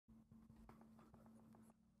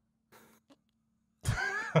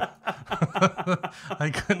I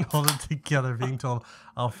couldn't hold it together being told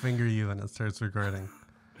I'll finger you when it starts recording.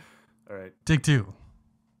 All right. Take 2.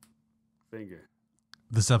 Finger.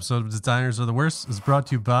 This episode of Designers Are the Worst is brought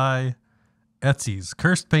to you by Etsy's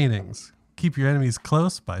Cursed Paintings. Keep your enemies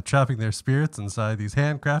close by trapping their spirits inside these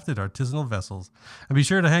handcrafted artisanal vessels. And be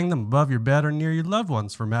sure to hang them above your bed or near your loved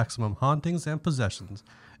ones for maximum hauntings and possessions.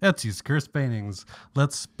 Etsy's Cursed Paintings.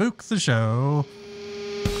 Let's spook the show.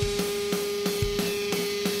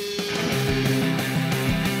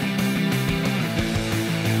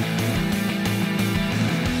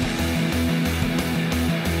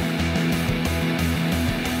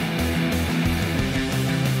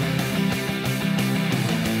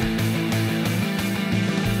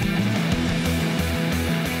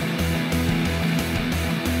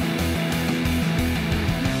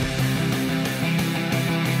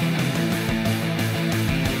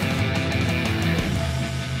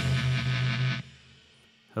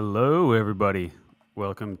 Hello, everybody.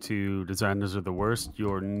 Welcome to Designers Are the Worst,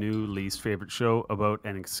 your new least favorite show about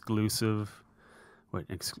an exclusively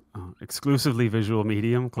visual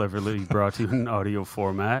medium, cleverly brought to you in audio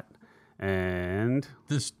format. And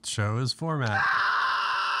This show is format.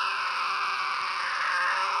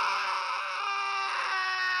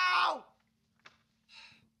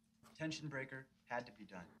 Tension breaker had to be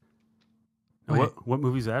done. what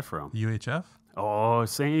movie's that from? UHF? Oh,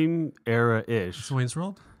 same era-ish. It's Wayne's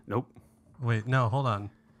World? Nope. Wait, no, hold on.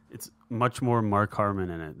 It's much more Mark Harmon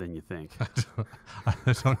in it than you think. I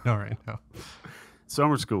don't know right now.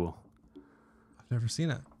 Summer School. I've never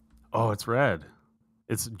seen it. Oh, it's rad.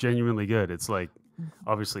 It's genuinely good. It's like,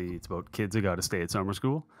 obviously, it's about kids that got to stay at summer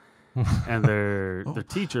school. And their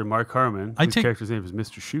teacher, Mark Harmon, whose character's name is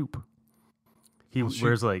Mr. Shoop. He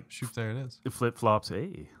wears like Shoop, there it is. flip-flops.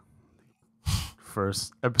 Hey.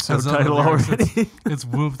 First episode title already. It's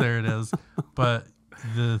Whoop, there it is. But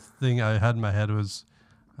the thing I had in my head was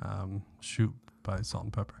Shoot by Salt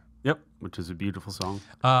and Pepper. Yep, which is a beautiful song.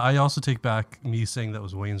 I also take back me saying that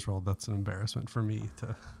was Wayne's World. That's an embarrassment for me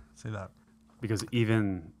to say that. Because it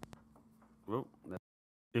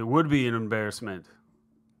would be an embarrassment.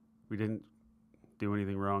 We didn't do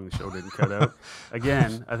anything wrong. The show didn't cut out.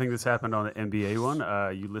 Again, I think this happened on the NBA one.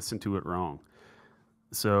 You listened to it wrong.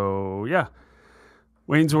 So, yeah.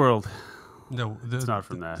 Wayne's World. No, it's not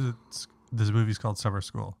from that. This movie's called Summer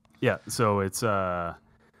School. Yeah, so it's a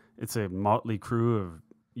motley crew of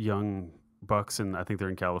young bucks, and I think they're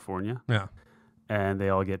in California. Yeah. And they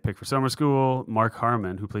all get picked for summer school. Mark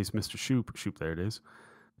Harmon, who plays Mr. Shoop, there it is,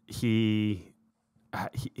 he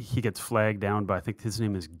gets flagged down by, I think his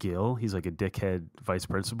name is Gil. He's like a dickhead vice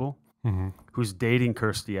principal who's dating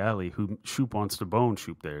Kirstie Alley, who Shoop wants to bone.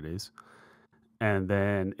 Shoop, there it is. And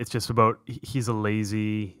then it's just about, he's a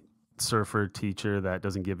lazy surfer teacher that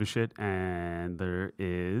doesn't give a shit. And there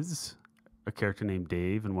is a character named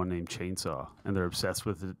Dave and one named Chainsaw. And they're obsessed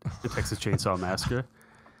with the Texas Chainsaw Massacre.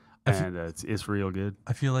 And it's real good.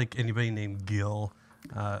 I feel like anybody named Gil,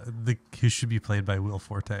 he should be played by Will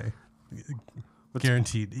Forte.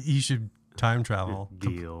 Guaranteed. He should time travel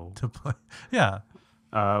Gil to play. Yeah.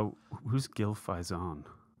 Who's Gil Faison?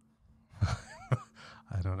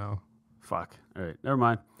 I don't know. Fuck. All right. Never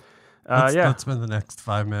mind. Let's spend the next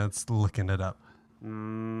 5 minutes looking it up.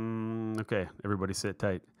 Okay. Everybody sit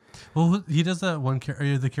tight. Well, he does that one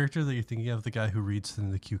character. The character that you're thinking of, the guy who reads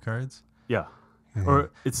in the cue cards? Yeah.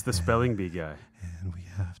 Or it's the spelling bee guy. And we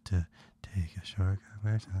have to take a shortcut.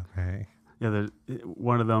 Right? Yeah.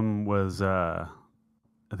 One of them was, I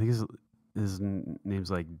think his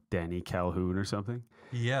name's like Danny Calhoun or something.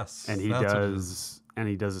 Yes. And he does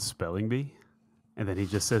a spelling bee. And then he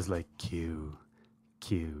just says like Q,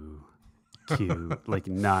 like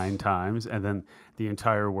 9 times. And then the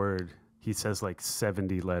entire word, he says like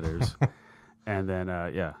 70 letters. And then,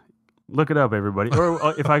 look it up, everybody.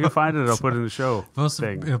 Or if I can find it, I'll put it in the show.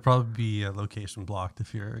 It'll probably be location blocked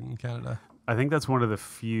if you're in Canada. I think that's one of the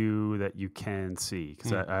few that you can see.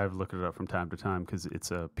 Because I've looked it up from time to time because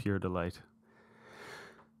it's a pure delight.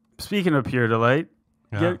 Speaking of pure delight,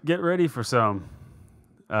 get ready for some.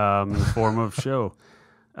 Form of show.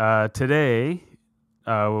 Today,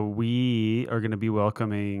 we are going to be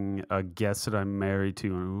welcoming a guest that I'm married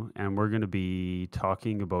to, and we're going to be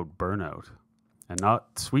talking about burnout, and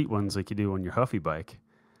not sweet ones like you do on your Huffy bike.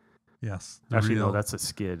 Yes. Actually, no, that's a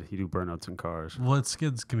skid. You do burnouts in cars. Well,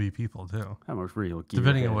 skids can be people too. I'm a real gearhead.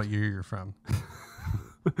 Depending on what year you're from.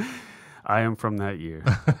 I am from that year.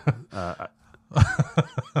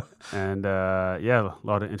 And a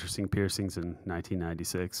lot of interesting piercings in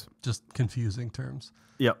 1996. Just confusing terms.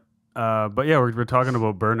 Yep. But yeah, we're talking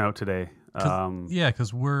about burnout today.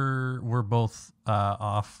 Because we're both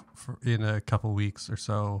off in a couple weeks or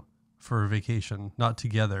so for a vacation, not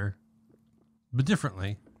together, but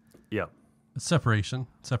differently. Yeah. Separation,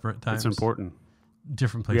 separate times. It's important.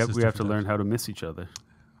 Different places. We have to learn how to miss each other.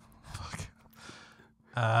 Fuck.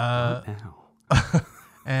 Not now.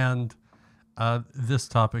 And this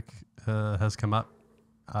topic has come up.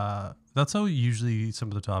 That's how usually some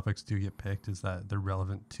of the topics do get picked, is that they're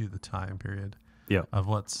relevant to the time period of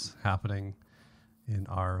what's happening in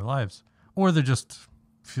our lives. Or they're just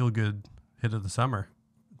feel good hit of the summer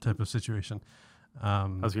type of situation. I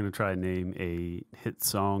was going to try and name a hit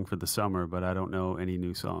song for the summer, but I don't know any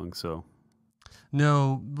new songs. So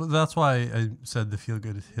no, but that's why I said the feel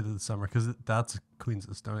good hit of the summer, because that's a Queens of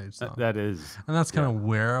the Stone Age song. that is. And that's kind of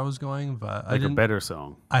where I was going, but I didn't. A better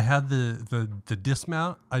song. I had the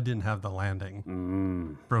dismount. I didn't have the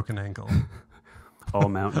landing. Broken ankle. All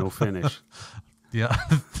mount, no finish. Yeah.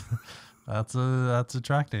 That's a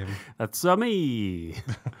track name. That's me.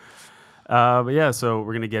 But yeah, so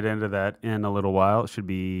we're going to get into that in a little while. It should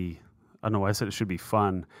be, I don't know why I said it should be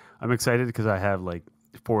fun. I'm excited because I have like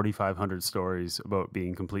 4,500 stories about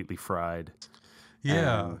being completely fried.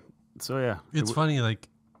 Yeah. And so yeah. It's funny, like,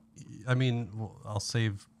 I mean, I'll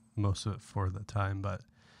save most of it for the time, but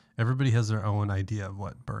everybody has their own idea of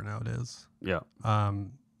what burnout is. Yeah.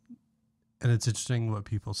 And it's interesting what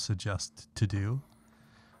people suggest to do,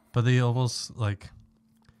 but they almost like,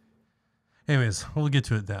 anyways, we'll get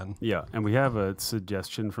to it then. Yeah. And we have a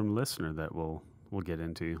suggestion from a listener that we'll get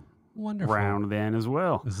into. Wonderful. Round then as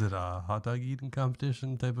well. Is it a hot dog eating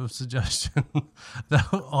competition type of suggestion?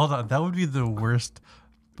 That would be the worst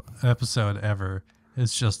episode ever.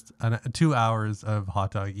 It's just 2 hours of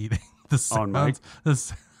hot dog eating. On mic?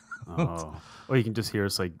 Oh. Or you can just hear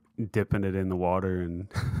us like dipping it in the water and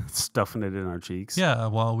stuffing it in our cheeks. Yeah,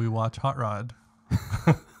 while we watch Hot Rod.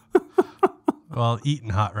 While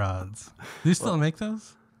eating Hot Rods. Do you still make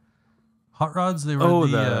those? Hot Rods, they were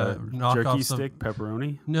the knockoffs jerky of stick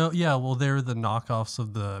pepperoni. No, yeah, well, they were the knockoffs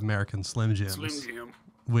of the American Slim Jims. Slim Jim.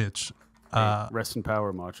 Which rest in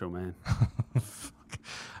power, Macho Man.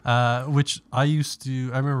 Which I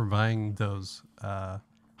remember buying those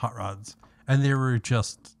Hot Rods, and they were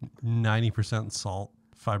just 90% salt,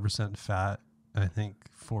 5% fat, and I think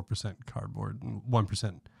 4% cardboard and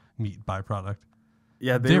 1% meat byproduct.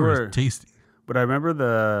 Yeah, they were tasty. But I remember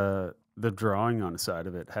the drawing on the side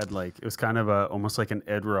of it had like, it was kind of almost like an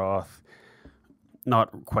Ed Roth,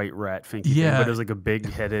 not quite rat finky thing, but it was like a big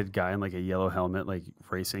headed guy in like a yellow helmet, like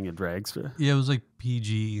racing a dragster. Yeah, it was like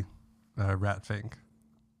PG rat fink.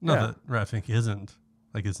 No, that rat fink isn't.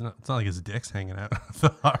 Like it's not like his dick's hanging out.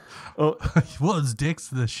 Oh, well, his dick's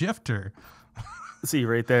the shifter. See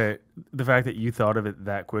right there, the fact that you thought of it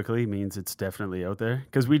that quickly means it's definitely out there.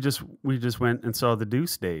 Because we just went and saw the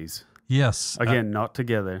Deuce Days. Yes, again, not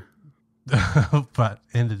together, but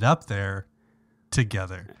ended up there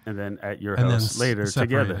together, and then at your house later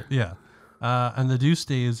together. Yeah, and the Deuce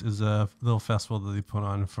Days is a little festival that they put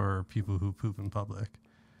on for people who poop in public.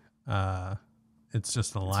 It's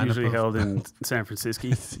just a lineup. It's usually held in San Francisco,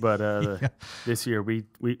 but this year we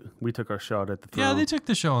took our shot at the throw. Yeah, they took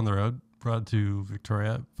the show on the road, brought to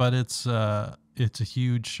Victoria, but it's a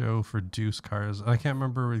huge show for Deuce cars. I can't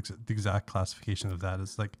remember the exact classification of that.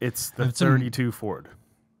 It's like it's the 32 Ford,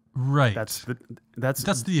 right? That's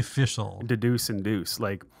the official. The Deuce and Deuce.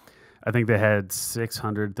 Like, I think they had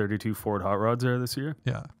 632 Ford hot rods there this year.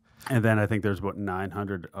 Yeah, and then I think there's about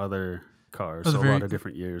 900 other cars, so a lot of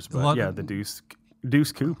different years. But yeah, the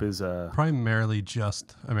Deuce Coupe is primarily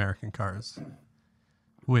just American cars,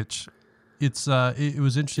 which it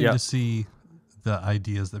was interesting to see the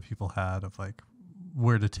ideas that people had of like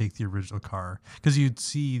where to take the original car, because you'd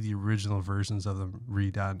see the original versions of them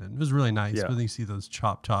redone and it was really nice. But then you see those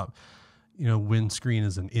chop, windscreen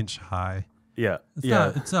is an inch high. Yeah,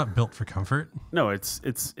 it's not built for comfort. No, it's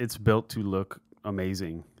built to look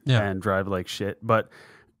amazing and drive like shit. But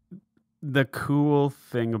the cool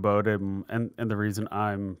thing about him, and the reason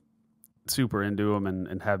I'm super into him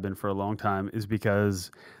and have been for a long time, is because,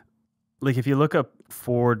 like, if you look up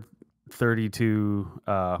Ford 32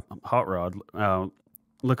 hot rod,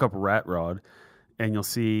 look up rat rod, and you'll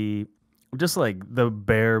see just like the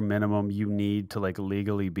bare minimum you need to like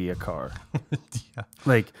legally be a car.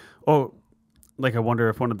 Like, I wonder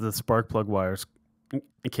if one of the spark plug wires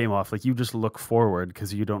came off. Like, you just look forward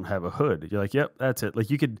because you don't have a hood. You're like, yep, that's it.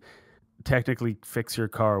 Like, you could technically fix your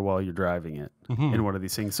car while you're driving it in one of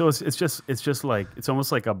these things. So it's just like, it's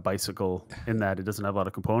almost like a bicycle in that it doesn't have a lot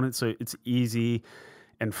of components. So it's easy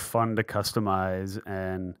and fun to customize.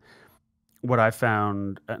 And what I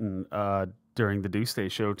found during the Deuce Day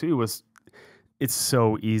show too was it's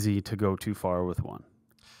so easy to go too far with one.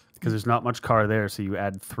 because there's not much car there. So you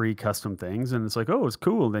add 3 custom things, and it's like, oh, it's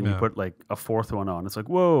cool. Then you put like a 4th one on. It's like,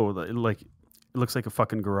 whoa, like it looks like a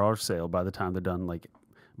fucking garage sale by the time they're done like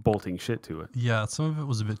bolting shit to it. Yeah, some of it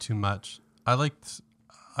was a bit too much.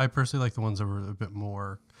 I personally like the ones that were a bit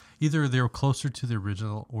more, either they were closer to the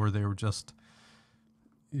original or they were just,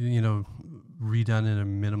 redone in a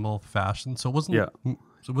minimal fashion. So it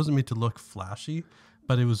wasn't made to look flashy,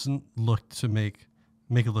 but it wasn't looked to make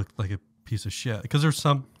it look like a piece of shit. Because there's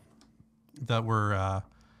some that were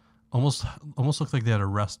almost looked like they had a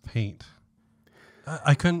rust paint.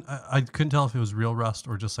 I couldn't tell if it was real rust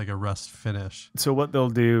or just like a rust finish. So what they'll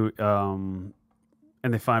do, and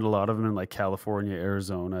they find a lot of them in like California,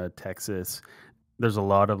 Arizona, Texas. There's a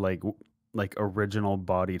lot of like original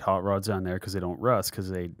bodied hot rods on there because they don't rust because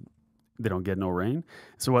they don't get no rain.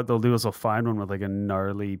 So what they'll do is they'll find one with like a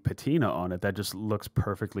gnarly patina on it that just looks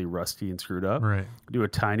perfectly rusty and screwed up. Right. Do a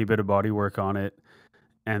tiny bit of body work on it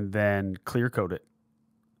and then clear coat it.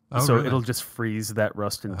 Oh, so really? it'll just freeze that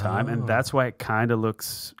rust in time. Oh. And that's why it kind of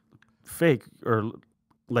looks fake or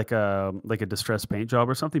like a distressed paint job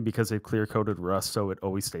or something, because they've clear coated rust. So it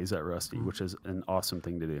always stays that rusty, which is an awesome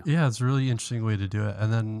thing to do. Yeah, it's a really interesting way to do it.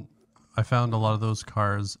 And then I found a lot of those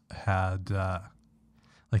cars had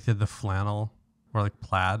they had the flannel or like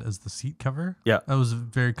plaid as the seat cover. Yeah. That was a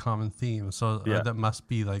very common theme. So Yeah. that must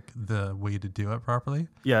be like the way to do it properly.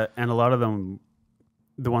 Yeah, and a lot of them,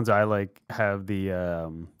 the ones I like, have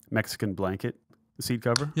the Mexican blanket seat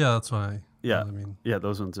cover. Yeah, that's what I Yeah. mean. Yeah,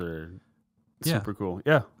 those ones are Yeah. super cool.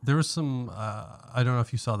 Yeah. There was some, I don't know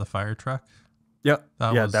if you saw the fire truck. Yeah.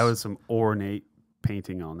 That that was some ornate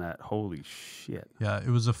painting on that. Holy shit. Yeah, it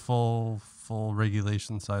was a full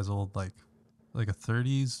regulation size old, like a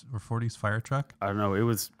 30s or 40s fire truck. I don't know. It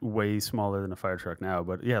was way smaller than a fire truck now,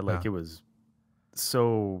 but yeah, it was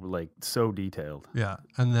so detailed. Yeah.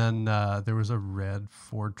 And then there was a red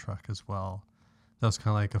Ford truck as well. That was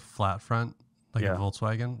kind of like a flat front, like a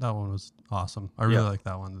Volkswagen. That one was awesome. I really like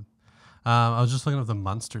that one. I was just looking at the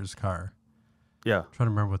Munsters car. Yeah. Trying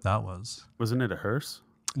to remember what that was. Wasn't it a hearse?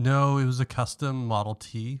 No, it was a custom Model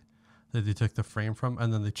T that they took the frame from,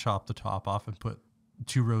 and then they chopped the top off and put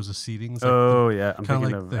 2 rows of seatings. Like I'm kinda thinking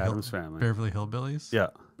like of the Addams Family. Beverly Hillbillies. Yeah.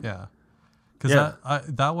 Yeah. Because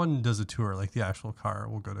that one does a tour, like the actual car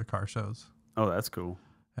will go to car shows. Oh, that's cool.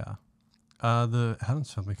 Yeah. The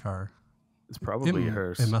Addams Family car. It's probably a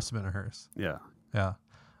hearse. It must have been a hearse. Yeah. Yeah.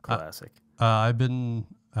 Classic. I've been,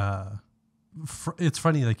 it's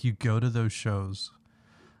funny, like you go to those shows,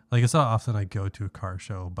 like it's not often I go to a car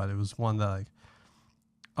show, but it was one that like,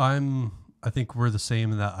 I think we're the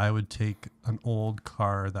same in that I would take an old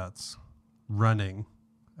car that's running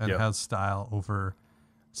and has style over,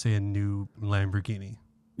 say, a new Lamborghini.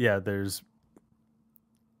 Yeah, there's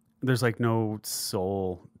like no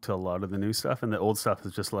soul to a lot of the new stuff, and the old stuff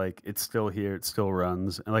is just like, it's still here, it still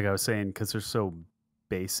runs. And like I was saying, because they're so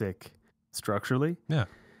basic structurally,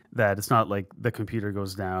 that it's not like the computer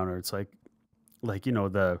goes down, or it's like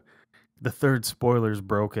the third spoiler's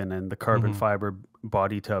broken and the carbon fiber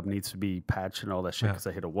body tub needs to be patched and all that shit because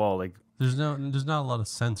I hit a wall. Like there's not a lot of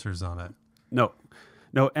sensors on it.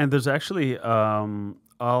 No, and there's actually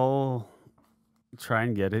I'll try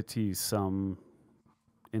and get it to you some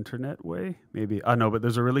internet way, maybe. I know, but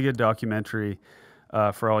there's a really good documentary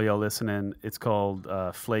for all y'all listening. It's called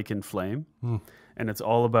Flake and Flame, and it's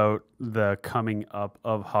all about the coming up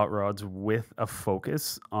of hot rods with a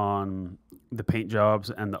focus on the paint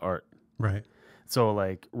jobs and the art. Right. So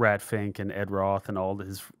like Rat Fink and Ed Roth and all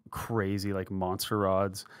his crazy like monster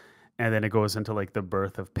rods. And then it goes into like the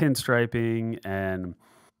birth of pinstriping, and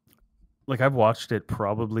like I've watched it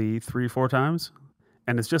probably 3-4 times,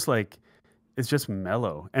 and it's just like, it's just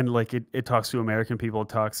mellow. And like it talks to American people, it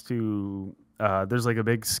talks to there's like a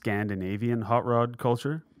big Scandinavian hot rod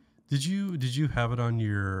culture. Did you have it on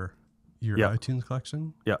your iTunes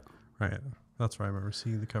collection? Yeah. Right. That's where I remember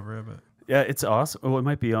seeing the cover of it. Yeah, it's awesome. Well, it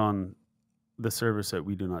might be on the service that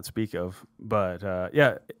we do not speak of, but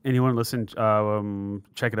yeah, anyone listen,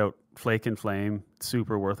 check it out. Flake and Flame,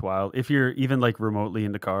 super worthwhile. If you're even like remotely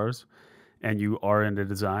into cars and you are into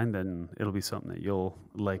design, then it'll be something that you'll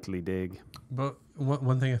likely dig. But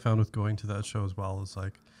one thing I found with going to that show as well is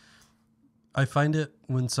like, I find it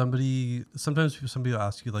when sometimes somebody will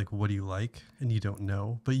ask you like, what do you like? And you don't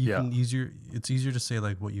know, but it's easier to say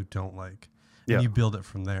like what you don't like, and you build it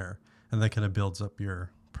from there, and that kind of builds up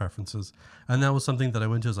your preferences. And that was something that I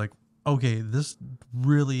went to, is like, okay, this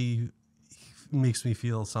really makes me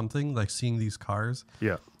feel something, like seeing these cars.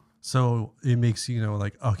 Yeah. So it makes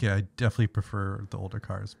like, okay, I definitely prefer the older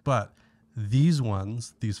cars, but these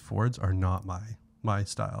Fords are not my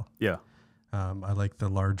style. Yeah. I like the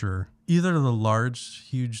larger, either the large,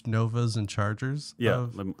 huge Novas and Chargers. Yeah,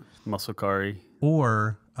 the muscle car.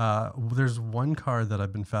 Or there's one car that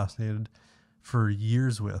I've been fascinated for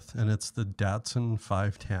years with, and it's the Datsun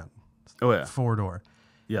 510. Oh, yeah. 4-door.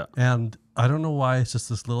 Yeah. And I don't know why it's just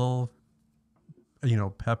this little,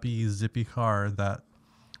 peppy, zippy car that,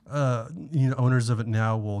 owners of it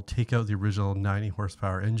now will take out the original 90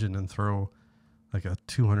 horsepower engine and throw like a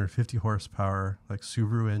 250 horsepower like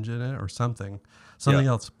Subaru engine in it or something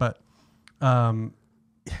else. But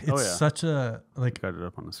it's such a like. Got it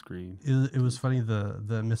up on the screen. It was funny.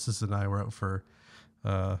 The missus and I were out for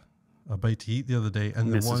a bite to eat the other day,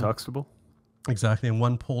 and Mrs. Huxtable. Exactly, and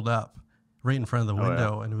one pulled up right in front of the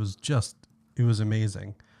window, and it was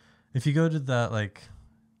amazing. If you go to that, like,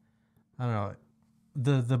 I don't know,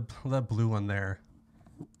 that blue one there.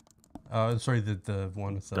 Sorry, the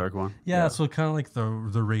one with the dark one. Yeah, so kind of like the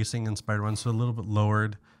racing inspired one, so a little bit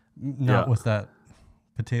lowered, not with that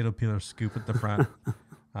potato peeler scoop at the front.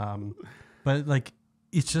 But like,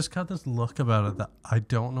 it's just got this look about it that I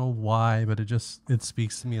don't know why, but it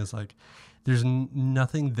speaks to me as like, there's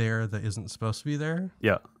nothing there that isn't supposed to be there.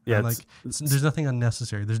 Yeah, yeah. And there's nothing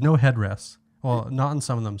unnecessary. There's no headrests. Well, not on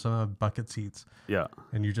some of them. Some have bucket seats. Yeah,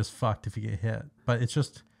 and you're just fucked if you get hit. But it's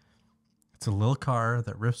a little car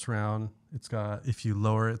that rips around. It's got, if you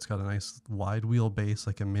lower it, it's got a nice wide wheelbase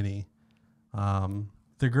like a Mini.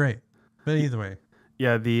 They're great. But either way.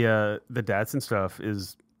 Yeah, the Datsun stuff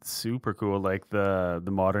is super cool. Like the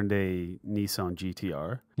modern day Nissan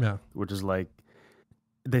GTR. Yeah, which is like,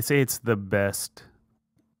 they say it's the best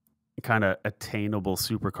kind of attainable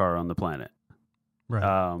supercar on the planet.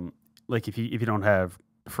 Right. Like if you don't have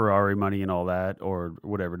Ferrari money and all that or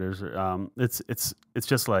whatever, it's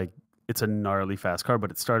just like, it's a gnarly fast car,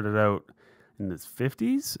 but it started out in the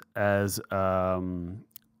 50s as Datsun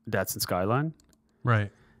Skyline.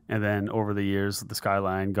 Right. And then over the years, the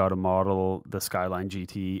Skyline got a model, the Skyline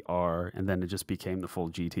GTR, and then it just became the full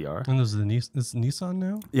GTR. And this is Nissan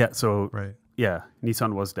now? Yeah. So, right. Yeah,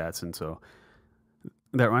 Nissan was Datsun. So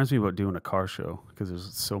that reminds me about doing a car show because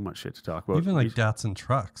there's so much shit to talk about. Even like Datsun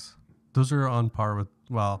trucks. Those are on par with,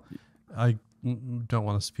 well, I don't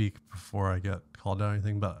want to speak before I get called out or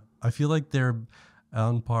anything, but I feel like they're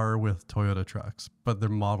on par with Toyota trucks, but their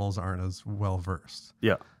models aren't as well versed.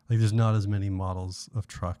 Yeah. Like there's not as many models of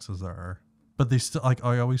trucks as there are, but they still, like,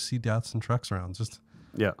 I always see Datsun trucks around, just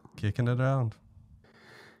kicking it around.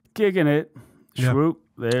 Kicking it. Swoop.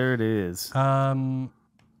 There it is. I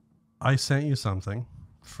sent you something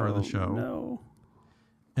for the show. No.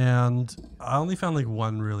 And I only found like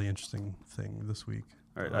one really interesting thing this week.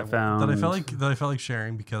 All right, I found that I felt like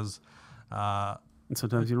sharing because and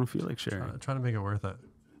sometimes you don't feel like sharing. Trying to make it worth it.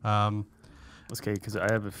 Okay, because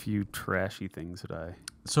I have a few trashy things that I.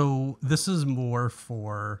 So this is more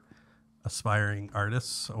for aspiring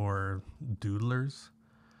artists or doodlers.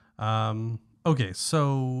 Okay,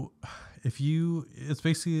 so it's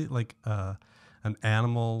basically like an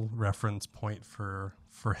animal reference point for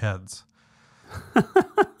heads.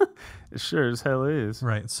 It sure as hell is.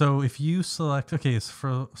 Right. So if you select, select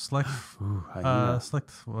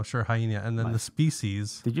hyena, and then the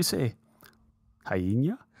species. Did you say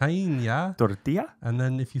hyena? Hyena. Tortilla? And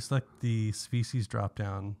then if you select the species drop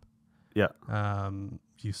down,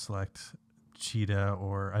 you select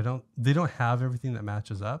cheetah they don't have everything that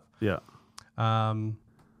matches up. Yeah.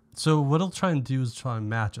 So what it'll try and do is try and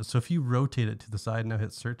match it. So if you rotate it to the side and now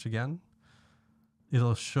hit search again,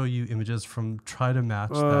 it'll show you images try to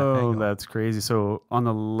match that angle. Oh, that's crazy. So on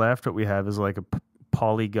the left, what we have is like a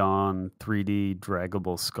polygon 3D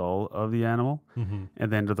draggable skull of the animal. Mm-hmm.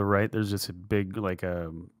 And then to the right, there's just a big, like a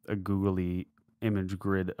googly image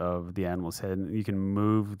grid of the animal's head. And you can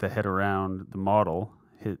move the head around the model,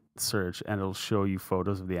 hit search, and it'll show you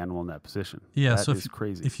photos of the animal in that position. Yeah, so is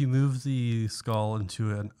crazy. If you move the skull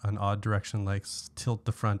into an odd direction, like tilt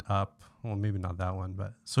the front up, well, maybe not that one,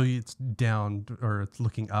 but so it's down or it's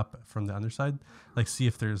looking up from the underside. Like, see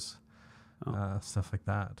if there's stuff like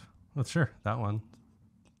that. Well, sure, that one.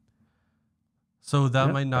 So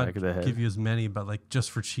that might not give you as many, but like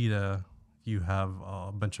just for cheetah, you have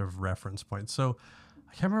a bunch of reference points. So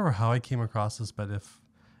I can't remember how I came across this, but if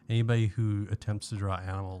anybody who attempts to draw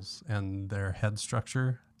animals and their head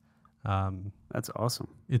structure, that's awesome.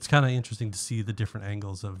 It's kind of interesting to see the different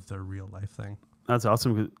angles of the real life thing. That's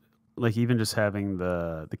awesome. Like even just having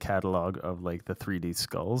the catalog of like the 3D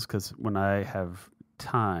skulls, because when I have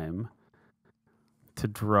time to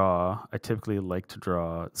draw, I typically like to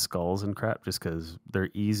draw skulls and crap just because they're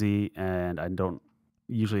easy and I don't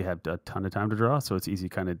usually have a ton of time to draw, so it's easy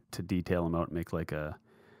kind of to detail them out and make like a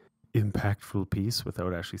impactful piece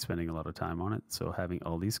without actually spending a lot of time on it. So having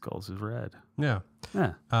all these skulls is rad. Yeah.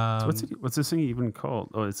 Yeah. So what's this thing even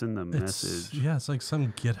called? Oh, it's in the message. Yeah, it's like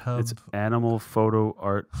some GitHub. It's animal photo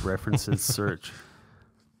art references search.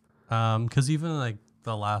 Because even like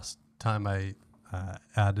the last time I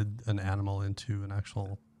added an animal into an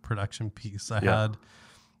actual production piece, it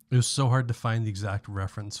was so hard to find the exact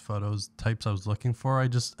reference photos types I was looking for. I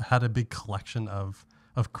just had a big collection of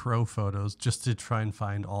crow photos just to try and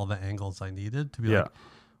find all the angles I needed to be like,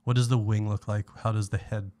 what does the wing look like? How does the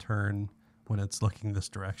head turn when it's looking this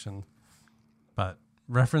direction? But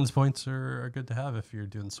reference points are good to have if you're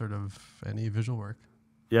doing sort of any visual work.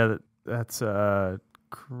 Yeah, that's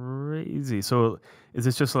crazy. So is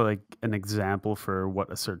this just like an example for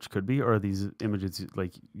what a search could be, or are these images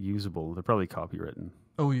like usable? They're probably copywritten.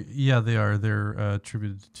 Oh yeah, they are. They're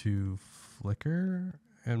attributed to Flickr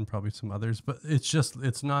and probably some others, but it's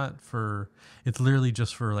literally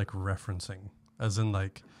just for like referencing, as in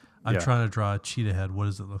like I'm trying to draw a cheetah head. What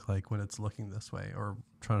does it look like when it's looking this way? Or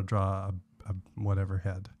trying to draw a whatever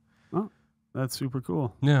head. Oh, that's super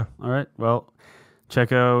cool. Yeah. All right. Well,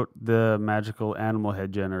 check out the magical animal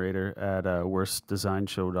head generator at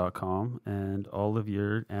worstdesignshow.com, and all of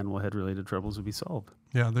your animal head related troubles will be solved.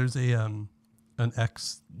 Yeah, there's an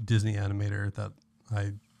ex Disney animator that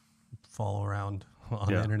I follow around on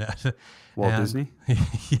the internet. Walt Disney?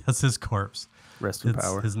 He has his corpse. Rest in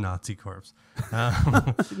power. His Nazi corpse.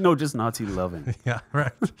 No, just Nazi loving. Yeah,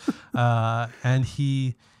 right. And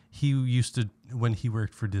he used to, when he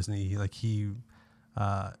worked for Disney,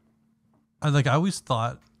 I always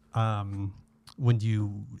thought when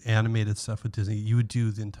you animated stuff with Disney, you would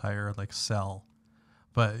do the entire like cell,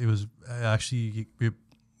 but it was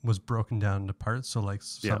broken down into parts. So like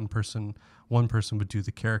one person would do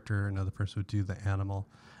the character, another person would do the animal,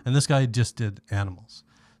 and this guy just did animals.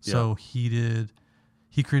 So he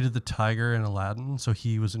created the tiger in Aladdin. So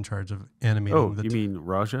he was in charge of animating. Oh, you mean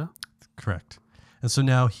Raja? Correct. And so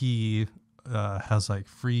now he has like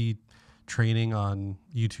free training on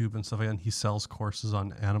YouTube and stuff like that. And he sells courses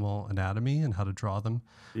on animal anatomy and how to draw them.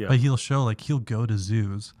 Yeah. But he'll go to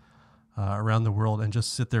zoos around the world and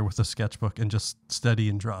just sit there with a sketchbook and just study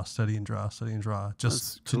and draw,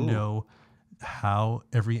 just to know how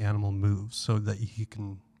every animal moves so that he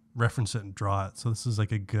can reference it and draw it. So this is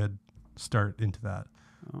like a good start into that.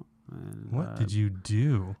 Oh, and, what did you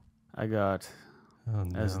do? I got,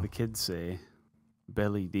 as the kids say,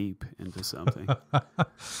 belly deep into something.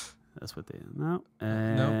 That's what they know.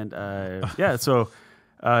 And so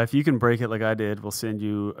if you can break it like I did, we'll send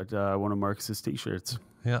you one of Marcus's t-shirts.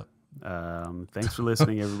 Yeah. Thanks for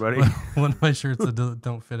listening, everybody. One of my shirts that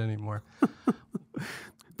don't fit anymore.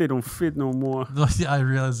 They don't fit no more. I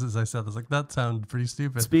realized as I said this, like that sounded pretty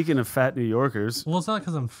stupid. Speaking of fat New Yorkers. Well, it's not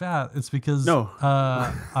because I'm fat. It's because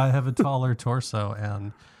I have a taller torso,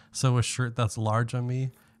 and so a shirt that's large on me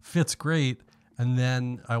fits great. And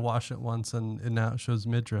then I wash it once, and now it shows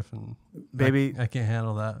midriff, and baby, I can't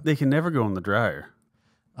handle that. They can never go in the dryer.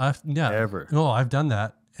 Ever. No, I've done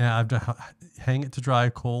that, and I've done hang it to dry,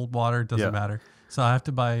 cold water doesn't matter. So I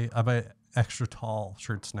buy extra tall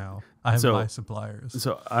shirts now. I have my suppliers.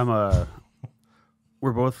 So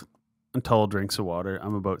we're both tall drinks of water.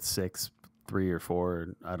 I'm about 6'3" or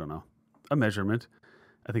 4. I don't know, a measurement.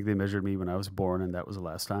 I think they measured me when I was born, and that was the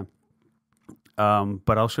last time.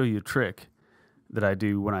 But I'll show you a trick that I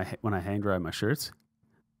do when I hang dry my shirts.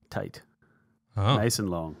 Tight. Oh. Nice and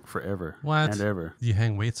long, forever. What? And ever. Do you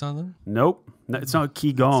hang weights on them? Nope. No, it's not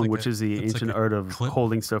Qi Gong, which is the ancient art of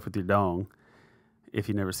holding stuff with your dong. If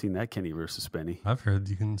you've never seen that Kenny versus Spenny. I've heard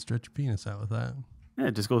you can stretch your penis out with that. Yeah,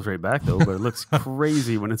 it just goes right back though, but it looks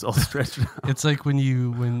crazy when it's all stretched out. It's like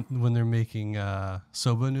when they're making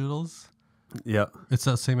soba noodles. Yeah. It's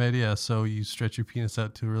that same idea. So you stretch your penis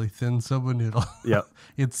out to a really thin soba noodle. Yeah.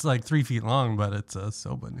 It's like 3 feet long, but it's a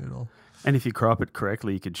soba noodle. And if you crop it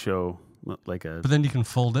correctly, you could show like a... But then you can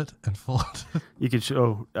fold it and fold it. You could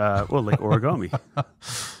show, like origami.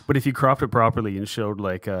 But if you cropped it properly and showed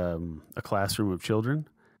like a classroom of children,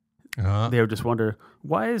 they would just wonder,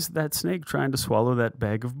 why is that snake trying to swallow that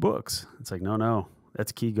bag of books? It's like, no,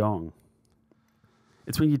 that's Qi Gong.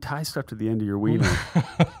 It's when you tie stuff to the end of your wiener.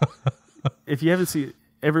 If you haven't seen,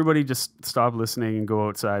 everybody just stop listening and go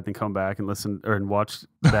outside and come back and listen and watch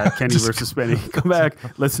that Kenny versus Spenny. Come back,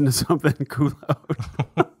 listen to something cool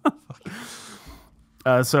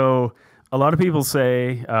out. So a lot of people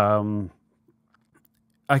say, I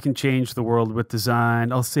can change the world with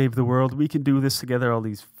design. I'll save the world. We can do this together. All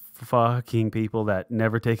these fucking people that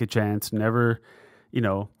never take a chance, never,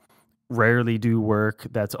 rarely do work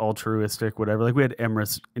that's altruistic, whatever. Like we had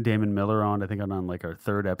Emrys Damon Miller on, I think on like our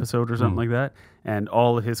 3rd episode or something like that. And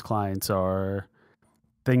all of his clients are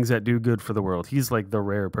things that do good for the world. He's like the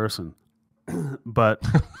rare person. But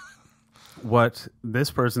what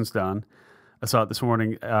this person's done, I saw it this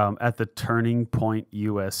morning at the Turning Point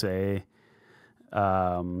USA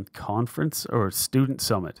conference or student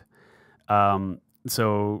summit.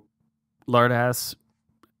 So Lardass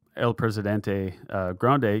El Presidente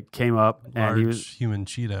Grande came up and he was human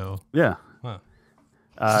Cheeto. Yeah.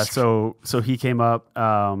 Huh. So he came up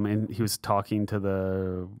and he was talking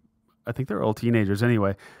to I think they're all teenagers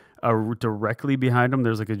anyway. Directly behind him,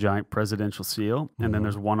 there's like a giant presidential seal, and then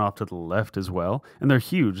there's one off to the left as well, and they're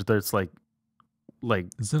huge. There's like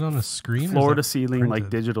is it on a screen? Floor to ceiling, like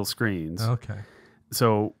digital screens. Okay.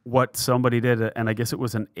 So what somebody did, and I guess it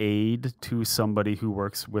was an aid to somebody who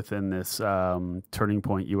works within this Turning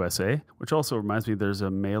Point USA, which also reminds me there's a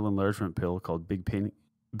male enlargement pill called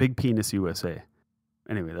Big Penis USA.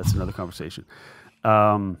 Anyway, that's another conversation.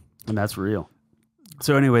 And that's real.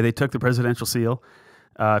 So anyway, they took the presidential seal.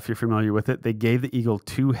 If you're familiar with it, they gave the eagle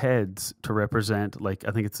 2 heads to represent, like,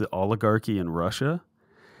 I think it's the oligarchy in Russia.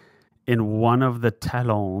 In one of the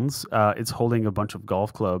talons, it's holding a bunch of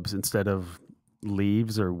golf clubs instead of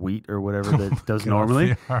leaves or wheat or whatever that does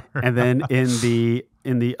normally. And then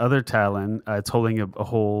in the other talon, it's holding a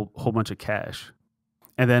whole bunch of cash.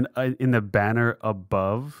 And then in the banner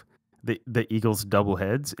above the eagle's double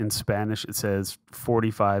heads, in Spanish it says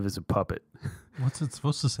 45 is a puppet. What's it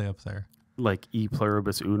supposed to say up there? Like E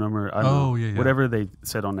pluribus unum, or I don't know, whatever they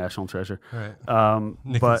said on National Treasure. Right.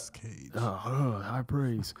 Nicolas Cage. High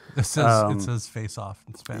praise. It says face off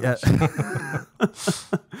in Spanish.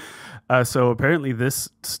 Yeah. So apparently this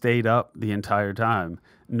stayed up the entire time.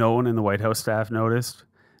 No one in the White House staff noticed.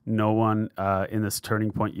 No one in this Turning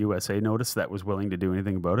Point USA noticed that was willing to do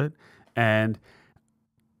anything about it. And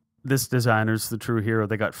this designer's the true hero.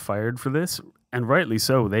 They got fired for this. And rightly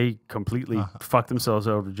so. They completely fucked themselves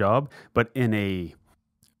out of a job. But it's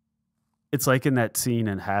like in that scene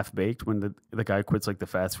in Half Baked when the guy quits like the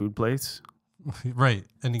fast food place. Right.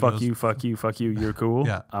 And he fuck goes, you, fuck you, fuck you. You're cool.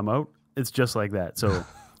 Yeah. I'm out. It's just like that. So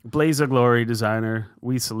blaze of glory, designer.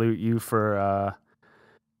 We salute you for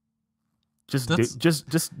just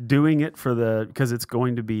doing it because it's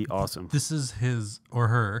going to be awesome. This is his or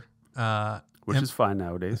her. Which is fine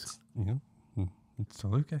nowadays. It's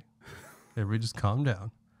totally okay. Everybody just calm down.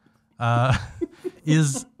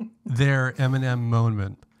 Is there M&M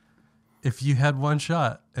moment? If you had one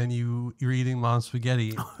shot and you're eating mom's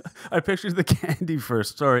spaghetti. I pictured the candy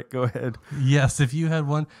first. Sorry, go ahead. Yes, if you had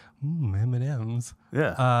one, M&Ms.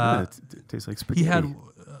 Yeah, it tastes like spaghetti. He had,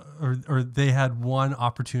 or they had one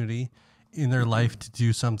opportunity in their life to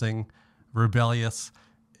do something rebellious,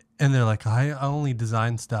 and they're like, I only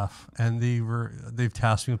design stuff, and they've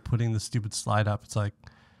tasked me with putting the stupid slide up. It's like,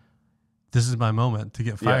 this is my moment to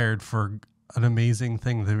get fired for an amazing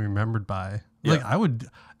thing to be remembered by. Yeah. Like I would,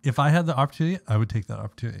 if I had the opportunity, I would take that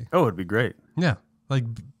opportunity. Oh, it'd be great. Yeah. Like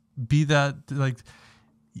be that, like,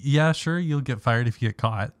 yeah, sure. You'll get fired if you get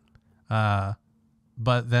caught.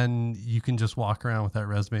 But then you can just walk around with that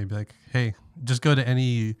resume and be like, hey, just go to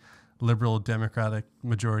any liberal Democratic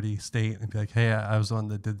majority state and be like, hey, I was the one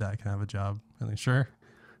that did that. Can I have a job? And like, sure.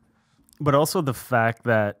 But also the fact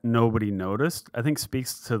that nobody noticed, I think,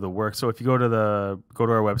 speaks to the work. So if you go to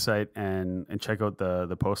our website and check out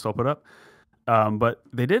the post I'll put up, but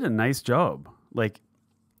they did a nice job. Like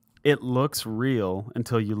it looks real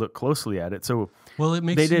until you look closely at it. So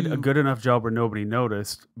they did a good enough job where nobody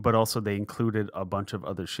noticed, but also they included a bunch of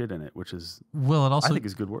other shit in it, which is I think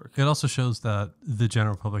is good work. It also shows that the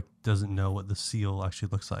general public doesn't know what the seal actually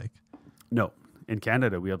looks like. No, in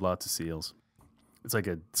Canada we have lots of seals. It's like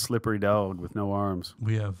a slippery dog with no arms.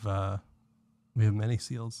 We have many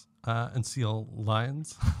seals and seal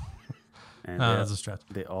lions. And that's a stretch.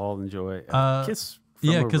 They all enjoy kiss from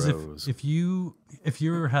a rose. if you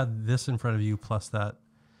had this in front of you plus that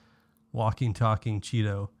walking talking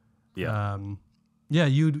Cheeto, you'd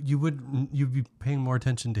be paying more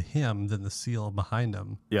attention to him than the seal behind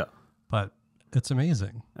him. Yeah, but it's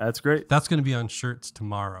amazing. That's great. That's going to be on shirts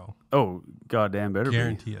tomorrow. Oh, goddamn, better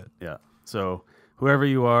guarantee be. it. Yeah. So whoever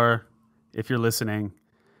you are, if you're listening,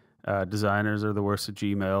 designers are the worst at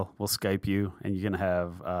Gmail. We'll Skype you, and you're going to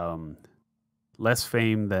have less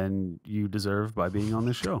fame than you deserve by being on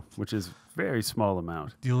this show, which is very small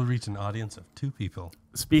amount. You'll reach an audience of 2 people.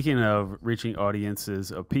 Speaking of reaching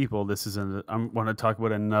audiences of people, I want to talk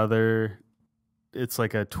about another, it's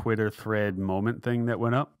like a Twitter thread moment thing that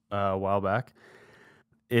went up a while back.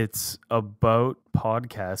 It's about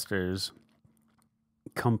podcasters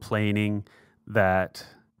complaining that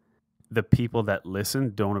the people that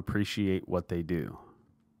listen don't appreciate what they do.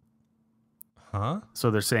 Huh?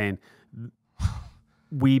 So they're saying,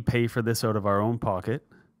 we pay for this out of our own pocket.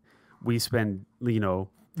 We spend,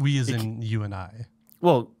 We as in you and I.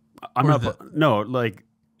 well, I'm Or not, no, like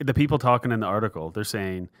the people talking in the article, they're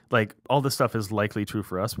saying like all this stuff is likely true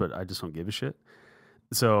for us, but I just don't give a shit.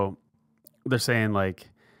 So they're saying like,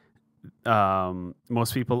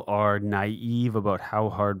 most people are naive about how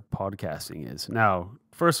hard podcasting is. Now,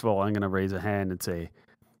 first of all, I'm going to raise a hand and say,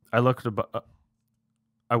 I watched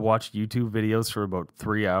YouTube videos for about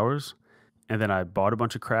 3 hours, and then I bought a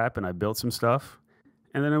bunch of crap and I built some stuff,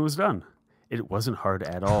 and then it was done. It wasn't hard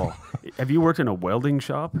at all. Have you worked in a welding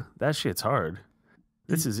shop? That shit's hard.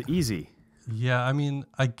 This is easy. Yeah, I mean,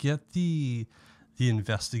 I get the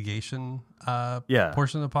investigation Yeah.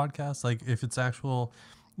 portion of the podcast. Like if it's actual,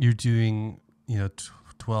 you're doing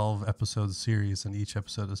 12 episode series, and each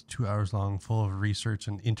episode is 2 hours long, full of research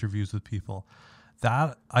and interviews with people.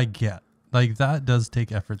 That I get. Like that does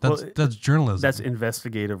take effort. That's journalism. That's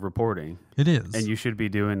investigative reporting. It is. And you should be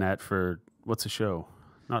doing that for, what's a show?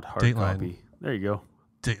 Not hard Dateline. copy. There you go.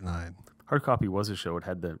 Dateline Hard copy was a show. It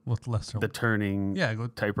had the with Lester. turning Go.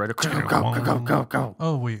 typewriter. Go.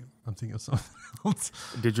 Oh wait, I'm thinking of something else.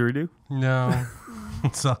 Didgeridoo? No,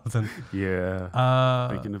 something. Yeah.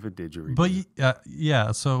 Thinking of a didgeridoo. But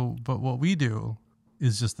but what we do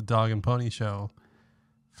is just the dog and pony show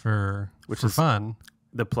for fun.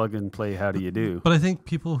 The plug and play. How do you do? But I think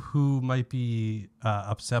people who might be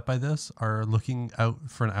upset by this are looking out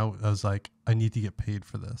for an out as like, I need to get paid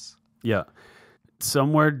for this. Yeah.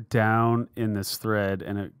 Somewhere down in this thread,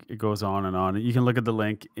 and it goes on and on. You can look at the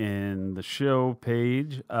link in the show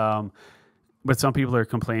page. But some people are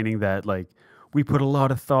complaining that like we put a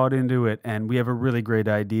lot of thought into it and we have a really great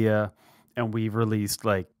idea and we've released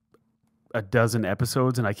like a dozen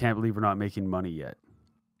episodes and I can't believe we're not making money yet.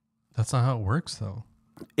 That's not how it works though.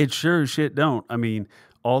 It sure as shit don't. I mean,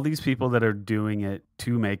 all these people that are doing it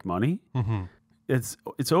to make money, it's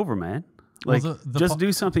over, man. Like, just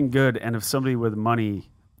do something good. And if somebody with money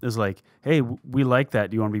is like, hey, we like that.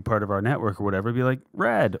 Do you want to be part of our network or whatever? Be like,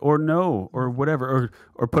 rad, or no, or whatever.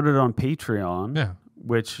 Or put it on Patreon,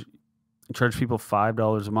 which charge people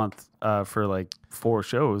 $5 a month for like 4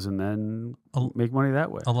 shows and then make money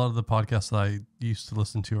that way. A lot of the podcasts that I used to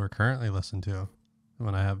listen to or currently listen to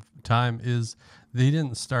when I have time is they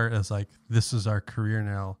didn't start as like, this is our career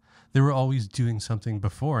now. They were always doing something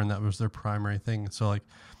before, and that was their primary thing. So like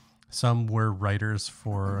some were writers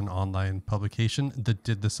for an online publication that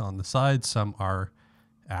did this on the side. Some are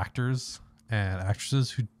actors and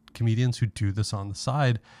actresses, comedians who do this on the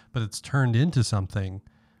side, but it's turned into something.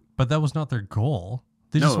 But that was not their goal.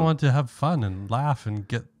 They just wanted to have fun and laugh and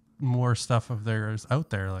get more stuff of theirs out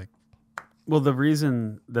there. Like, well, the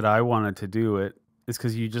reason that I wanted to do it is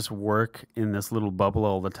because you just work in this little bubble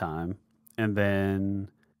all the time, and then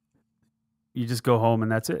you just go home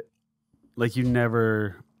and that's it. Like you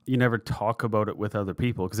never talk about it with other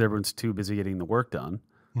people because everyone's too busy getting the work done.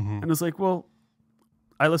 And it's like, well,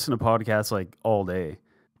 I listen to podcasts like all day.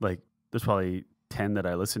 Like there's probably 10 that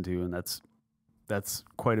I listen to, and that's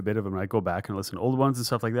quite a bit of them. I go back and listen to old ones and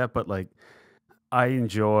stuff like that. But like, I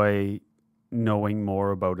enjoy knowing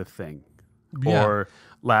more about a thing or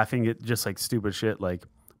laughing at just like stupid shit like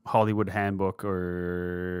Hollywood Handbook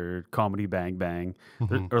or Comedy Bang Bang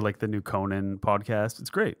or like the new Conan podcast. It's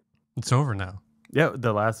great. It's over now. Yeah.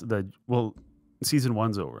 Season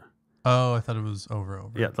 1's over. Oh, I thought it was over.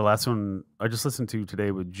 Yeah. The last one I just listened to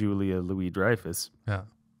today with Julia Louis-Dreyfus. Yeah.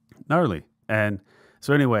 Gnarly. And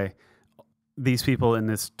so anyway, these people in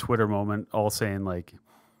this Twitter moment all saying like,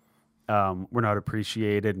 we're not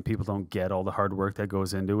appreciated and people don't get all the hard work that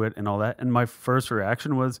goes into it and all that. And my first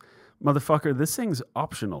reaction was, motherfucker, this thing's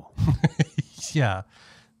optional. Yeah,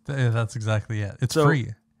 that's exactly it. It's free.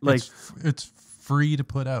 Like it's free to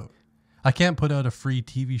put out. I can't put out a free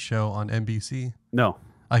TV show on NBC. No.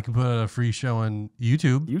 I can put out a free show on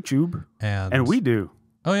YouTube. And we do.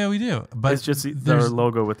 Oh yeah, we do. But it's just their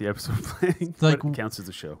logo with the episode playing. Like, it counts as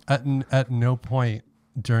a show. At no point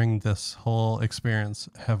during this whole experience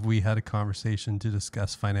have we had a conversation to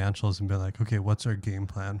discuss financials and been like, okay, what's our game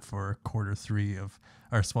plan for Q3 of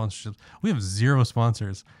our sponsorships? We have 0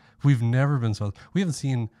 sponsors. We've never been sponsored. We haven't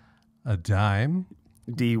seen a dime.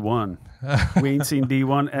 D1. We ain't seen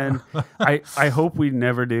D1. And I hope we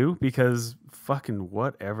never do, because fucking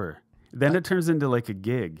whatever. Then it turns into like a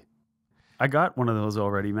gig. I got one of those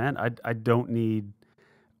already, man. I don't need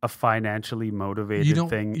a financially motivated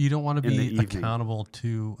thing. You don't want to be accountable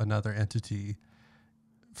to another entity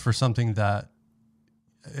for something that,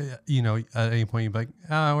 at any point you'd be like,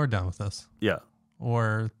 we're done with this. Yeah.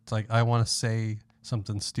 Or it's like, I want to say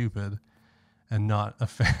something stupid and not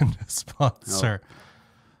offend a sponsor.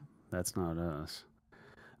 That's not us.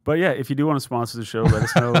 But yeah, if you do want to sponsor the show, let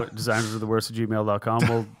us know at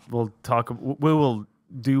designersoftheworst@gmail.com. We'll talk. We will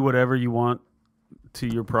do whatever you want to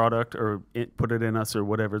your product, or put it in us, or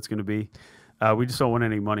whatever it's going to be. We just don't want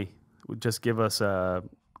any money. Just give us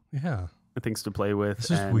things to play with. It's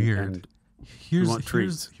just weird. And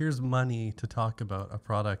here's money to talk about a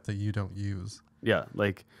product that you don't use. Yeah,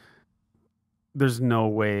 like there's no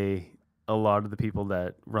way a lot of the people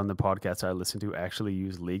that run the podcasts I listen to actually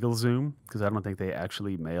use LegalZoom, because I don't think they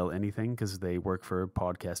actually mail anything, because they work for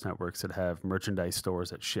podcast networks that have merchandise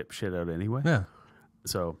stores that ship shit out anyway. Yeah.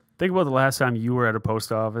 So think about the last time you were at a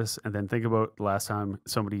post office, and then think about the last time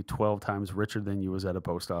somebody 12 times richer than you was at a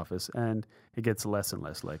post office, and it gets less and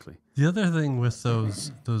less likely. The other thing with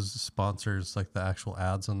those sponsors, like the actual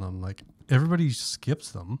ads on them, like everybody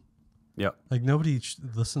skips them. Yeah. Like nobody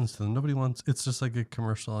listens to them. Nobody wants. It's just like a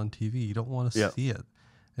commercial on TV. You don't want to see it.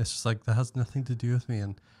 It's just like that has nothing to do with me.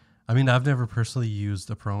 And I mean, I've never personally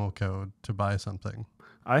used a promo code to buy something.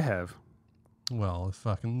 I have. Well,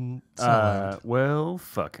 fucking. I've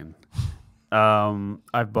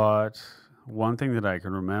bought one thing that I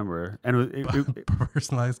can remember, and it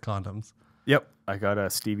personalized condoms. Yep, I got a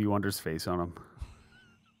Stevie Wonder's face on them.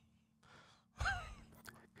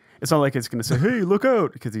 It's not like it's going to say, "Hey, look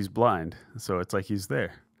out," because he's blind. So it's like he's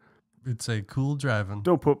there. It's a cool driving.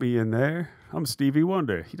 Don't put me in there. I'm Stevie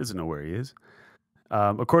Wonder. He doesn't know where he is.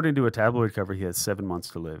 According to a tabloid cover, he has 7 months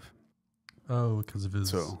to live. Oh, because of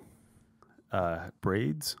his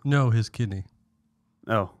braids? No, his kidney.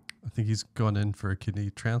 Oh, I think he's going in for a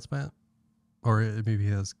kidney transplant, or maybe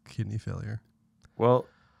he has kidney failure. Well,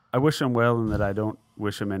 I wish him well, and that I don't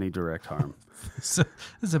wish him any direct harm. This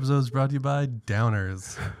episode is brought to you by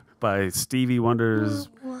Downers. By Stevie Wonder's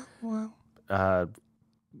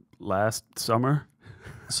last summer.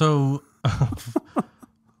 So,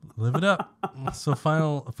 live it up. So,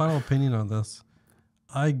 final opinion on this.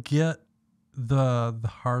 I get the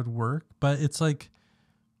hard work, but it's like,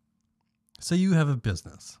 say you have a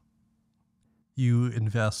business. You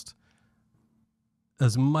invest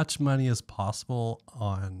as much money as possible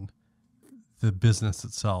on the business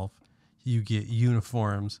itself. You get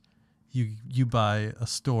uniforms. You buy a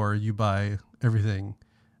store, you buy everything.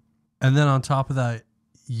 And then on top of that,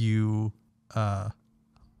 you, I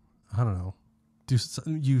don't know,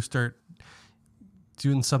 you start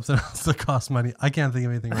doing something else that costs money. I can't think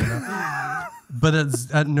of anything right now. But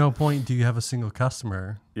at no point do you have a single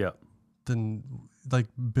customer. Yeah. Then like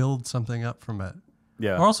build something up from it.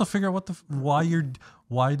 Yeah. Or also figure out why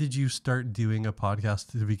did you start doing a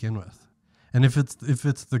podcast to begin with? And if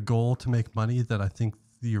it's the goal to make money, then I think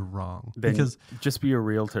you're wrong. Then because just be a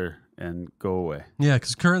realtor and go away. Yeah,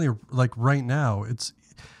 because currently, like right now, it's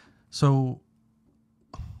so.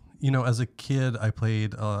 As a kid, I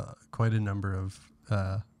played quite a number of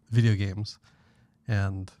video games,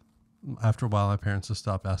 and after a while, my parents just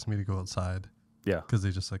stopped asking me to go outside. Yeah, because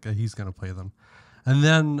they just like he's gonna play them, and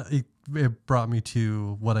then it brought me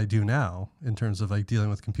to what I do now in terms of like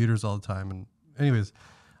dealing with computers all the time. And anyways,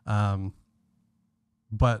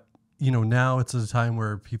 but now it's a time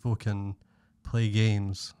where people can play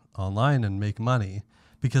games online and make money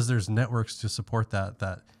because there's networks to support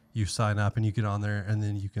that you sign up and you get on there and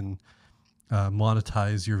then you can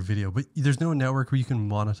monetize your video. But there's no network where you can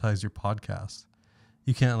monetize your podcast.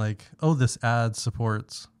 You can't like, oh, this ad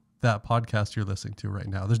supports that podcast you're listening to right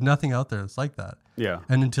now. There's nothing out there that's like that. Yeah.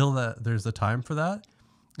 And until there's the time for that,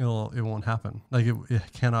 it won't happen. Like it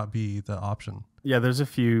cannot be the option. Yeah, there's a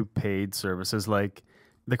few paid services like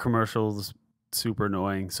the commercials super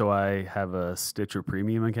annoying. So I have a Stitcher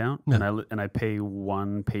Premium account, and I pay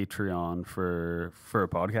one Patreon for a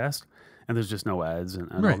podcast, and there's just no ads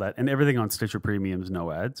and all that, and everything on Stitcher Premium is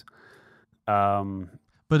no ads.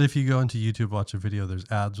 But if you go into YouTube, watch a video, there's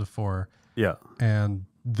ads before. Yeah, and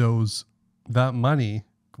that money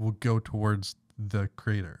will go towards the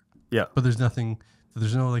creator. Yeah, but there's no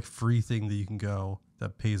like free thing that you can go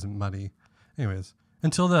that pays money. Anyways,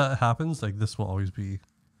 until that happens, like this will always be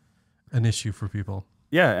an issue for people.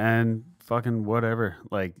 Yeah, and fucking whatever.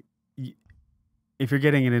 Like, if you're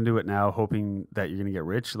getting into it now, hoping that you're gonna get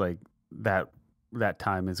rich, like that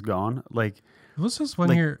time is gone. Like, this is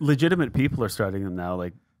when legitimate people are starting them now.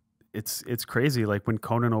 Like, it's crazy. Like when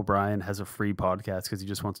Conan O'Brien has a free podcast because he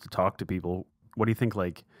just wants to talk to people. What do you think?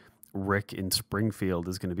 Like Rick in Springfield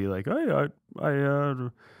is going to be like, I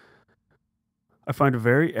find a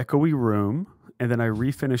very echoey room, and then I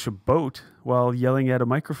refinish a boat while yelling at a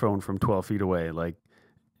microphone from 12 feet away. Like,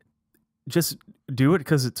 just do it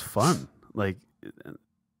because it's fun. Like,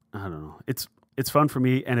 I don't know. It's it's fun for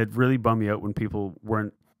me, and it really bummed me out when people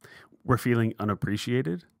were feeling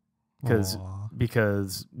unappreciated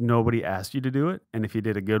because nobody asked you to do it, and if you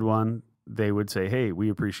did a good one, they would say, "Hey, we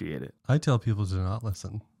appreciate it." I tell people to not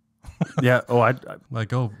listen. Yeah. Oh, I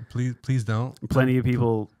Like, oh, please don't. plenty of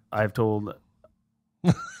people I've told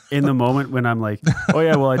in the moment when I'm like, "Oh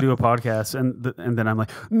yeah, well I do a podcast," and then I'm like,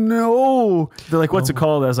 "No," they're like, "What's it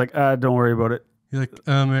called?" I was like, "Don't worry about it." You're like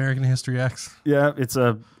American History X. Yeah, it's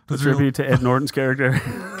a tribute to Ed Norton's character.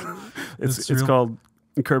 it's called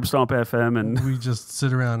Curb Stomp FM, and we just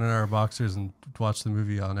sit around in our boxers and watch the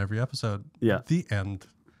movie on every episode. Yeah. The end.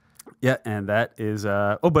 Yeah, and that is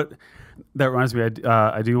but that reminds me,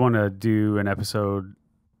 I do want to do an episode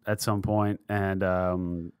at some point, and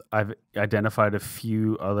I've identified a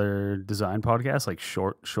few other design podcasts, like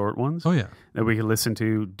short ones. Oh yeah, that we can listen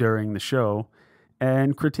to during the show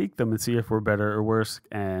and critique them and see if we're better or worse.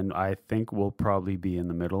 And I think we'll probably be in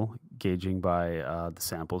the middle, gauging by the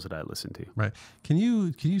samples that I listen to. Right. Can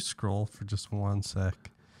you scroll for just 1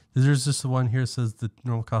 sec? There's just the one here that says the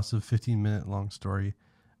normal cost of a 15-minute long story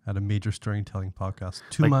at a major storytelling podcast.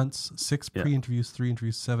 2 months, 6 pre-interviews, 3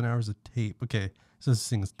 interviews, 7 hours of tape. Okay, so this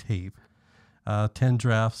thing is tape. 10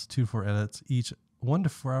 drafts, 2 to 4 edits, each 1 to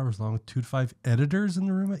 4 hours long, with 2 to 5 editors in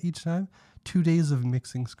the room at each time. 2 days of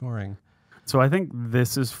mixing, scoring. So I think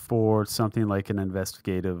this is for something like an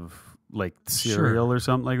investigative, like serial or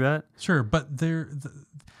something like that. Sure, but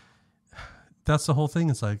that's the whole thing.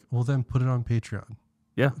 It's like, well, then put it on Patreon.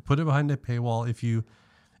 Yeah, put it behind a paywall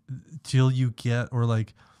till you get, or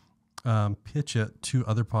like pitch it to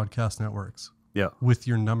other podcast networks. Yeah, with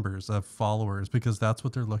your numbers of followers, because that's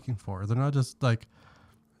what they're looking for. They're not just like,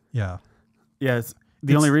 yeah. It's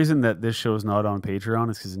the only reason that this show is not on Patreon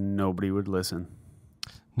is because nobody would listen.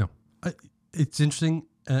 No, it's interesting.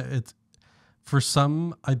 It's for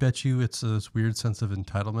some. I bet you it's this weird sense of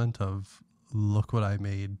entitlement of, look what I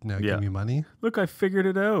made. Now give me money. Look, I figured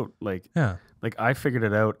it out. Like I figured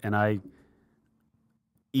it out, and I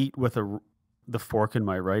eat with the fork in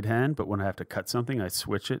my right hand, but when I have to cut something, I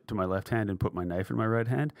switch it to my left hand and put my knife in my right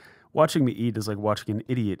hand. Watching me eat is like watching an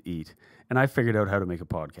idiot eat, and I figured out how to make a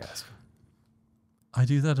podcast. I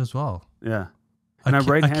do that as well. Yeah. And I'm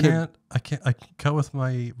right-handed. I cut with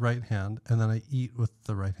my right hand, and then I eat with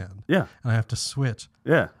the right hand. Yeah. And I have to switch.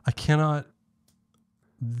 Yeah. I cannot.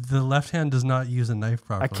 The left hand does not use a knife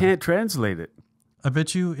properly. I can't translate it. I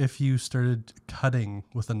bet you if you started cutting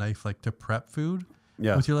with a knife, like to prep food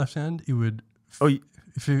with your left hand, it would. It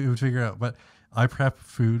would figure out. But I prep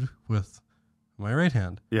food with my right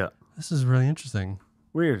hand. Yeah. This is really interesting.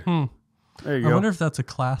 Weird. There you go. I wonder if that's a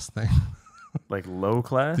class thing. Like low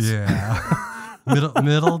class? Yeah.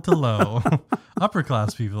 middle to low. Upper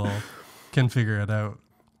class people can figure it out.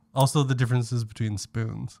 Also, the differences between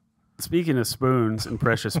spoons. Speaking of spoons and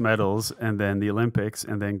precious metals, and then the Olympics,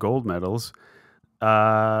 and then gold medals,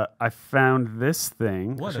 I found this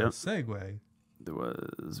thing. What a segue. There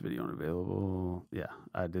was video unavailable. Yeah,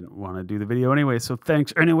 I didn't want to do the video anyway, so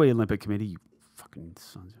thanks. Anyway, Olympic Committee, you fucking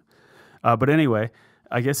sons of... but anyway,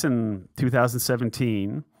 I guess in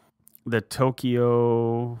 2017, the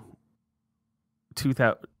Tokyo...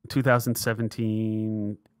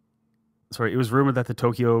 2017... Sorry, it was rumored that the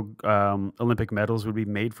Tokyo Olympic medals would be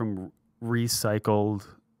made from recycled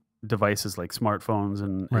devices like smartphones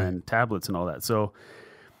and tablets and all that. So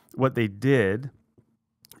what they did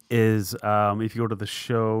is, if you go to the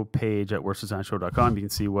show page at worstdesignshow.com, you can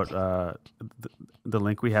see what the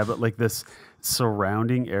link we have. But like this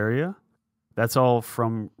surrounding area, that's all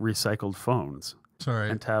from recycled phones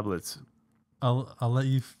and tablets. I'll let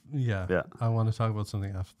you. Yeah. I want to talk about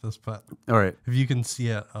something after this, but all right. If you can see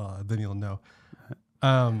it, then you'll know.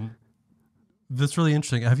 That's really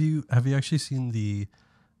interesting. Have you actually seen the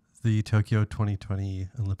Tokyo 2020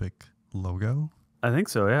 Olympic logo? I think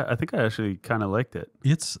so. Yeah, I think I actually kind of liked it.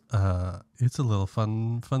 It's a little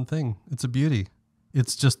fun thing. It's a beauty.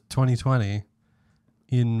 It's just 2020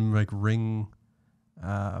 in like ring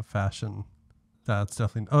fashion. That's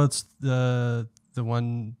definitely. Oh, it's the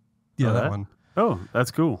one. Yeah, that one. Oh,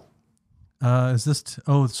 that's cool. Is this?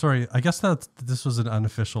 Sorry. I guess this was an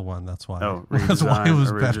unofficial one. That's why. Oh, that's why it was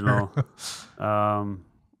original.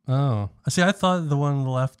 Better. See, I thought the one on the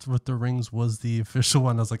left with the rings was the official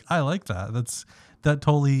one. I was like, I like that. That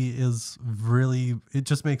totally is really. It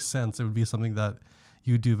just makes sense. It would be something that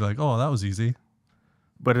you do like, oh, that was easy.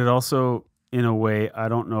 But it also, in a way, I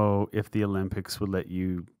don't know if the Olympics would let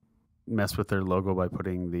you mess with their logo by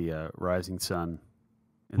putting the rising sun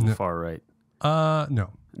in the far right. No.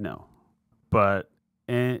 But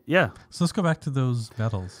yeah. So let's go back to those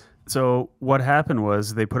medals. So what happened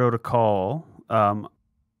was they put out a call.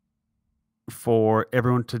 for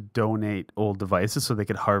everyone to donate old devices so they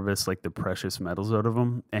could harvest like the precious metals out of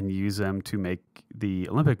them and use them to make the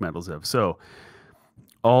Olympic medals of. So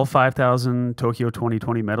all 5,000 Tokyo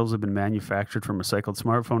 2020 medals have been manufactured from recycled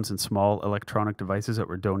smartphones and small electronic devices that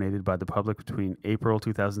were donated by the public between April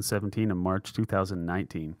 2017 and March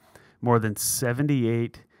 2019. More than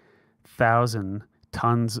 78,000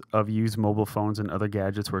 tons of used mobile phones and other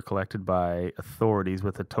gadgets were collected by authorities,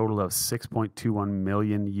 with a total of 6.21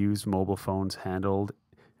 million used mobile phones handed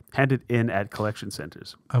in at collection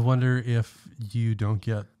centers. I wonder if you don't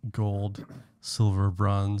get gold, silver,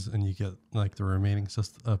 bronze, and you get like the remaining, it's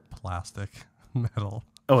just a plastic metal.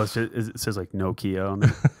 Oh, it says like Nokia on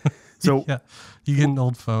it. So yeah, you get an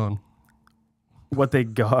old phone. What they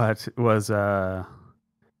got was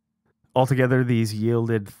altogether, these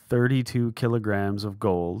yielded 32 kilograms of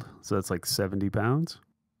gold. So that's like 70 pounds.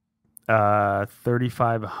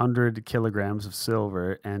 3,500 kilograms of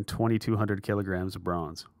silver and 2,200 kilograms of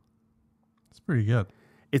bronze. It's pretty good.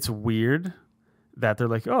 It's weird that they're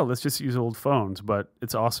like, oh, let's just use old phones. But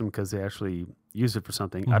it's awesome because they actually use it for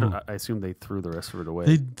something. Mm-hmm. I assume they threw the rest of it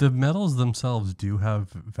away. The metals themselves do have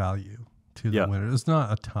value to the winner. It's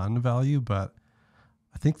not a ton of value, but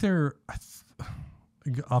I think they're...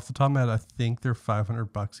 off the top of my head, I think they're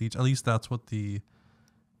 $500 each. At least that's what the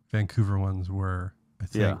Vancouver ones were, I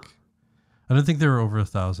think. Yeah. I don't think they were over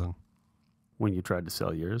 1,000. When you tried to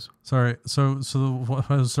sell yours? Sorry. So what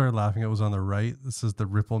I started laughing at was on the right. This is the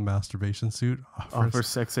Ripple masturbation suit. Offers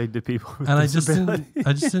sex aid to people with and disability.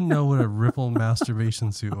 I just didn't know what a Ripple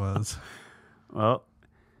masturbation suit was. Well,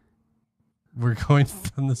 we're going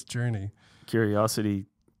on this journey. Curiosity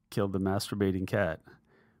killed the masturbating cat.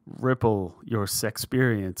 Ripple, your sex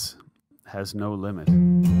experience has no limit.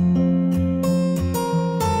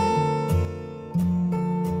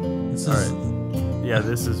 This All is, right. Yeah,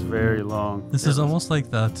 this is very long. This is almost like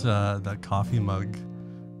that coffee mug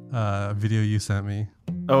video you sent me.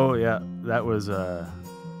 Oh yeah, that was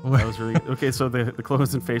really okay. So the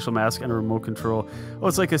clothes and facial mask and a remote control. Oh,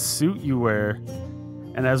 it's like a suit you wear,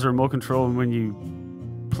 and as a remote control, when you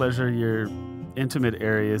pleasure your intimate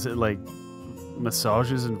areas, it like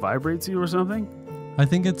massages and vibrates you or something. I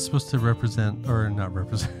think it's supposed to represent, or not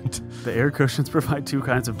represent. The air cushions provide two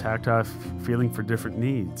kinds of tactile feeling for different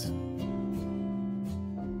needs.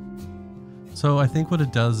 So I think what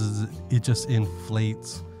it does is it just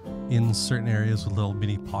inflates in certain areas with little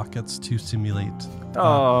mini pockets to simulate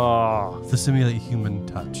human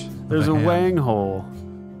touch. There's a wang hole.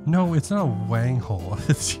 No, it's not a wang hole.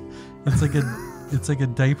 It's like a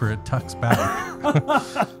diaper. It tucks back.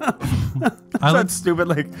 That's stupid.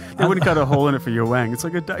 Like they wouldn't cut a hole in it for your wang. It's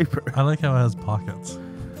like a diaper. I like how it has pockets.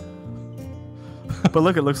 But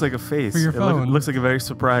look, it looks like a face. For your phone. It looks like a very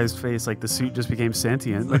surprised face. Like the suit just became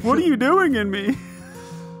sentient. Like, what are you doing in me?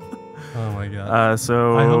 Oh my god.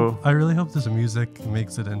 I really hope this music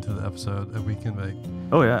makes it into the episode and we can like.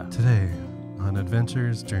 Oh yeah. Today on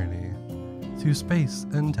Adventure's Journey to Space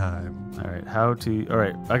and Time. All right,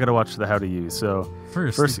 I gotta watch the how to use. So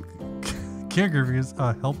first caregivers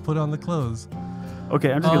help put on the clothes.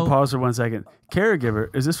 Okay, I'm just gonna pause for 1 second.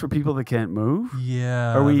 Caregiver, is this for people that can't move?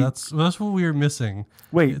 Yeah, that's what we were missing.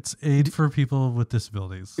 Wait, it's aid for people with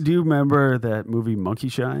disabilities. Do you remember that movie Monkey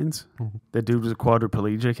Shines? That dude was a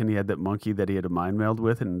quadriplegic and he had that monkey that he had a mind meld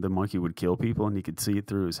with, and the monkey would kill people and he could see it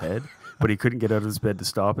through his head, but he couldn't get out of his bed to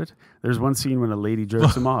stop it. There's one scene when a lady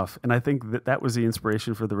jerks him off, and I think that was the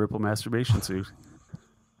inspiration for the Ripple masturbation suit.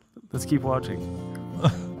 Let's keep watching.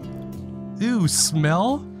 Ew,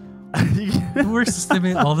 smell? We're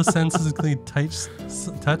stimulating all the senses, including touch,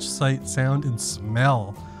 sight, sound, and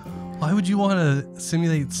smell. Why would you want to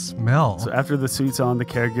simulate smell? So after the suit's on, the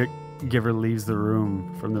caregiver leaves the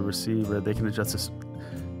room from the receiver. They can adjust this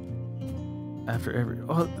after every.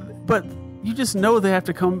 Oh, but you just know they have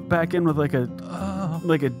to come back in with like a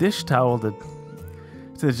dish towel to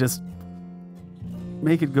just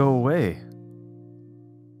make it go away.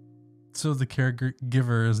 So the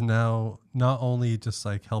caregiver is now not only just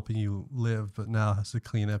like helping you live, but now has to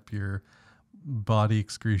clean up your body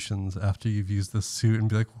excretions after you've used the suit and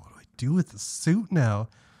be like, what do I do with the suit now?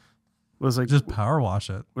 Was like just power wash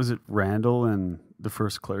it. Was it Randall in the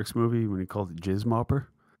first Clerks movie when he called it Jizz Mopper?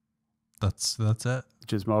 That's it.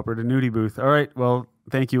 Jizz Mopper to nudie booth. All right. Well,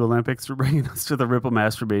 thank you, Olympics, for bringing us to the Ripple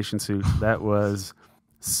masturbation suit. That was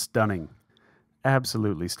stunning.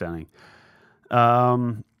 Absolutely stunning.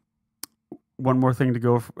 One more thing to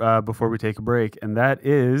go before we take a break, and that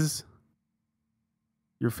is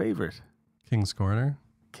your favorite. King's Corner.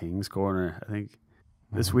 King's Corner. I think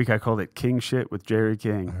this week I called it King Shit with Jerry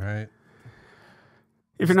King. All right.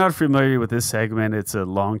 If you're not familiar with this segment, it's a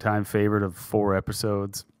longtime favorite of 4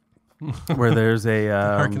 episodes. where there's a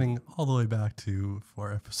Harkening all the way back to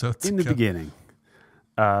 4 episodes in the ago. beginning.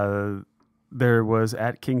 There was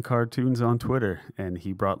at King Cartoons on Twitter, and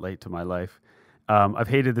he brought light to my life. I've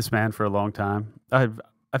hated this man for a long time. I've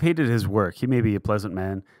hated his work. He may be a pleasant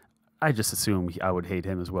man. I just assume I would hate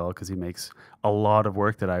him as well because he makes a lot of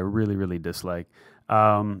work that I really, really dislike.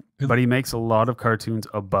 But he makes a lot of cartoons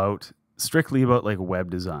strictly about like web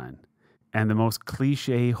design and the most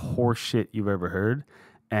cliche horse shit you've ever heard.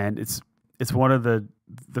 And it's one of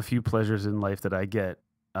the few pleasures in life that I get,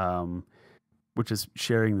 which is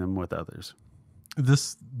sharing them with others.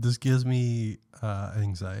 This gives me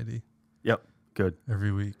anxiety. Yep. Good.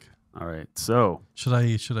 Every week. All right. So should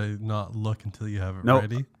I not look until you have it Nope.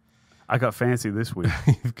 ready? I got fancy this week.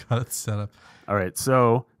 You've got it set up. All right.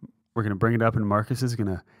 So we're going to bring it up, and Marcus is going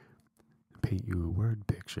to paint you a word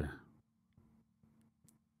picture.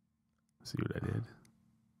 See what I did?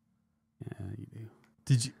 Yeah, you do.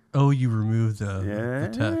 Did you? Oh, you removed the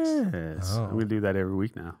Yes. text. Oh. I'm going to do that every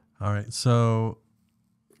week now. All right. So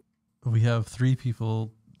we have 3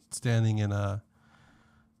 people standing in a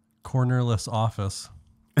cornerless office.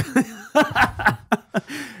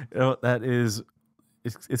 Oh, that is,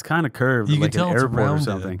 it's kind of curved, You like can tell an it's airport or rounded,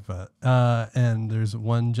 something. but and there's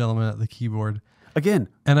one gentleman at the keyboard, Again,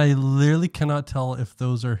 and I literally cannot tell if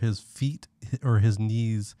those are his feet or his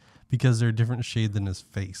knees because they're a different shade than his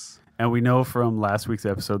face and we know from last week's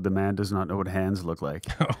episode, the man does not know what hands look like.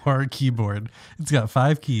 or a keyboard. It's got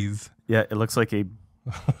 5 keys. Yeah, it looks like a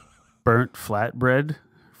burnt flatbread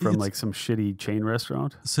from It's- like some shitty chain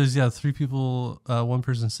restaurant. So yeah, 3 people, one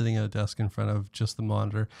person sitting at a desk in front of just the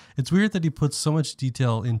monitor. It's weird that he puts so much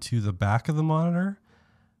detail into the back of the monitor,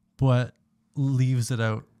 but leaves it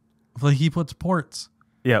out. Like he puts ports.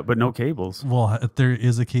 Yeah, but no cables. Well, there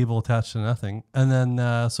is a cable attached to nothing. And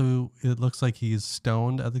then, so it looks like he's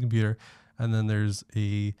stoned at the computer. And then there's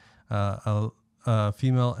a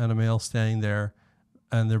female and a male standing there,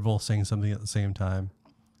 and they're both saying something at the same time.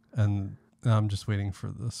 And I'm just waiting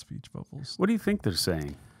for the speech bubbles. What do you think they're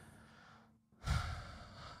saying?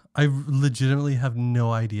 I legitimately have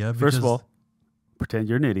no idea. First of all, pretend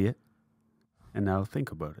you're an idiot, and now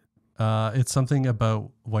think about it. It's something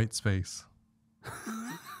about white space.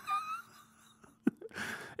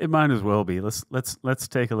 It might as well be. Let's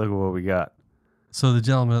take a look at what we got. So the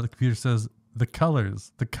gentleman at the computer says, the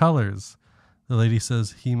colors. The lady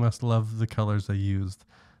says, he must love the colors I used.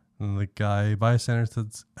 And the guy bystander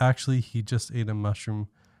says, actually, he just ate a mushroom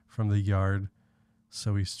from the yard,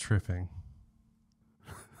 so he's tripping.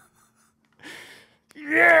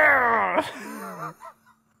 Yeah.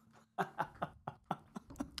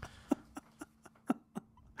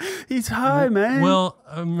 He's high, man. Well,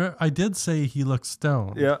 I did say he looked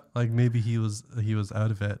stoned. Yeah. Like maybe he was out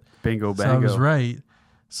of it. Bingo So I bango. was right.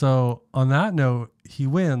 So on that note, he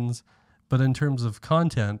wins. But in terms of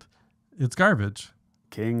content, it's garbage.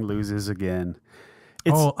 King loses again.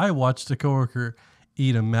 I watched a coworker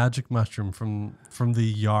eat a magic mushroom from the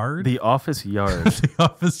yard. The office yard. The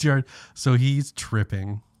office yard. So he's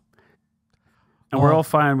tripping. And we're all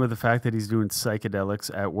fine with the fact that he's doing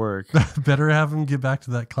psychedelics at work. Better have him get back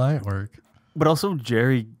to that client work. But also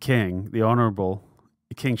Jerry King, the Honorable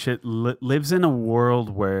King shit, lives in a world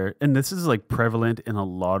where, and this is like prevalent in a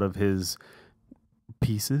lot of his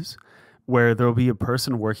pieces, where there'll be a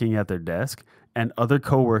person working at their desk and other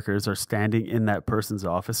coworkers are standing in that person's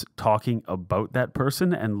office talking about that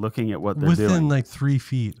person and looking at what they're Within doing. like 3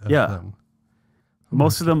 feet of Yeah. them.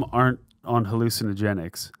 Most of them aren't on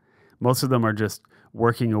hallucinogenics. Most of them are just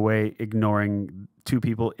working away, ignoring 2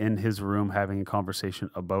 people in his room having a conversation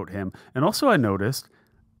about him. And also I noticed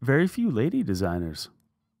very few lady designers.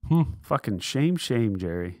 Fucking shame,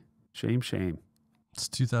 Jerry. Shame. It's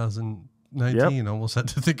 2019. Almost had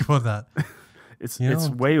to think about that. It's You know, it's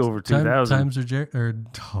way over 2000. Times are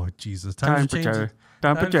oh Jesus, times are changing.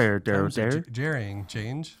 Time for Times are Jerry. jerrying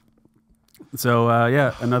change. So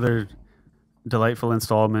another delightful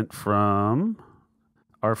installment from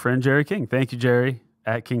our friend Jerry King. Thank you, Jerry,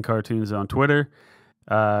 at King Cartoons on Twitter.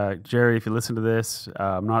 Jerry, if you listen to this,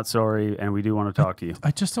 I'm not sorry, and we do want to talk to you. I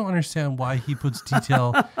just don't understand why he puts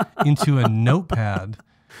detail into a notepad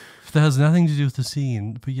that has nothing to do with the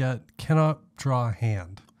scene, but yet cannot draw a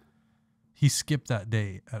hand. He skipped that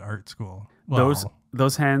day at art school. Well,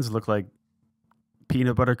 Those hands look like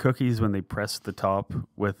peanut butter cookies when they press the top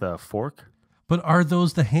with a fork. but are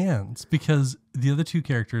those the hands? Because the other 2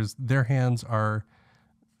 characters, their hands are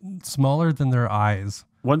smaller than their eyes.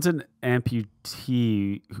 One's an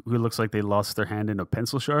amputee who looks like they lost their hand in a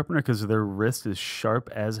pencil sharpener because their wrist is sharp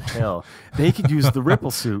as hell. They could use the ripple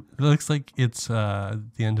suit. It looks like it's the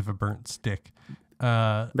end of a burnt stick.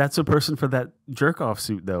 That's a person for that jerk off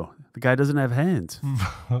suit, though. The guy doesn't have hands.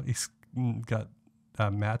 He's got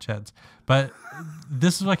match heads. But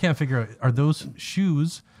this is what I can't figure out. Are those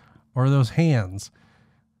shoes or are those hands?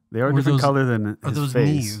 They are Or different those- color than Are his those face.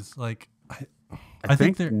 knees? Like, I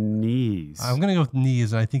think they're knees. I'm going to go with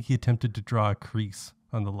knees, and I think he attempted to draw a crease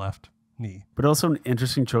on the left knee. But also an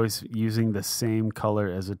interesting choice using the same color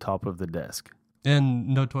as the top of the desk. And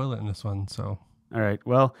no toilet in this one, so. All right.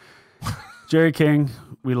 Well, Jerry King,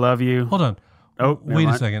 we love you. Hold on. Oh, never wait a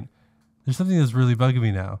mind. second. There's something that's really bugging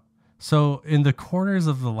me now. So in the corners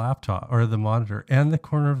of the laptop or the monitor and the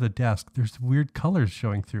corner of the desk, there's weird colors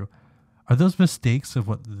showing through. Are those mistakes of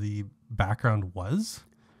what the background was?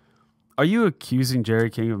 Are you accusing Jerry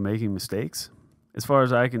King of making mistakes? As far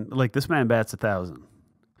as I can, like, this man bats 1,000.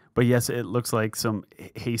 But yes, it looks like some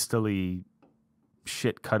hastily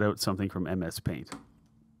shit cut out something from MS Paint.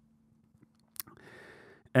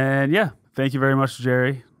 And yeah, thank you very much,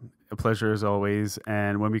 Jerry. A pleasure as always.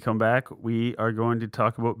 And when we come back, we are going to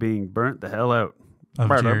talk about being burnt the hell out. Of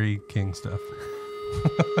Right up. Jerry King stuff.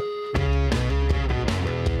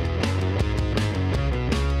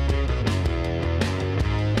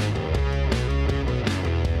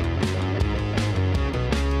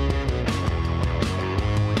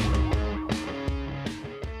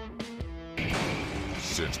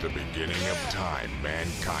 Since the beginning of time,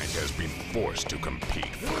 mankind has been forced to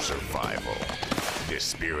compete for survival. This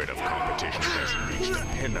spirit of competition has reached a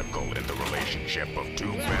pinnacle in the relationship of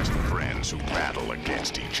two best friends who battle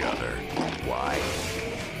against each other. Why?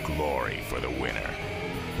 Glory for the winner,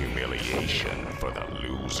 humiliation for the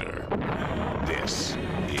loser. This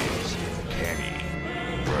is Kenny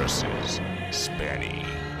versus Spenny.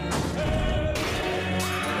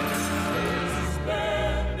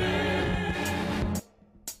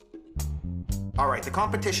 All right, the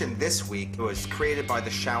competition this week was created by the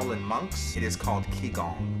Shaolin monks. It is called Qi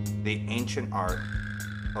Gong, the ancient art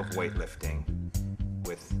of weightlifting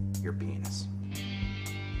with your penis.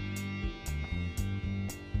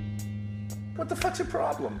 What the fuck's your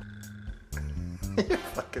problem? You're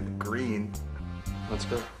fucking green. Let's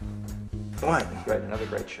go. What? Great, another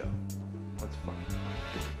great show. What's fun?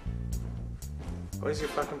 What is your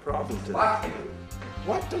fucking problem today? Fuck you.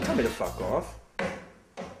 What? Don't tell me to fuck off.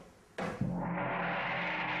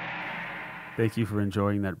 Thank you for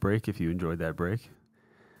enjoying that break. If you enjoyed that break,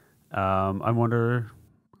 I wonder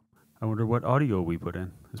what audio we put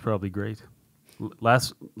in. It's probably great.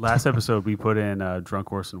 Last episode we put in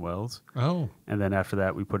drunk Orson Welles, Oh, and then after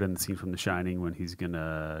that we put in the scene from The Shining when he's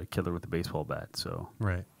gonna kill her with a baseball bat. So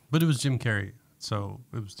right. But it was Jim Carrey, so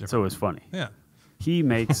it was different. it was funny. Yeah. He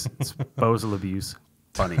makes spousal abuse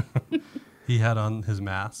funny. He had on his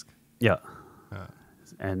mask. Yeah, Yeah.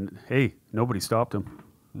 and hey, nobody stopped him.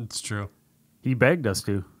 It's true. He begged us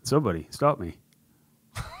to. Somebody stop me!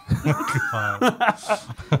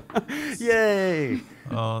 Yay!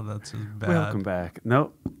 Oh, that's just bad. Welcome back.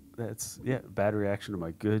 Nope. That's bad reaction to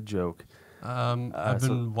my good joke. I've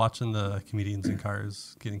been watching the Comedians in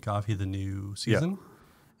Cars Getting Coffee, the new season,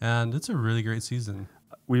 and it's a really great season.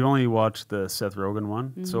 We only watched the Seth Rogen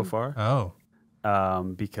one so far Oh,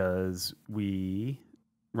 because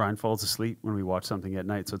Ryan falls asleep when we watch something at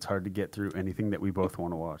night, so it's hard to get through anything that we both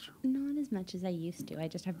want to watch. Not as much as I used to. I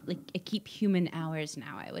just have I keep human hours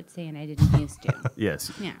now, I would say, and I didn't used to. Yes.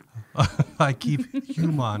 Yeah. I keep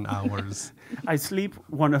human hours. I sleep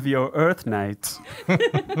one of your Earth nights.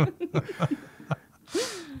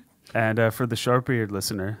 And for the sharp-eared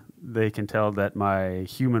listener, they can tell that my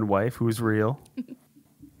human wife, who's real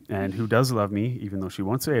and who does love me, even though she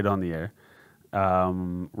won't say it on the air,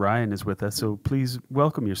 Ryan is with us. So please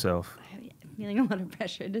welcome yourself. I'm feeling a lot of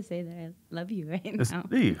pressure to say that I love you right now.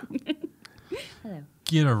 Hey, Hello.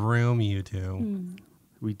 Get a room, you two.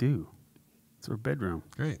 we do. It's our bedroom.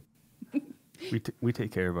 Great. We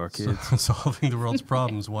take care of our So, kids. solving the world's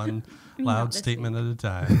problems one loud that's statement at a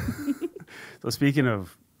time. So speaking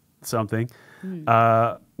of something,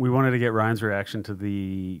 we wanted to get Ryan's reaction to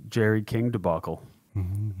the Jerry King debacle.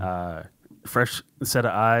 Fresh set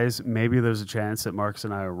of eyes. Maybe there's a chance that Marcus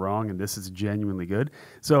and I are wrong, and this is genuinely good.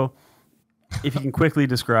 So if you can quickly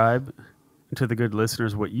describe to the good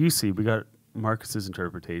listeners what you see, we got Marcus's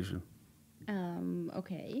interpretation.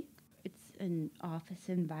 Okay. It's an office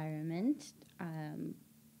environment.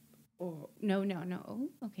 No.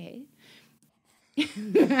 Okay.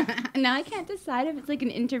 Now I can't decide if it's like an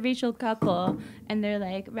interracial couple and they're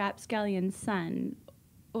like rapscallion son,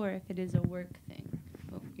 or if it is a work thing.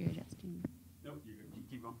 Oh, you're adjusting. Nope, you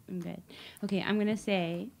keep going. I'm good. Okay, I'm gonna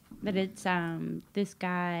say that it's this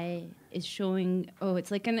guy is showing. Oh,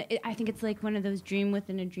 it's like I think it's like one of those dream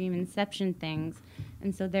within a dream inception things,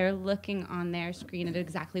 and so they're looking on their screen at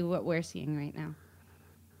exactly what we're seeing right now.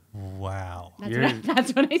 Wow.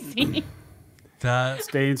 That's what I see. That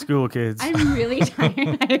Stay in school, kids. I'm really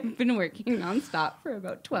tired. I've been working nonstop for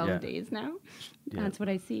about 12 Yeah. days now. Yeah. That's what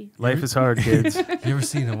I see. Life is hard, kids. you ever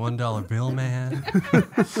seen a $1 bill, man?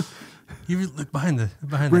 You ever look behind the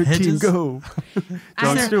Red hedges? team, go.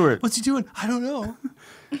 John Stewart. What's he doing? I don't know.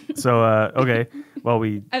 So, okay. Well,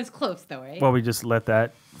 I was close though, right? we just let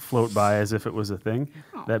that float by as if it was a thing.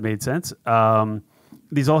 Oh. That made sense.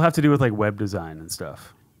 These all have to do with like web design and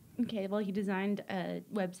stuff. Okay, well, he designed a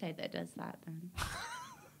website that does that then.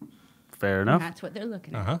 Fair And enough. that's what they're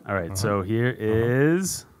looking Uh-huh. at. All right. So here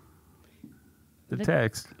is the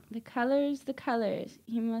text. The colors.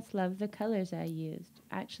 He must love the colors I used.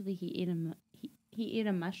 Actually, he ate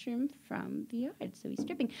a mushroom from the yard, so he's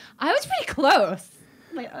stripping. I was pretty close.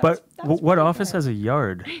 Like, But that was what pretty office good. has a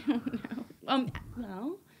yard? I don't know.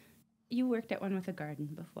 Well, you worked at one with a garden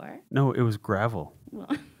before. No, it was gravel. Well,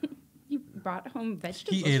 you brought home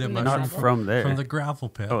vegetables. He ate a from the mushroom Not gravel. from there. From the gravel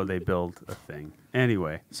pit. Oh, they build a thing.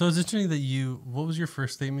 Anyway, So it's interesting that what was your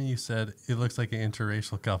first statement? You said it looks like an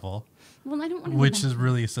interracial couple, Well, I don't want to. which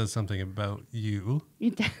really says something about you.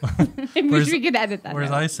 I wish we could edit that.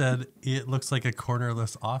 Whereas out. I said it looks like a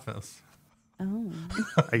cornerless office. Oh,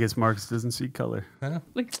 I guess Marcus doesn't see color.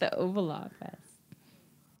 look at the Oval Office.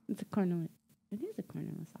 It's a cornerless. It is a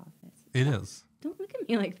cornerless office. It is. Don't look at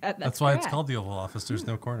me like that. That's why it's correct. called the Oval Office. There's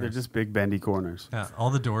no corners. They're just big bendy corners. Yeah, all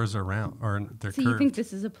the doors are round, or they're So curved. you think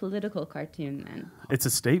this is a political cartoon then? It's a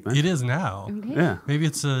statement. It is now. Okay. Yeah. Maybe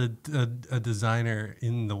it's a designer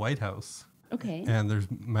in the White House, Okay. and there's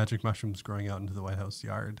magic mushrooms growing out into the White House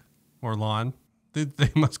yard or lawn. They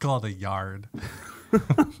must call it a yard.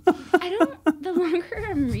 I don't. The longer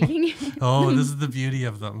I'm reading it, Oh, this is the beauty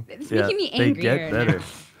of them. it's Yeah, making me they angrier. get better. Now.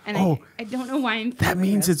 And Oh, I don't know why I'm. That feeling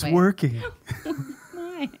means this it's way. working.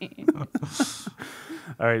 Why?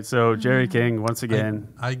 All right. So Jerry King, once again,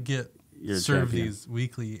 I get You're a served champion. these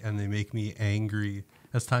weekly, and they make me angry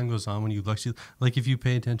as time goes on. When you look, like if you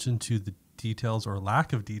pay attention to the details or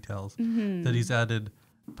lack of details, that he's added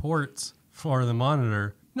ports for the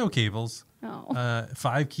monitor, no cables, Oh.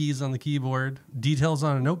 5 keys on the keyboard, details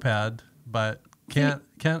on a notepad, but can't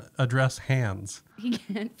address hands. He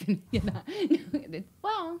can't finish that.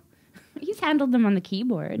 Well, he's handled them on the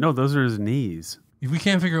keyboard. no, those are his knees. We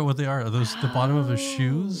can't figure out what they are. Are those the bottom of his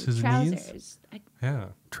shoes, his knees? Trousers. Yeah.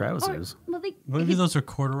 Trousers. Maybe those are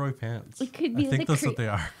corduroy pants. It could be I think like that's what they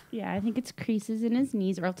are. Yeah, I think it's creases in his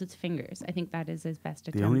knees or else it's fingers. I think that is his best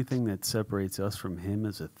attempt. The only thing that separates us from him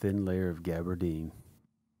is a thin layer of gabardine.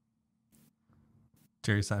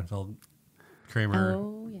 Jerry Seinfeld, Kramer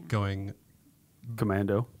Oh, yeah. going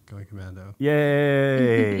Commando. commando.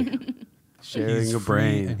 Yay! Sharing He's a free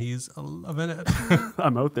brain. and he's loving it.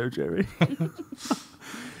 I'm out there, Jerry.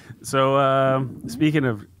 So, speaking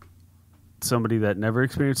of somebody that never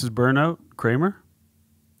experiences burnout, Kramer,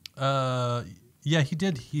 Yeah, he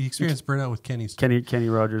did. He experienced burnout with Kenny Kenny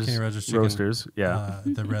Rogers Chicken, Roasters. Yeah,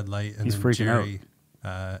 the red light, and He's then freaking out.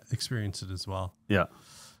 Jerry experienced it as well. yeah,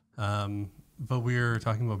 But we were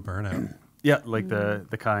talking about burnout. yeah. Like the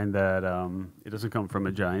kind that it doesn't come from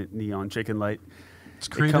a giant neon chicken light. It's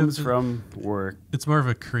It creative. comes from work. It's more of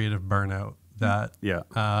a creative burnout that Yeah,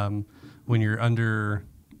 when you're under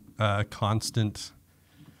constant,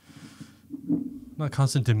 not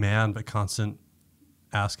constant demand, but constant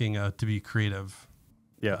asking to be creative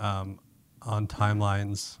yeah. on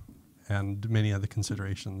timelines and many other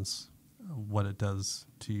considerations, what it does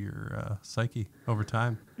to your psyche over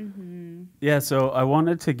time. Yeah, so I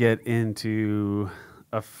wanted to get into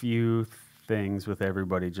a few things with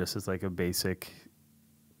everybody just as like a basic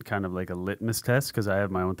kind of like a litmus test because I have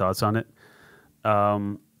my own thoughts on it.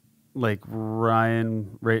 Like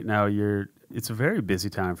Ryan, right now it's a very busy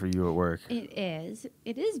time for you at work. It is.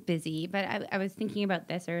 It is busy, but I was thinking about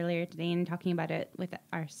this earlier today and talking about it with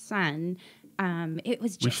our son. It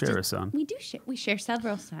was just We share a son. We do. We share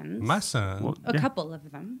several sons. My son, Well, A yeah. couple of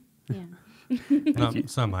them. Yeah.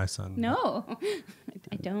 it's not my son. No,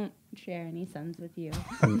 I don't share any sons with you.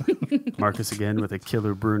 Marcus again with a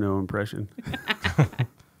killer Bruno impression.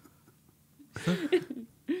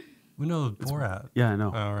 We know Borat. Yeah, I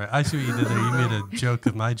know. All right. I see what you did there. You made a joke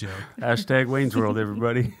of my joke. Hashtag Wayne's World,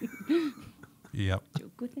 everybody. Yep.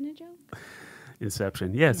 Joke within a joke.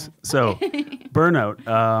 Inception. Yes. Yeah. So,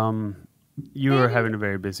 burnout. You were having a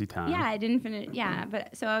very busy time. Yeah, I didn't finish. Yeah,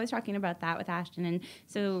 but so I was talking about that with Ashton, and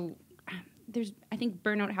so I think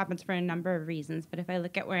burnout happens for a number of reasons. But if I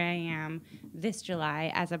look at where I am this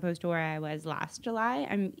July as opposed to where I was last July,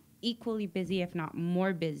 I'm equally busy, if not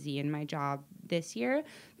more busy, in my job this year,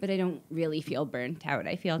 but I don't really feel burnt out.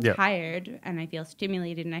 I feel Yeah. tired and I feel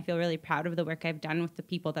stimulated, and I feel really proud of the work I've done with the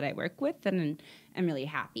people that I work with, and I'm really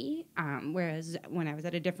happy. Whereas when I was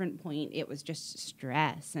at a different point, it was just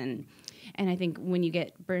stress. And I think when you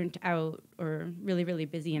get burnt out or really, really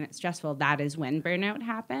busy and it's stressful, that is when burnout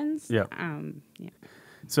happens. Yeah. Yeah.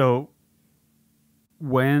 So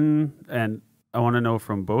when, and I want to know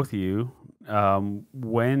from both of you,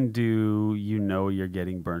 when do you know you're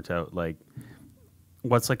getting burnt out? Like,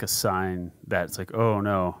 what's like a sign that it's like, oh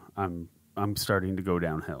no, I'm starting to go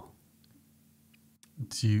downhill?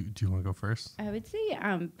 Do you want to go first? I would say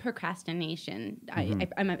procrastination.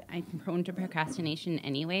 I'm prone to procrastination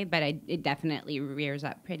anyway, but it definitely rears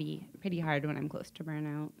up pretty hard when I'm close to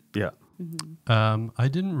burnout. Yeah. I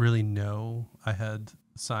didn't really know I had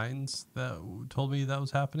signs that told me that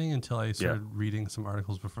was happening until I started reading some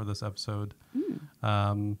articles before this episode.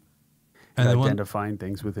 And Identifying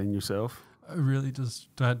things within yourself. I really just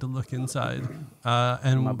had to look inside.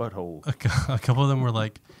 And My butthole. a couple of them were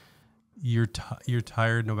like, you're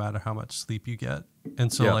tired no matter how much sleep you get.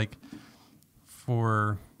 And so like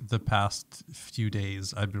for the past few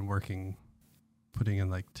days, I've been putting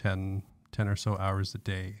in like 10 or so hours a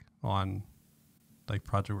day on like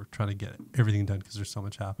project work, trying to get everything done because there's so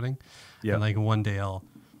much happening. Yeah. And like one day I'll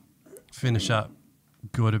finish up,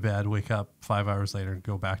 go to bed, wake up 5 hours later and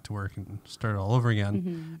go back to work and start all over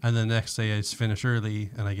again. And the next day I just finish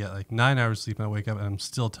early and I get like 9 hours sleep and I wake up and I'm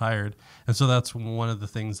still tired. And so that's one of the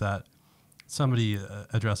things that somebody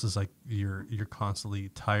addresses, like you're constantly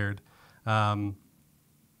tired.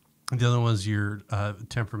 The other one was you're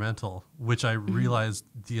temperamental, which I realized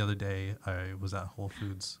the other day. I was at Whole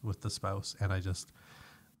Foods with the spouse, and I just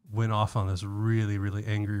went off on this really, really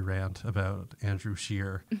angry rant about Andrew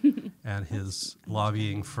Scheer and his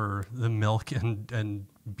lobbying for the milk and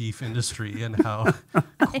beef industry, and how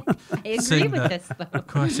I agree with this, though.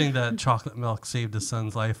 questioning that chocolate milk saved his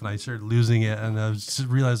son's life, and I started losing it, and I just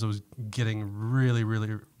realized I was getting really, really,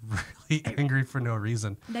 really angry for no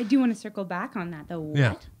reason. I do want to circle back on that, though. What?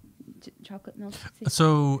 Yeah. Chocolate milk.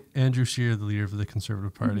 So Andrew Scheer, the leader of the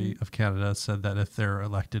Conservative Party of Canada, said that if they're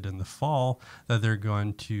elected in the fall, that they're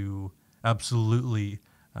going to absolutely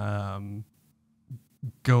go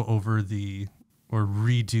over or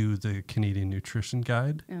redo the Canadian Nutrition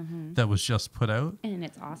Guide that was just put out. And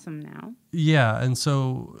it's awesome now. Yeah, and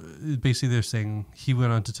so basically they're saying, he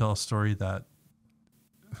went on to tell a story that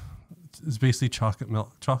it's basically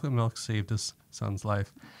chocolate milk saved his son's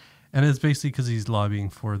life. And it's basically because he's lobbying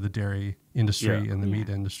for the dairy industry and the meat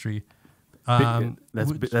industry.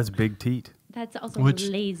 That's big teat. That's also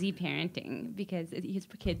lazy parenting, because his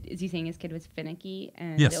kid, is he saying his kid was finicky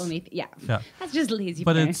and Yes. the only that's just lazy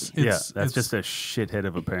But parenting. That's just a shithead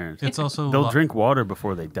of a parent. It's also They'll drink water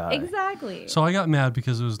before they die. Exactly. So I got mad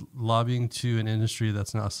because it was lobbying to an industry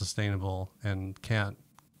that's not sustainable and can't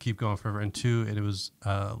keep going forever. And two, it was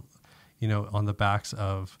on the backs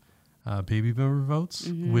of baby boomer votes,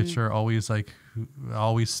 which are always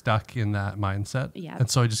stuck in that mindset. Yeah. And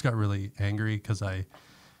so I just got really angry because I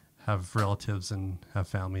have relatives and have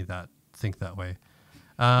family that think that way.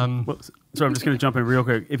 So I'm just going to jump in real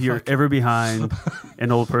quick. If you're ever behind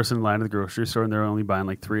an old person in line at the grocery store and they're only buying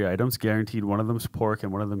like 3 items, guaranteed one of them's pork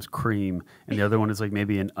and one of them's cream, and the other one is like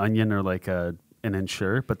maybe an onion or like an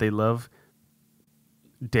ensure, but they love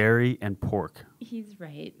dairy and pork. He's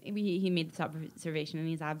right. He made this observation, and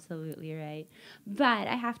he's absolutely right. But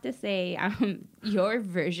I have to say, your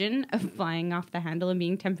version of flying off the handle and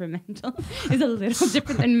being temperamental is a little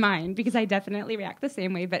different than mine, because I definitely react the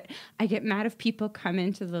same way. But I get mad if people come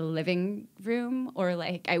into the living room, or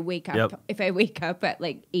like I wake up. Yep. If I wake up at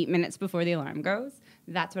like 8 minutes before the alarm goes,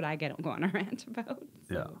 that's what I go on a rant about.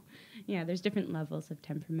 So, yeah, there's different levels of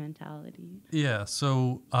temperamentality. Yeah.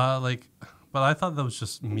 So but I thought that was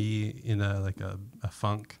just me in a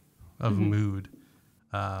funk of mood.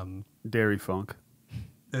 Dairy funk.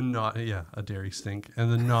 And not, a dairy stink.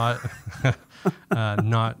 And then not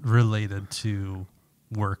related to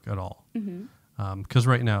work at all. Because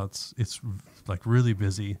right now it's like really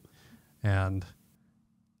busy, and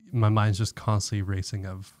my mind's just constantly racing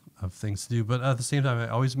of things to do. But at the same time, I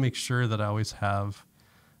always make sure that I always have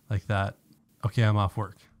like that, okay, I'm off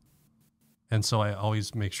work. And so I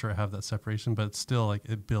always make sure I have that separation, but it's still like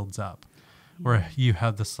it builds up, where you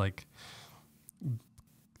have this like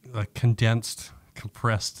condensed,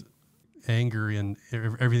 compressed anger and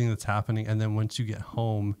everything that's happening. And then once you get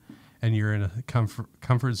home and you're in a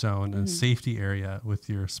comfort zone and safety area with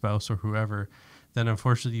your spouse or whoever, then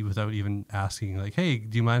unfortunately, without even asking, like, hey,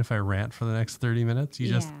 do you mind if I rant for the next 30 minutes? You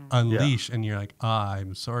just Yeah. unleash and you're like,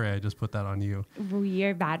 I'm sorry, I just put that on you.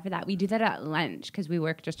 We're bad for that. We do that at lunch because we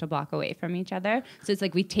work just a block away from each other. So it's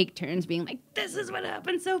like we take turns being like, this is what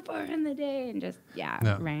happened so far in the day, and just,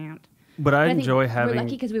 rant. But I But think enjoy having... We're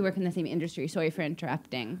lucky because we work in the same industry. Sorry for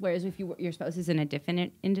interrupting. Whereas if your spouse is in a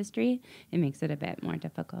different industry, it makes it a bit more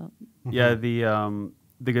difficult. Yeah, the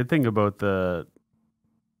good thing about the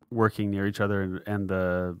working near each other and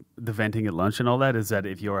the venting at lunch and all that is that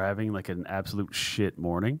if you're having like an absolute shit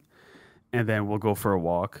morning, and then we'll go for a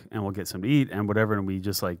walk and we'll get something to eat and whatever, and we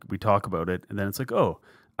just like we talk about it, and then it's like, oh,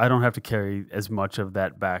 I don't have to carry as much of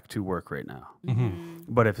that back to work right now.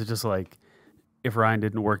 But if it's just like, if Ryan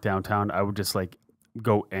didn't work downtown, I would just like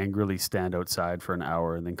go angrily stand outside for an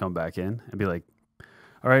hour and then come back in and be like,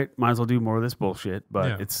 all right, might as well do more of this bullshit.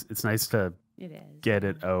 But it's nice to get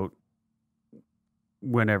it out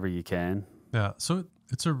whenever you can. Yeah, so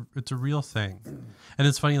it's a real thing, and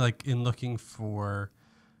it's funny. Like in looking for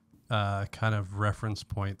kind of reference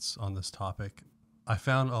points on this topic, I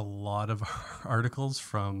found a lot of articles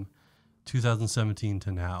from 2017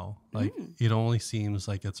 to now. Like it only seems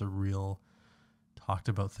like it's a real talked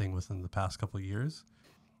about thing within the past couple of years,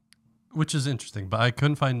 which is interesting. But I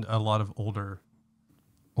couldn't find a lot of older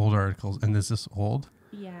articles. And is this old?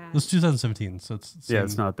 Yeah. It's 2017, so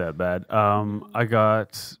it's not that bad. I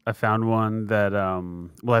found one that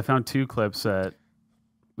I found two clips that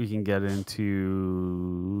we can get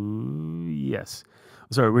into. Yes.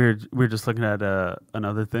 Sorry, we were just looking at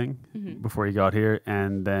another thing before you got here,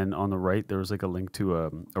 and then on the right there was like a link to a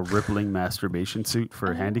rippling masturbation suit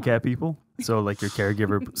for handicapped people. So like your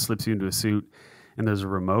caregiver slips you into a suit, and there's a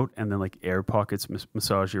remote, and then like air pockets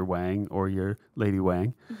massage your wang or your lady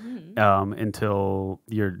wang until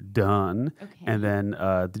you're done, and then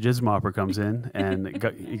the jizz mopper comes in, and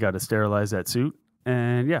you got to sterilize that suit,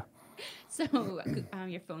 and yeah. So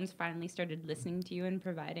your phone's finally started listening to you and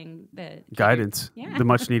providing the guidance, the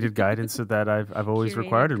much needed guidance that I've always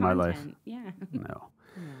required in my life. Yeah.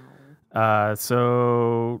 No.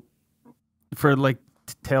 So for like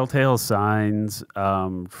telltale signs,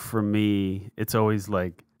 for me, it's always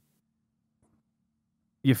like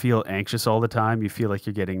you feel anxious all the time. You feel like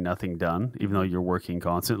you're getting nothing done, even though you're working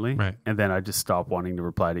constantly. Right. And then I just stop wanting to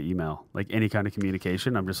reply to email, like any kind of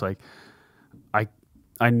communication. I'm just like,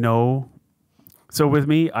 I know. So with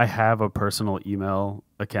me, I have a personal email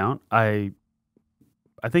account. I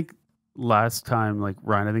think last time, like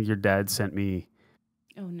Ryan, I think your dad sent me.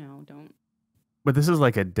 Oh no, don't. But this is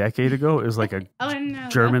like a decade ago. It was like a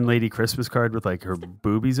German lady Christmas card with like her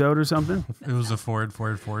boobies out or something. It was a forward.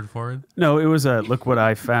 No, it was a look what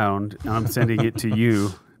I found. And I'm sending it to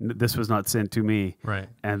you. This was not sent to me. Right.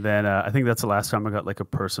 And then I think that's the last time I got like a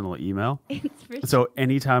personal email. So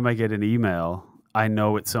anytime I get an email, I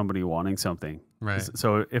know it's somebody wanting something. Right.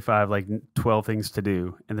 So if I have like 12 things to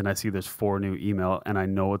do and then I see there's 4 new email and I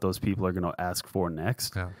know what those people are going to ask for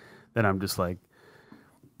next, then I'm just like,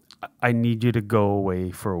 I need you to go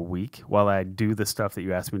away for a week while I do the stuff that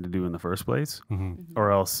you asked me to do in the first place,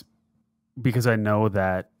 or else, because I know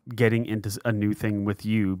that getting into a new thing with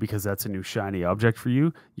you, because that's a new shiny object for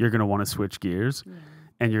you, you're going to want to switch gears.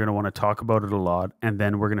 And you're going to want to talk about it a lot. And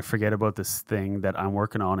then we're going to forget about this thing that I'm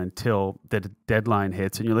working on until the deadline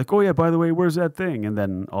hits. And you're like, oh, yeah, by the way, where's that thing? And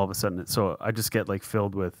then all of a sudden, so I just get like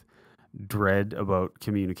filled with dread about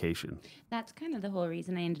communication. That's kind of the whole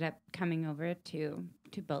reason I ended up coming over to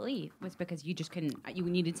Bully, was because you just couldn't, you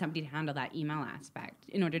needed somebody to handle that email aspect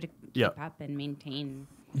in order to keep up and maintain.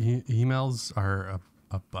 Emails are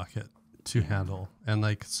a bucket to handle. And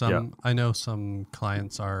like I know some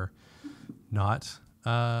clients are not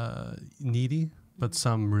needy, but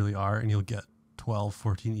some really are, and you'll get 12,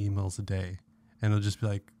 14 emails a day, and it'll just be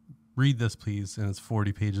like, read this please, and it's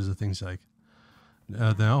 40 pages of things like,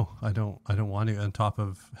 no, I don't want to, on top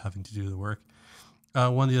of having to do the work.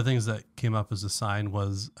 One of the other things that came up as a sign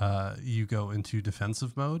was you go into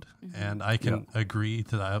defensive mode, and I can agree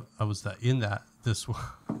to that. I was this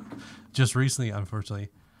just recently, unfortunately,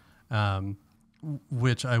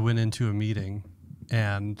 which I went into a meeting,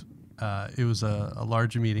 and it was a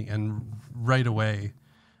larger meeting, and right away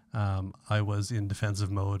I was in defensive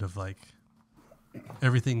mode of like,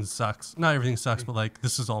 everything sucks. Not everything sucks, but like,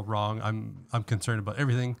 this is all wrong. I'm concerned about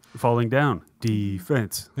everything. Falling down.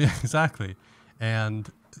 Defense. Yeah, exactly. And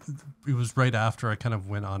it was right after I kind of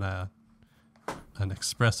went on an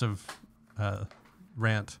expressive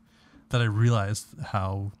rant that I realized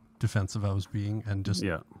how defensive I was being, and just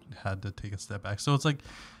had to take a step back. So it's like,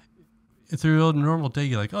 through a normal day,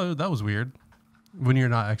 you're like, oh, that was weird, when you're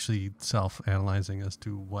not actually self-analyzing as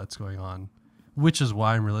to what's going on which is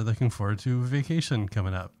why I'm really looking forward to vacation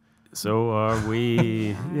coming up. So are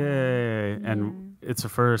we. Yay. And it's a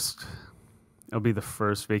first. It'll be the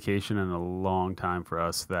first vacation in a long time for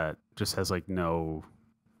us that just has like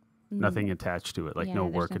nothing attached to it, like no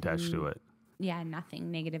there's work attached to it. Yeah,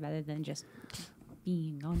 nothing negative other than just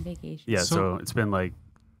being on vacation. Yeah, so it's been like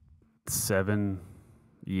 7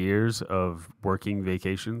 years of working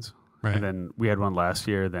vacations. Right. And then we had one last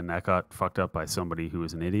year, then that got fucked up by somebody who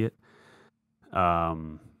was an idiot.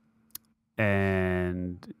 And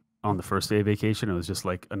on the first day of vacation, it was just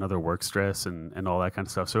like another work stress and all that kind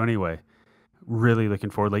of stuff. So anyway, really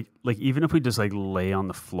looking forward. Like even if we just like lay on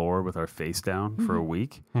the floor with our face down for a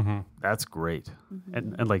week, that's great.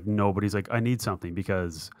 And like nobody's like, I need something,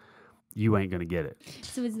 because you ain't gonna get it.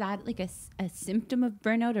 So is that like a symptom of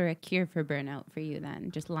burnout or a cure for burnout for you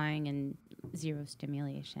then? Just lying in zero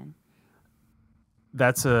stimulation?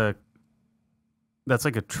 That's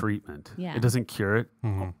like a treatment. Yeah. It doesn't cure it.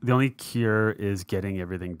 The only cure is getting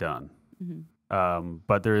everything done.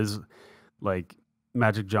 But there is, like,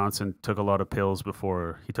 Magic Johnson took a lot of pills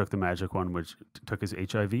before he took the magic one, which took his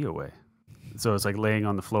HIV away. So it's like laying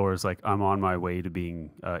on the floor is like, I'm on my way to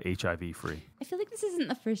being HIV free. I feel like this isn't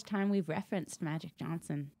the first time we've referenced Magic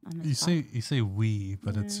Johnson on this. You say we,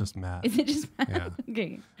 but it's just Matt. Is it just Matt? Yeah.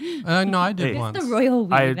 Okay. No, I did once. It's the royal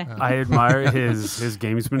we. I admire his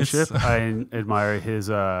gamesmanship. I admire his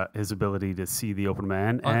ability to see the open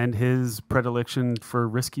man and his predilection for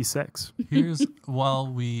risky sex. Here's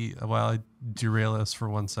while I derail us for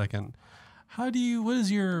 1 second. What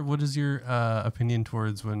is your opinion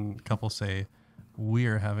towards when couples say we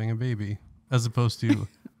are having a baby, as opposed to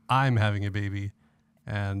I'm having a baby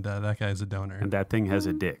and that guy's a donor and that thing has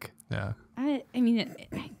a dick? Yeah. I mean,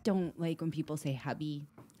 I don't like when people say hubby.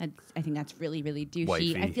 I think that's really, really douchey.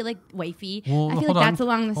 Wifey. I feel like wifey. Well, I feel like that's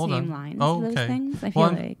along the same lines. Oh, those okay. things. I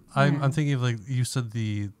feel I'm thinking of, like, you said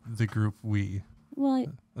the group we. Well,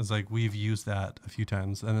 it's like we've used that a few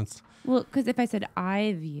times, and it's because if I said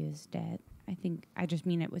I've used it, I think I just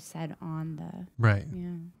mean it was said on the right. Yeah.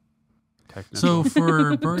 Technical. So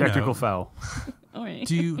for burnout, technical foul. All right.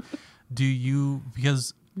 Do you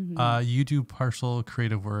because you do partial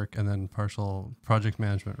creative work and then partial project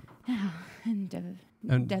management and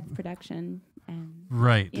dev production and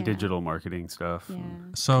right yeah. Digital marketing stuff. Yeah.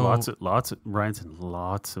 So lots of Ryan's in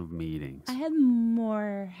lots of meetings. I have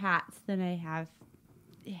more hats than I have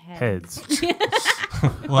heads.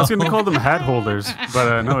 Well, I was going to call them hat holders,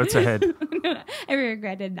 but no, it's a head. I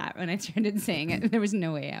regretted that when I started saying it. There was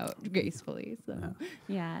no way out gracefully. So,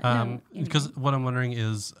 yeah. Because what I'm wondering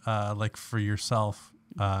is, like, for yourself,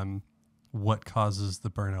 what causes the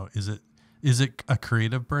burnout? Is it a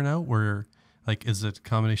creative burnout where, like, is it a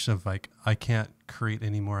combination of, like, I can't create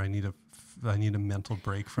anymore, I need a mental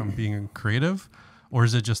break from being creative, or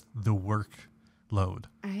is it just the workload?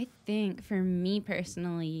 I think for me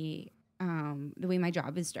personally, the way my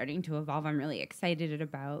job is starting to evolve, I'm really excited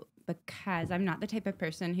about, because I'm not the type of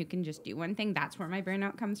person who can just do one thing. That's where my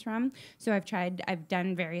burnout comes from. So I've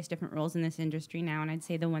done various different roles in this industry now, and I'd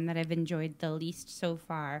say the one that I've enjoyed the least so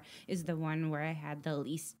far is the one where I had the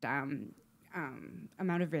least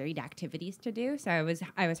amount of varied activities to do. So I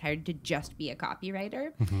was hired to just be a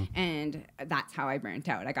copywriter, and that's how I burnt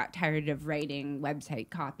out. I got tired of writing website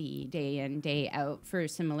copy day in, day out for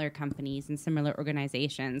similar companies and similar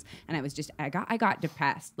organizations, and I got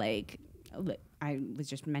depressed. Like, I was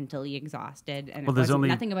just mentally exhausted, and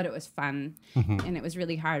nothing about it was fun, and it was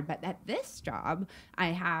really hard. But at this job, I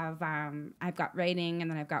have I've got writing, and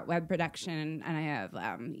then I've got web production, and I have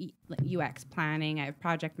UX planning, I have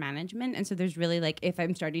project management, and so there's really, like, if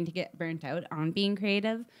I'm starting to get burnt out on being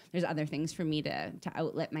creative, there's other things for me to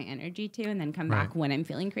outlet my energy to, and then come back when I'm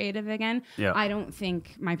feeling creative again. Yeah. I don't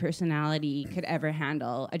think my personality could ever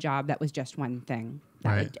handle a job that was just one thing.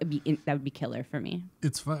 That would be killer for me.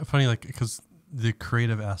 It's funny, like, because the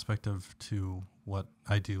creative aspect to what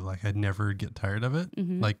I do, like, I'd never get tired of it.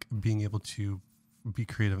 Like, being able to be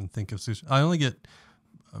creative and think of solutions. I only get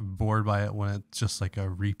bored by it when it's just like a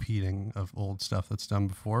repeating of old stuff that's done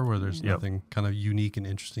before, where there's nothing kind of unique and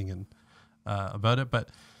interesting and about it. But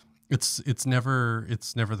it's never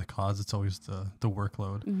the cause. It's always the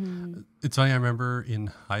workload. It's funny. I remember in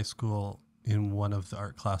high school, in one of the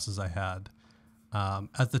art classes I had.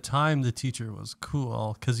 At the time, the teacher was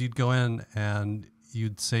cool because you'd go in and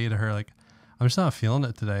you'd say to her, like, I'm just not feeling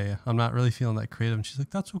it today. I'm not really feeling that creative. And she's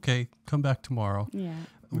like, that's okay. Come back tomorrow. Yeah.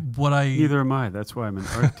 Neither am I. That's why I'm an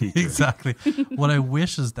art teacher. Exactly. What I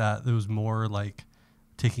wish is that there was more, like,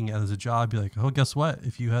 taking it as a job, be like, oh, guess what?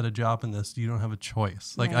 If you had a job in this, you don't have a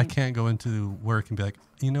choice. Like, I Right. can't go into work and be like,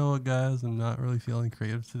 you know what, guys, I'm not really feeling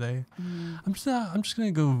creative today. I'm just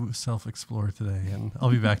gonna go self-explore today, and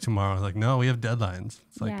I'll be back tomorrow. Like, no, we have deadlines.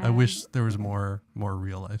 It's like, I Yeah. wish there was more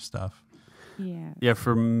real life stuff. Yeah. Yeah,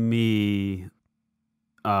 for me,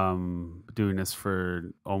 doing this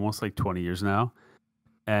for almost like 20 years now,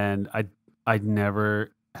 and I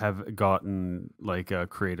never have gotten like a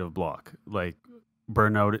creative block. Like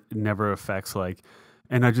burnout never affects like,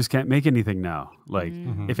 and I just can't make anything now. Like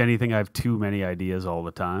if anything, I have too many ideas all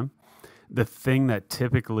the time. The thing that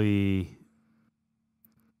typically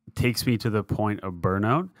takes me to the point of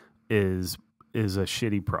burnout is a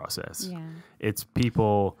shitty process. Yeah. It's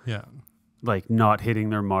people Yeah. like not hitting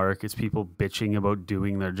their mark. It's people bitching about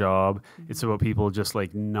doing their job. It's about people just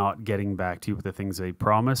like not getting back to you with the things they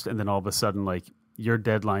promised. And then all of a sudden, like your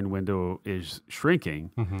deadline window is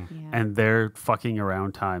shrinking Yeah. and their fucking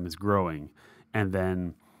around time is growing. And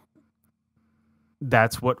then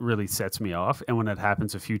that's what really sets me off. And when it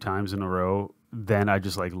happens a few times in a row, then I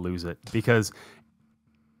just like lose it, because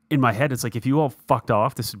in my head, it's like, if you all fucked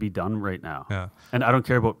off, this would be done right now. Yeah. And I don't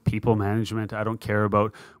care about people management. I don't care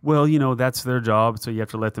about, well, you know, that's their job, so you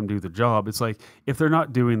have to let them do the job. It's like, if they're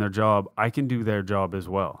not doing their job, I can do their job as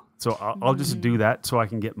well. So I'll just do that so I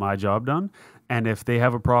can get my job done. And if they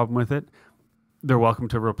have a problem with it, they're welcome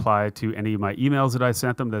to reply to any of my emails that I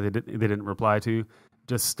sent them that they didn't reply to.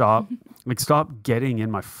 Just stop, stop getting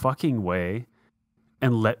in my fucking way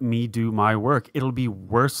and let me do my work. It'll be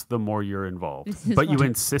worse the more you're involved. But you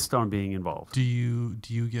insist on being involved. Do you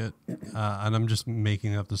get? And I'm just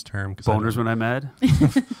making up this term because Boners when I'm mad?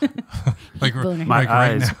 like Boner. My like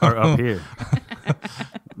right eyes now. are up here.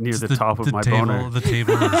 Near the top of my table, boner. The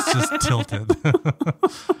table is just tilted.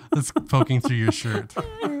 It's poking through your shirt.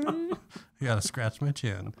 You gotta scratch my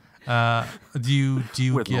chin. Do you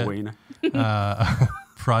With my get wiener.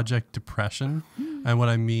 project depression? And what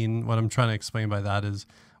I'm trying to explain by that is,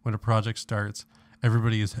 when a project starts,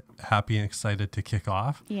 everybody is happy and excited to kick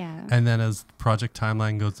off. Yeah. And then as the project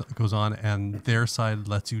timeline goes on, and their side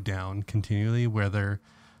lets you down continually, whether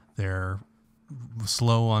they're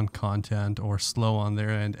slow on content or slow on their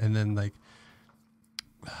end, and then like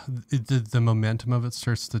the momentum of it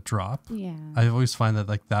starts to drop. Yeah. I always find that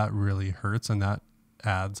like that really hurts, and that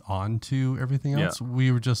adds on to everything else.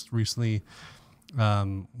 We were just recently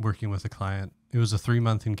working with a client. It was a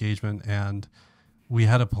 3-month engagement, and we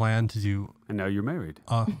had a plan to do. And now you're married.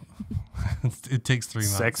 It takes 3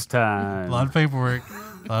 months. Sex time. A lot of paperwork,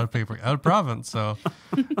 out of province. So,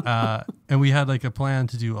 and we had like a plan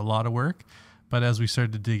to do a lot of work, but as we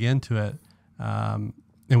started to dig into it, and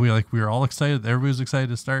we were all excited. Everybody was excited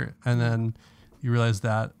to start, and then you realize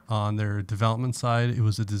that on their development side, it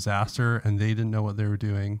was a disaster, and they didn't know what they were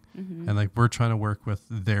doing, and like we're trying to work with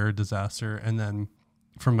their disaster, and then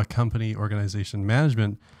from a company organization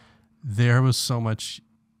management, there was so much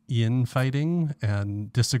infighting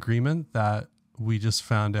and disagreement that we just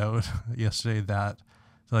found out yesterday that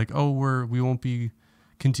they're like, oh, we won't be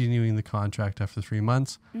continuing the contract after 3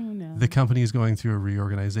 months. Oh, no. The company is going through a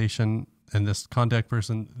reorganization, and this contact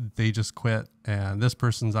person, they just quit, and this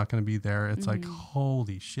person's not going to be there. It's like,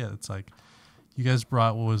 holy shit. It's like, you guys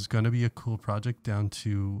brought what was going to be a cool project down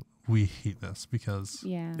to, we hate this because,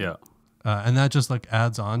 Yeah. and that just like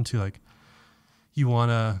adds on to like, you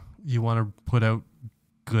want to put out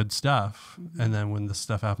good stuff, and then when the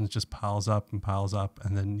stuff happens, it just piles up,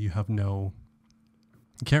 and then you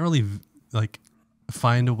can't really like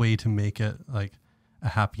find a way to make it like a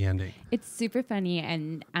happy ending. It's super funny,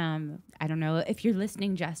 and I don't know if you're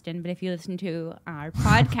listening, Justin, but if you listen to our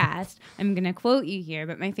podcast, I'm going to quote you here,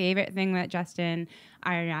 but my favorite thing that Justin,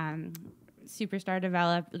 our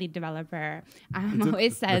superstar lead developer,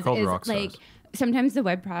 always says called is rock like, stars. sometimes the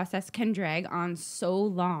web process can drag on so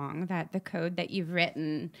long that the code that you've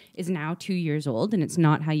written is now 2 years old, and it's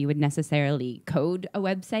not how you would necessarily code a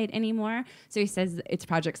website anymore. So he says it's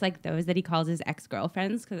projects like those that he calls his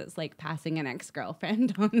ex-girlfriends, because it's like passing an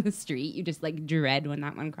ex-girlfriend on the street. You just like dread when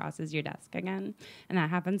that one crosses your desk again. And that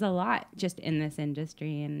happens a lot just in this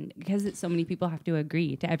industry, and because so many people have to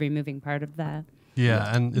agree to every moving part of the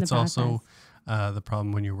And the it's also the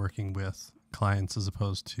problem when you're working with clients as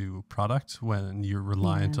opposed to product, when you're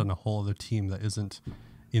reliant on a whole other team that isn't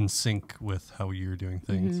in sync with how you're doing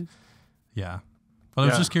things. But I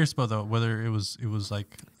was just curious about though whether it was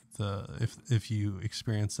like if you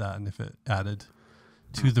experienced that, and if it added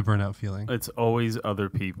to the burnout feeling. It's always other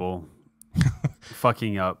people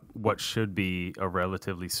fucking up what should be a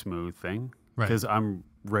relatively smooth thing. Right. Because I'm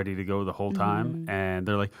ready to go the whole time, and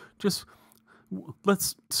they're like,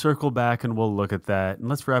 let's circle back and we'll look at that, and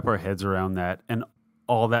let's wrap our heads around that. And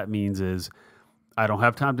all that means is I don't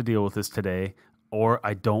have time to deal with this today, or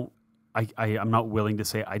I'm not willing to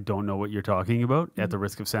say I don't know what you're talking about at the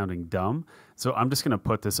risk of sounding dumb. So I'm just going to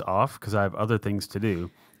put this off because I have other things to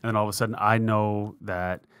do. And then all of a sudden I know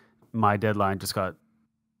that my deadline just got,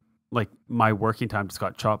 like, my working time just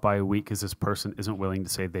got chopped by a week because this person isn't willing to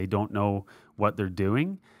say they don't know what they're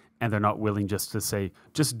doing, and they're not willing just to say,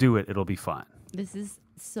 just do it, it'll be fine. This is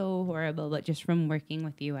so horrible, but just from working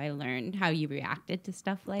with you, I learned how you reacted to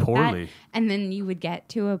stuff like Poorly. that. And then you would get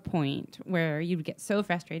to a point where you would get so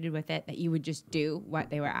frustrated with it that you would just do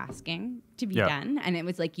what they were asking to be done. And it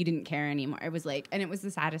was like you didn't care anymore. It was like, and it was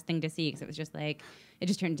the saddest thing to see because it was just like, it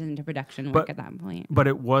just turned into production work at that point. But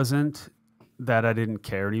it wasn't that I didn't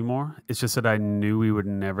care anymore. It's just that I knew we would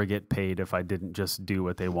never get paid if I didn't just do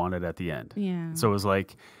what they wanted at the end. Yeah. So it was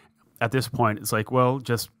like, at this point, it's like, well,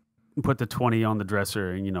 just put the 20 on the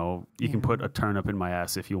dresser and, you can put a turnip in my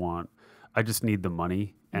ass if you want. I just need the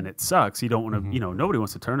money. And it sucks. You don't want to, nobody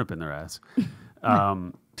wants a turnip in their ass.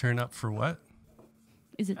 Turn up for what?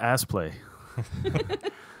 Is it Ass play.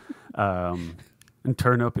 And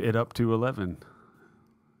turn up it up to 11.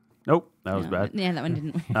 Nope, that was bad. Yeah, that one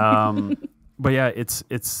didn't work. But yeah,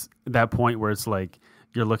 it's that point where it's like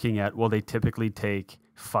you're looking at, well, they typically take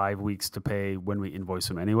 5 weeks to pay when we invoice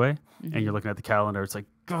them anyway. And you're looking at the calendar. It's like,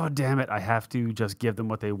 God damn it, I have to just give them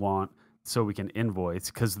what they want so we can invoice,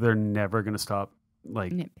 because they're never going to stop,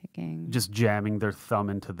 like, Nitpicking. just jamming their thumb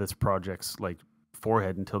into this project's, like,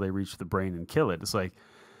 forehead until they reach the brain and kill it. It's like,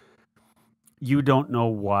 you don't know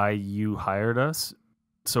why you hired us,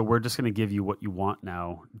 so we're just going to give you what you want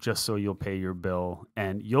now just so you'll pay your bill,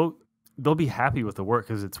 and they'll be happy with the work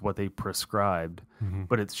because it's what they prescribed,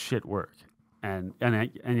 but it's shit work. And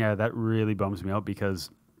yeah, that really bums me out because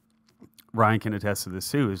Ryan can attest to this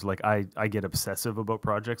too, is like I get obsessive about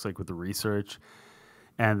projects, like with the research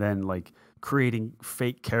and then like creating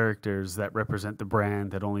fake characters that represent the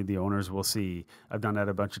brand that only the owners will see. I've done that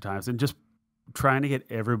a bunch of times, and just trying to get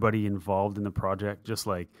everybody involved in the project, just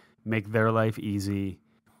like make their life easy.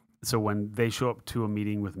 So when they show up to a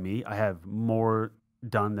meeting with me, I have more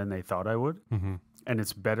done than they thought I would. And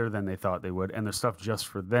it's better than they thought they would. And there's stuff just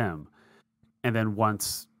for them. And then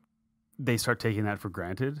once they start taking that for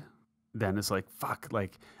granted, then it's like, fuck,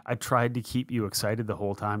 like I tried to keep you excited the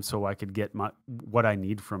whole time so I could get what I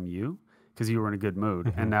need from you because you were in a good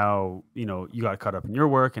mood. And now, you got caught up in your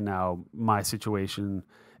work, and now my situation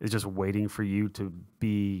is just waiting for you to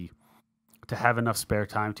have enough spare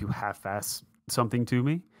time to half-ass something to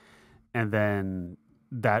me. And then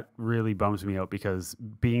that really bums me out because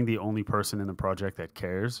being the only person in the project that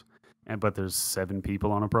cares, but there's 7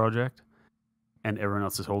 people on a project and everyone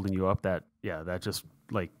else is holding you up, that just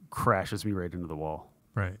like crashes me right into the wall.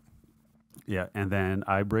 Right. Yeah. And then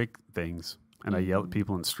I break things and I yell at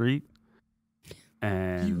people in the street.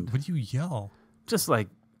 And What do you yell? just like,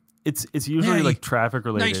 it's usually Hey, like traffic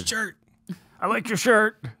related. Nice shirt. I like your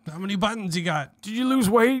shirt. How many buttons you got? Did you lose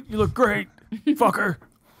weight? You look great, fucker.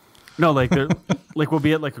 No, like they're like we'll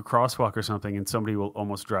be at like a crosswalk or something, and somebody will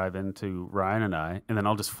almost drive into Ryan and I, and then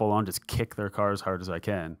I'll just full on just kick their car as hard as I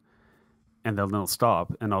can, and they'll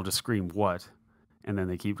stop, and I'll just scream what, and then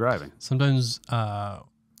they keep driving Sometimes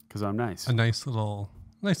because I'm nice. a nice little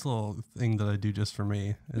thing that I do just for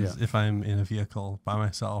me is if I'm in a vehicle by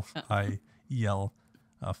myself, I yell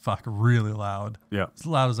fuck really loud. Yeah, As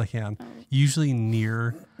loud as I can. Usually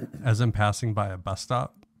near as I'm passing by a bus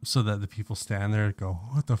stop, so that the people stand there and go,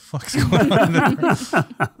 what the fuck's going on there?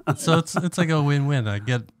 So it's like a win-win. I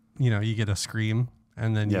get, you get a scream,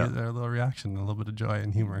 and then you get a little reaction, a little bit of joy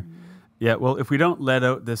and humor. Yeah, well, if we don't let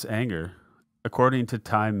out this anger, according to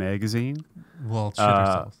Time magazine, We'll shit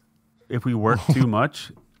ourselves. if we work too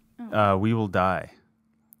much, we will die.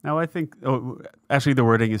 Now, I think, actually, the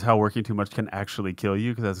wording is how working too much can actually kill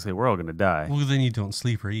you, because as I say, we're all going to die. Well, then you don't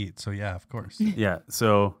sleep or eat. So yeah, of course. Yeah,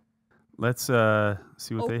 so let's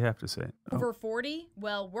see what they have to say. Over 40?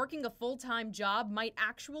 Well, working a full-time job might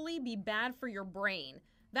actually be bad for your brain.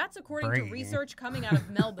 That's according to research coming out of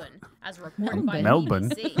Melbourne, as reported by the Melbourne?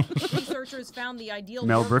 BBC. Researchers found the ideal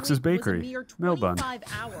Mel work Brooks's week was a Bakery. mere Melbourne. 25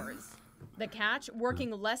 hours. The catch, working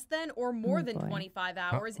less than or more than 25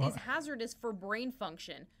 hours is hazardous for brain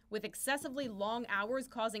function, with excessively long hours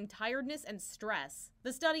causing tiredness and stress.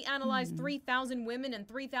 The study analyzed 3,000 women and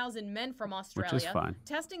 3,000 men from Australia, fine.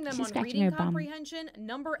 testing them She's on scratching reading her bum. comprehension,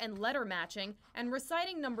 number and letter matching, and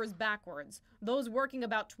reciting numbers backwards. Those working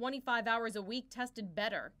about 25 hours a week tested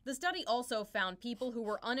better. The study also found people who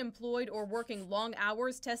were unemployed or working long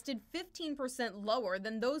hours tested 15% lower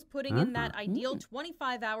than those putting in that ideal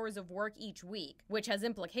 25 hours of work each week, which has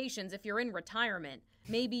implications if you're in retirement.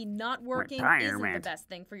 Maybe not working isn't the best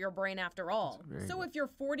thing for your brain after all. So if you're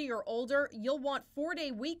 40 or older, you'll want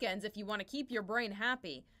 4-day weekends if you want to keep your brain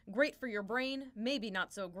happy. Great for your brain, maybe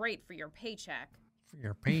not so great for your paycheck. For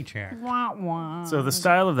your paycheck. So the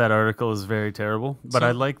style of that article is very terrible, but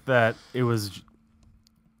I like that it was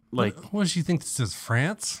like... What does she think this is,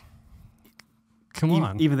 France? Come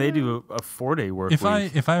on. Even they do a 4-day work week.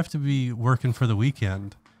 If I have to be working for the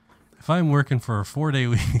weekend, if I'm working for a 4-day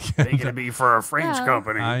weekend, they're gonna be for a French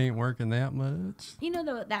company. I ain't working that much. You know,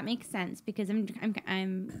 though, that makes sense because I'm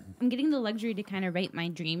getting the luxury to kind of write my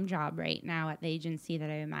dream job right now at the agency that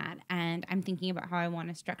I'm at, and I'm thinking about how I want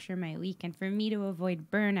to structure my week. And for me to avoid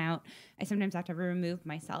burnout, I sometimes have to remove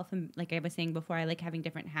myself. And like I was saying before, I like having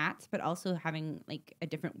different hats, but also having like a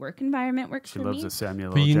different work environment works for me. She loves a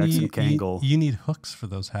Samuel L. Jackson Kangol. You need hooks for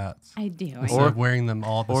those hats. I do. Instead of wearing them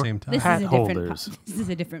all at the same time. Hat holders. This is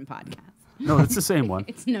a different podcast. No, it's the same one.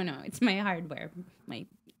 It's my hardware.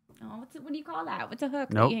 What do you call that? What's a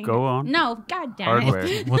hook? Nope, go on. No, god damn Hardware.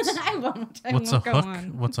 it. I won't What's a go hook?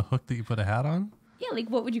 on. What's a hook that you put a hat on? Yeah, like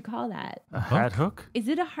what would you call that? A hat hook? Is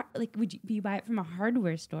it would you buy it from a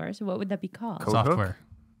hardware store? So what would that be called? Coat Software.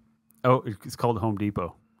 Hook? Oh, it's called Home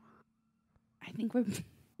Depot. I think we're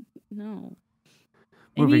no.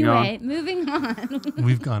 Moving on.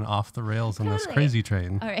 We've gone off the rails on this crazy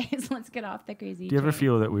train. All right, so let's get off the crazy train. Do you ever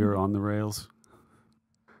feel that we were on the rails?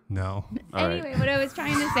 No. Anyway, what I was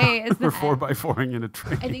trying to say is we're that 4x4ing in a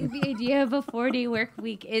train. I think the idea of a 4-day work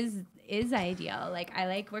week is ideal. Like I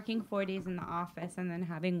like working 4 days in the office and then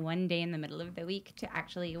having 1 day in the middle of the week to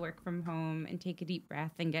actually work from home and take a deep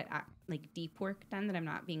breath and get like deep work done that I'm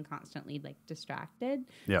not being constantly like distracted.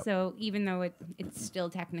 Yep. So even though it's still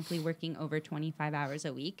technically working over 25 hours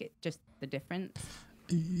a week, it's just the difference.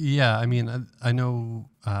 Yeah, I mean, I know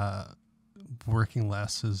working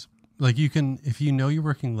less is like if you know you're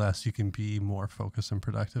working less, you can be more focused and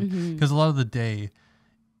productive. Because a lot of the day,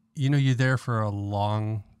 you're there for a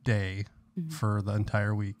long day for the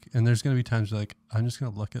entire week. And there's going to be times you're like, I'm just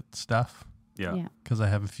going to look at stuff. Yeah. Because I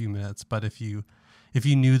have a few minutes. But if you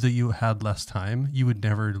knew that you had less time, you would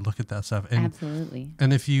never look at that stuff. And, absolutely.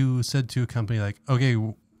 And if you said to a company like, okay,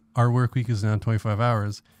 our work week is now 25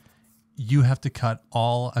 hours, you have to cut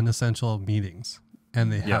all unessential meetings. And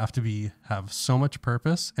they have to have so much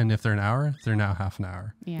purpose. And if they're an hour, they're now half an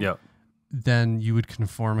hour. Yeah. Then you would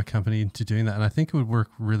conform a company into doing that. And I think it would work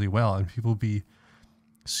really well. And people would be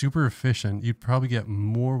super efficient. You'd probably get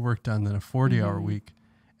more work done than a 40-hour week.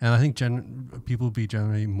 And I think people would be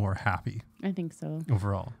generally more happy. I think so.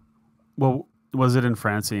 Overall. Well, was it in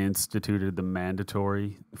France they instituted the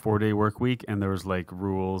mandatory 4-day work week? And there was like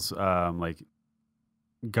rules, like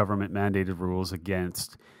government mandated rules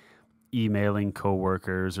against emailing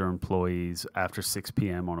coworkers or employees after 6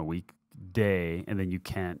 p.m. on a weekday, and then you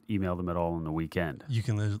can't email them at all on the weekend. You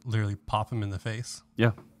can literally pop them in the face.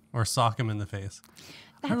 Yeah. Or sock them in the face.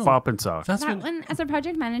 Pop and sock. That one, as a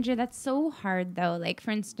project manager, that's so hard, though. Like,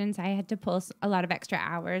 for instance, I had to pull a lot of extra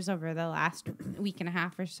hours over the last week and a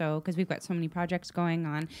half or so because we've got so many projects going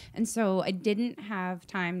on. And so I didn't have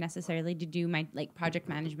time necessarily to do my project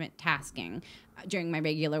management tasking during my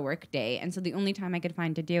regular work day. And so the only time I could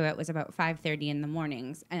find to do it was about 5:30 in the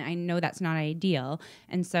mornings. And I know that's not ideal.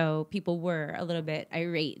 And so people were a little bit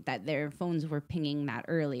irate that their phones were pinging that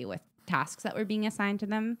early with tasks that were being assigned to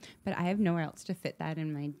them, but I have nowhere else to fit that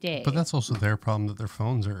in my day. But that's also their problem that their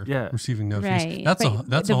phones are receiving notifications. Right.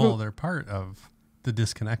 That's a whole other part of the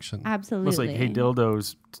disconnection. Absolutely. It's like, hey,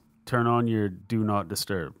 dildos, turn on your do not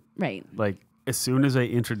disturb. Right. Like, as soon as I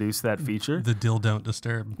introduce that feature, the dill don't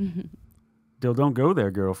disturb. Dill don't go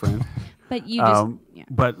there, girlfriend. But you just,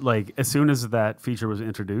 But like, as soon as that feature was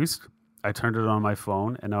introduced, I turned it on my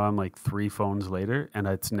phone, and now I'm like 3 phones later, and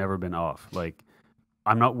it's never been off. Like,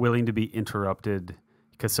 I'm not willing to be interrupted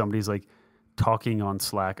because somebody's like talking on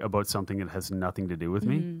Slack about something that has nothing to do with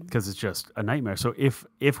me, because it's just a nightmare. So if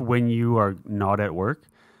when you are not at work,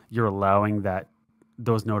 you're allowing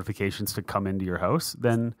those notifications to come into your house,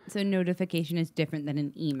 then... So notification is different than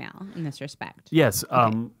an email in this respect? Yes.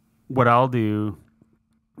 Okay. What I'll do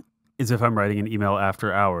is if I'm writing an email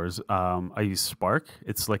after hours, I use Spark.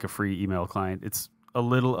 It's like a free email client. It's a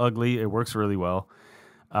little ugly. It works really well.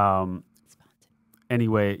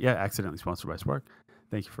 Anyway, accidentally sponsored by Spark.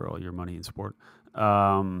 Thank you for all your money and support.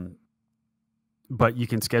 But you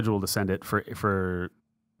can schedule to send it for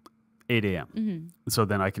 8 a.m. So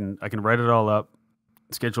then I can write it all up,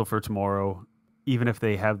 schedule for tomorrow, even if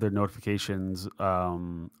they have their notifications,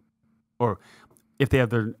 or if they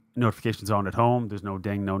have their notifications on at home, there's no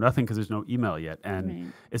ding, no nothing, because there's no email yet.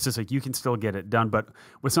 And it's just like, you can still get it done. But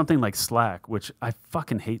with something like Slack, which I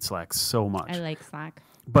fucking hate Slack so much. I like Slack.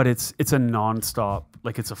 but it's a nonstop,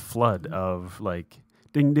 like it's a flood of like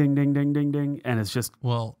ding, ding, ding, ding, ding, ding. And it's just,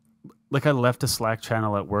 Well, like I left a Slack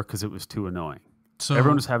channel at work because it was too annoying. so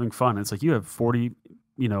Everyone was having fun. It's like, you have 40,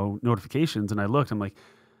 notifications. And I looked, I'm like,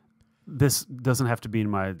 this doesn't have to be in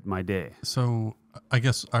my day. So I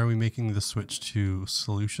guess, are we making the switch to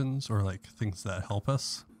solutions or like things that help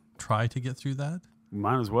us try to get through that?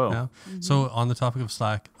 Might as well. Yeah. So on the topic of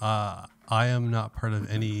Slack, I am not part of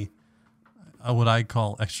any what I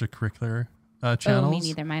call extracurricular channels. Oh, me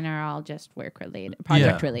neither. Mine are all just work related,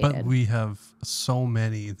 project related. But we have so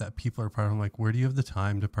many that people are part of. I'm like, where do you have the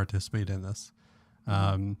time to participate in this?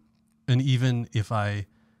 And even if I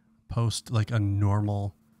post like a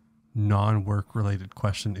normal non-work related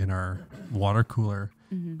question in our water cooler,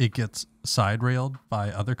 it gets side railed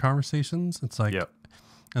by other conversations. It's like,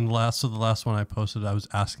 and the last one I posted, I was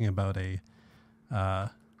asking about a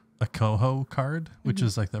Coho card, which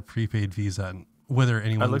is like the prepaid Visa, and whether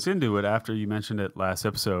anyone. I looked into it after you mentioned it last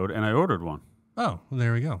episode, and I ordered one. Oh, well,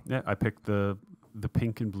 there we go. Yeah, I picked the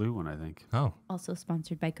pink and blue one, I think. Oh, Also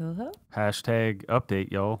sponsored by Coho Hashtag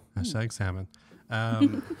update, y'all. hashtag salmon.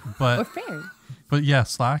 or But Fair. but yeah,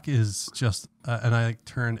 Slack is just, and I like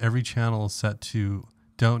turn every channel set to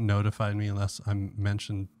don't notify me unless I'm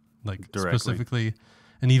mentioned like Directly. specifically,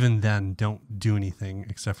 and even then, don't do anything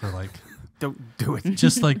except for like Don't do it.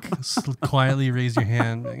 just like quietly raise your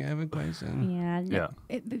hand. Like, I have a question. Yeah.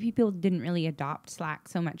 People didn't really adopt Slack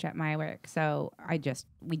so much at my work, so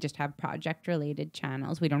we just have project related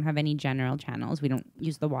channels. We don't have any general channels. We don't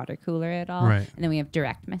use the water cooler at all. Right. And then we have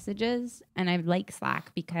direct messages. And I like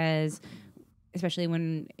Slack because, especially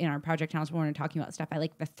when in our project channels when we're talking about stuff, I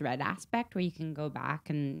like the thread aspect where you can go back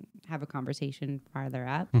and have a conversation farther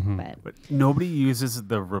up. But Nobody uses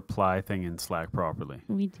the reply thing in Slack properly.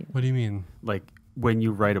 we do. What do you mean? Like when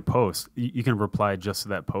you write a post, you can reply just to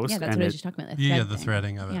that post. Yeah, that's and what I was just talking about. The Yeah, thread the thing.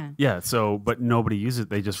 threading of it. Yeah. Yeah, so, but nobody uses it.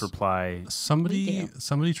 They just reply. Somebody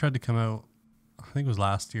We tried to come out, I think it was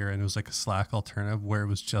last year, and it was like a Slack alternative where it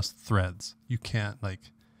was just threads. You can't like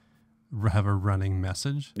have a running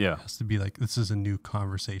message. Yeah. It has to be like, this is a new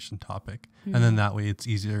conversation topic. And then that way it's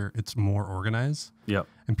easier, it's more organized, Yep.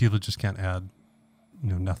 and people just can't add,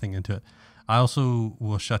 nothing into it. I also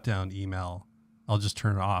will shut down email. I'll just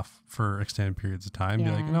turn it off for extended periods of time. Be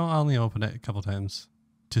like, Yeah. no, I'll only open it a couple times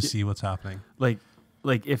to see what's happening. Like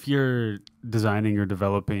if you're designing or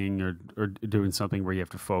developing or doing something where you have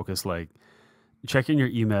to focus, like checking your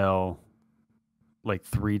email like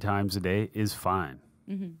 3 times a day is fine.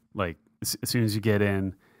 Like as soon as you get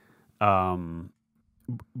in,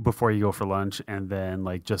 before you go for lunch, and then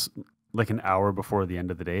like just like an hour before the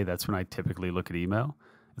end of the day, that's when I typically look at email.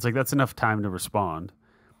 It's like, that's enough time to respond.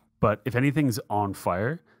 But if anything's on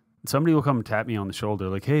fire, somebody will come and tap me on the shoulder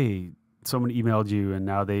like, hey, someone emailed you and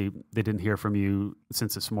now they didn't hear from you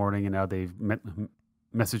since this morning, and now they've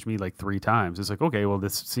messaged me like 3 times. It's like, okay, well,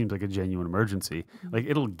 this seems like a genuine emergency. Like,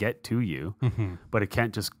 it'll get to you, but it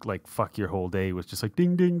can't just like fuck your whole day with just like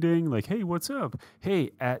ding, ding, ding. Like, hey, what's up?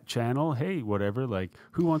 Hey, at channel. Hey, whatever. Like,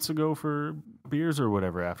 who wants to go for beers or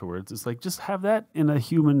whatever afterwards? It's like, just have that in a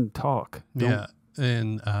human talk. Yeah.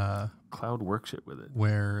 And Cloud work shit with it.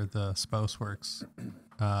 where the spouse works,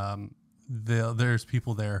 there's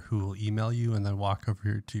people there who will email you and then walk over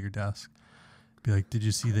here to your desk, be like, did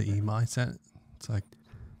you see the email I sent? It's like,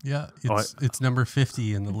 yeah, it's number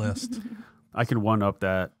 50 in the list. I can one up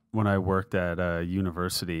that. When I worked at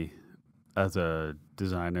university as a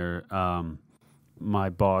designer, my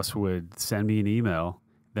boss would send me an email,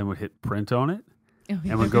 then would hit print on it,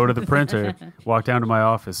 and would go to the printer, walk down to my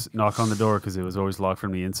office, knock on the door because it was always locked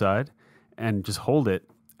from the inside, and just hold it.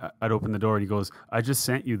 I'd open the door and he goes, I just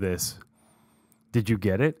sent you this. Did you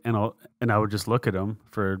get it? And I would just look at him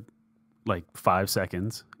for like 5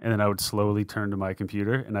 seconds, and then I would slowly turn to my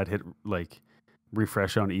computer and I'd hit like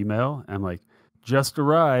refresh on email. And I'm like, just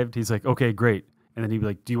arrived. He's like, okay, great. And then he'd be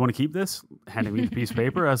like, do you want to keep this? Handing me the piece of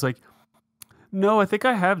paper. I was like, no, I think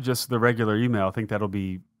I have just the regular email. I think that'll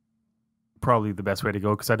be probably the best way to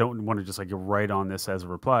go, because I don't want to just like write on this as a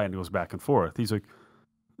reply and it goes back and forth. He's like,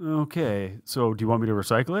 okay, so do you want me to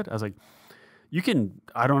recycle it? I was like, you can,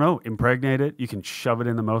 I don't know, impregnate it. You can shove it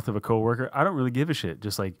in the mouth of a coworker. I don't really give a shit.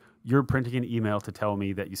 Just like, you're printing an email to tell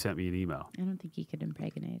me that you sent me an email. I don't think he could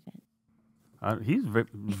impregnate it.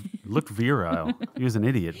 Looked virile. He was an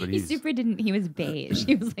idiot, but He was beige.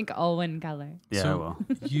 He was like all one color. Yeah, So well,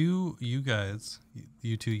 you guys,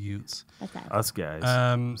 you two Utes, That's us. us guys.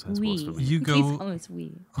 We. supposed to be. you He's go, almost we.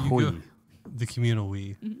 you Hoi. go the communal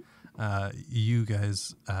we, you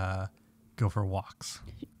guys go for walks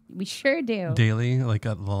We sure do. daily, like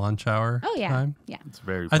at the lunch hour Oh yeah. time. Yeah. It's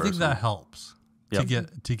very I think personal. that helps.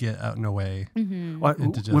 to get out and away.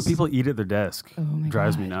 When just- people eat at their desk, my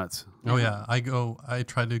drives God. me nuts. Oh yeah, I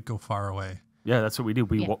try to go far away. Yeah, that's what we do.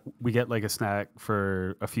 We Yeah. we get like a snack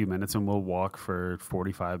for a few minutes, and we'll walk for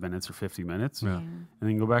 45 minutes or 50 minutes, Yeah. and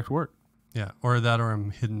then go back to work. Yeah, or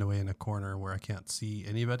I'm hidden away in a corner where I can't see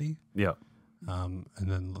anybody, Yeah. and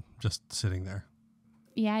then just sitting there.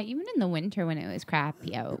 Yeah, even in the winter when it was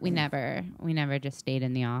crappy out, we never just stayed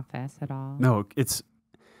in the office at all. No,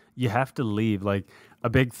 you have to leave. Like a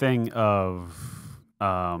big thing of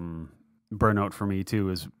burnout for me too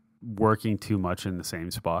is working too much in the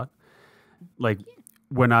same spot. Like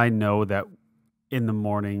when I know that in the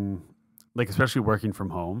morning, like especially working from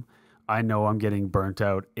home, I know I'm getting burnt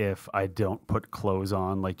out if I don't put clothes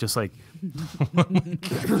on. Like just like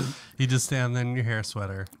You just stand there in your hair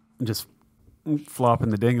sweater. just flopping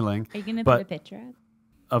the dingling Are you going to But- put a picture up?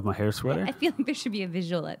 of my hair sweater. I feel like there should be a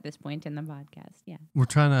visual at this point in the podcast. Yeah. We're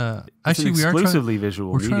trying to It's an we are exclusively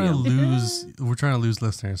visual we're trying to medium. lose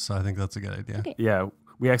listeners, so I think that's a good idea. Okay. Yeah,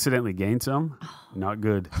 we accidentally gained some. Not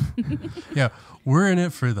good. Yeah, we're in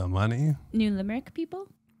it for the money. New Limerick people?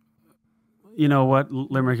 You know what,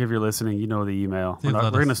 Limerick, if you're listening, you know the email. They've We're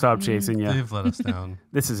let going to us- stop chasing you. They've let us down.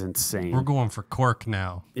 This is insane. We're going for Cork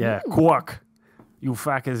now. Yeah, Cork. You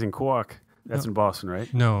fuckers in Cork. That's in Boston,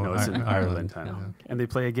 right? No, it's in Ireland. Yeah. And they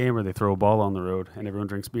play a game where they throw a ball on the road and everyone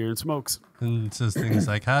drinks beer and smokes. And it says things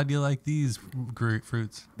like, "How do you like these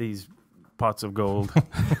grapefruits?" These pots of gold.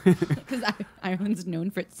 Because Ireland's known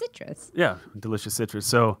for its citrus. Yeah, delicious citrus.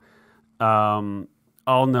 So I'll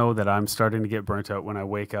know that I'm starting to get burnt out when I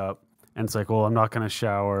wake up. And it's like, well, I'm not going to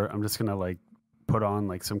shower. I'm just going to like put on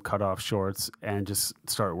like some cutoff shorts and just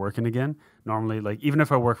start working again. Normally, like even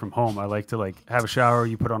if I work from home, I like to like have a shower.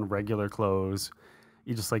 You put on regular clothes.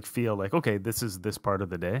 You just like feel like, okay, this is this part of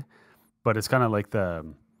the day. But it's kind of like the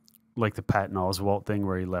Patton Oswalt thing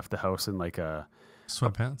where he left the house in like a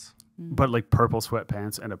Sweatpants. but like purple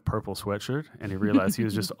sweatpants and a purple sweatshirt, and he realized he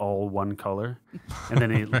was just all one color. And then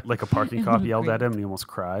he like a parking cop yelled at him and he almost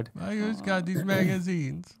cried. I just got these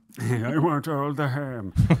magazines. I want all the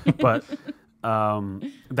ham. But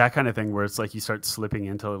that kind of thing where it's like you start slipping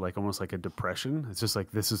into like almost like a depression. It's just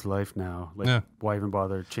like, this is life now. Like, Yeah. why even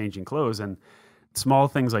bother changing clothes? And small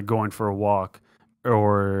things like going for a walk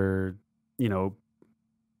or, you know,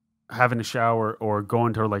 having a shower or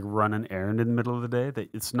going to like run an errand in the middle of the day, that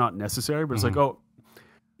it's not necessary, but it's like, oh,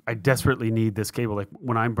 I desperately need this cable. Like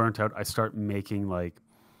when I'm burnt out, I start making like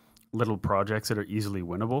little projects that are easily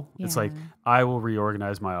winnable. It's like, Yeah. I will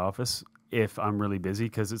reorganize my office if I'm really busy,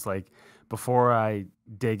 because it's like before I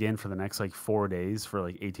dig in for the next like 4 days for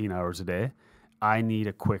like 18 hours a day, I need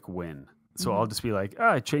a quick win. So I'll just be like,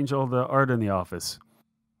 I changed all the art in the office.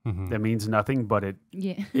 That means nothing, but it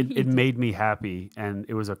made me happy, and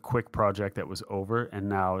it was a quick project that was over. And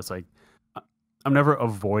now it's like, I'm never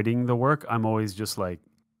avoiding the work. I'm always just like,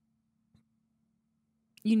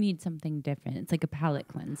 You need something different. It's like a palate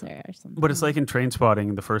cleanser or something. but it's like in Train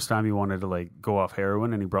Spotting, the first time he wanted to like go off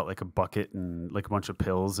heroin, and he brought like a bucket and like a bunch of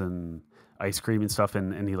pills and ice cream and stuff,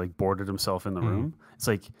 and he like boarded himself in the room. It's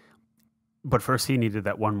like, but first he needed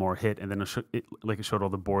that one more hit, and then it showed all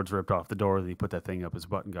the boards ripped off the door, and he put that thing up his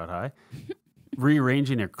butt and got high.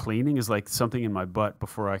 Rearranging or cleaning is like something in my butt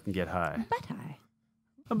before I can get high. Butt high.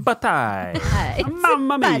 A butt high. It's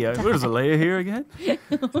Mamma butt mia. high. Where's Leia here again?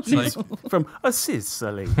 It's like From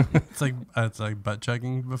Sicily. it's like butt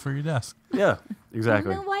chugging before your desk. Yeah,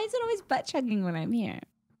 exactly. No, why is it always butt chugging when I'm here?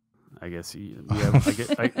 I guess you have,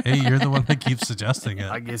 Hey, you're the one that keeps suggesting it.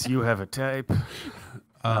 I guess you have a type.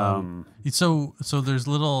 So there's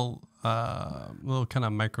little kind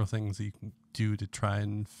of micro things that you can do to try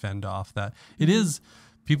and fend off that. It is,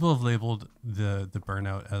 people have labeled the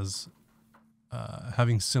burnout as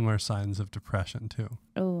having similar signs of depression too.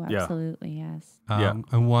 Oh, Yeah. absolutely, yes.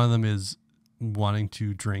 And one of them is wanting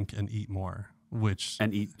to drink and eat more, which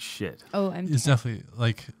And eat shit. Oh, I'm is definitely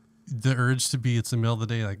like the urge to be, it's the middle of the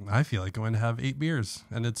day, like I feel like going to have 8 beers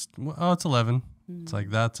and it's 11. It's like,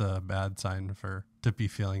 that's a bad sign to be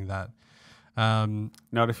feeling that.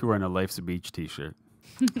 Not if you're wearing a Life's a Beach t-shirt.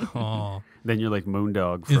 Oh, Then you're like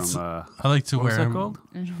Moondog It's- from, I like to what was wear that them. called?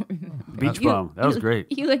 I don't remember. Beach You- Bum. That was you- great.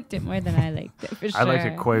 You liked it more than I liked it, for sure. I liked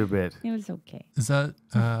it quite a bit. It was okay. Is that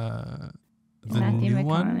the Matthew new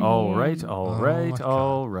one? McConaughey. All right, all Oh right, my God.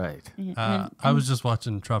 all right. I was just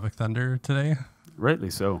watching Tropic Thunder today Rightly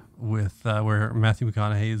so. with where Matthew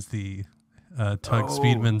McConaughey is the Tug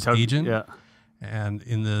Speedman's Tug- agent. Yeah. And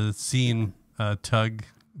in the scene, Tug,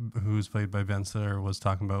 who's played by Ben Stiller, was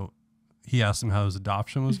talking about, he asked him how his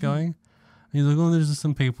adoption was going. And he's like, oh, there's just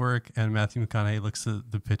some paperwork. And Matthew McConaughey looks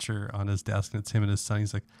at the picture on his desk, and it's him and his son.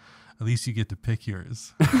 He's like, At least you get to pick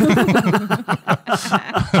yours.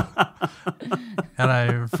 And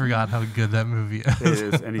I forgot how good that movie is.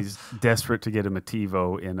 It is, and he's desperate to get him a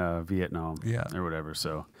TiVo in Vietnam, or whatever.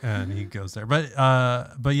 So, and he goes there,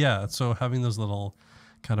 but yeah. So having those little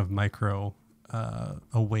kind of micro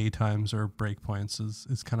away times or break points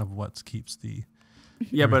is kind of what keeps the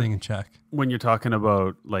everything in check. When you're talking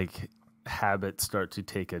about like habits start to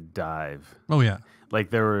take a dive. Oh yeah, like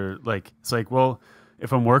there were like it's like, well,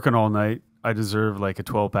 if I'm working all night, I deserve like a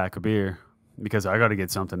 12-pack of beer because I got to get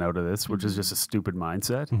something out of this, which is just a stupid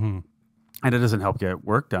mindset. Mm-hmm. And it doesn't help get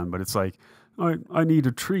work done, but it's like, I need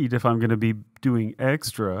a treat if I'm going to be doing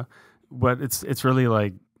extra. But it's really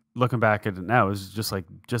like, looking back at it now, is just like,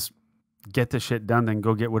 just get the shit done, then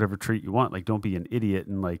go get whatever treat you want. Like, don't be an idiot,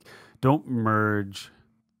 and like, don't merge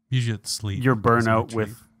usually it's sleep, your burnout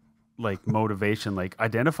with like motivation. Like,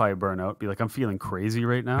 identify a burnout, be like, I'm feeling crazy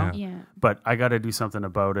right now, but I got to do something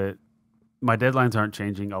about it. My deadlines aren't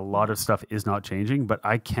changing. A lot of stuff is not changing, but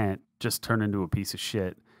I can't just turn into a piece of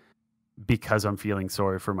shit because I'm feeling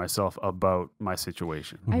sorry for myself about my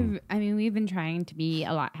situation. Mm-hmm. I mean, we've been trying to be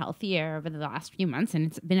a lot healthier over the last few months, and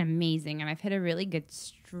it's been amazing. And I've hit a really good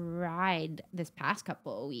stride this past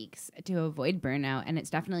couple of weeks to avoid burnout. And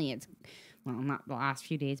it's well, not the last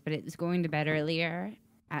few days, but it's going to bed earlier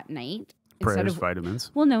at night. Prayers, vitamins.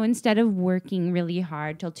 Well, no, instead of working really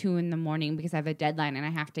hard till 2 a.m. because I have a deadline and I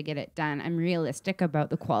have to get it done, I'm realistic about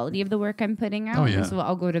the quality of the work I'm putting out. Oh, yeah. And so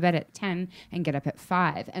I'll go to bed at 10 and get up at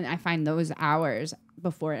 5. And I find those hours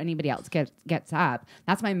before anybody else gets up,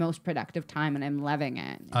 that's my most productive time, and I'm loving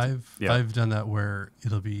it. I've done that where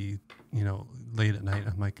it'll be, late at night.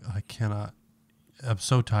 I'm like, I'm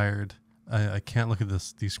so tired. I can't look at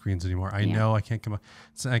these screens anymore. I know I can't come up.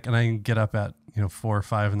 It's like, and I can get up at 4 or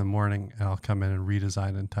 5 in the morning, and I'll come in and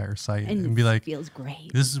redesign an entire site and be like, feels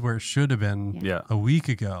great. This is where it should have been a week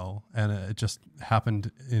ago, and it just happened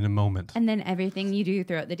in a moment. And then everything you do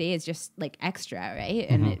throughout the day is just like extra, right?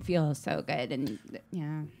 And it feels so good. And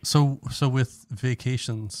So with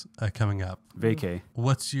vacations coming up, vacay.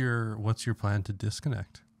 What's your plan to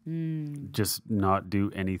disconnect? Just not do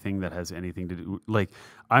anything that has anything to do. Like,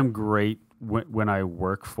 I'm great when I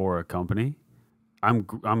work for a company. I'm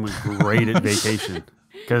great at vacation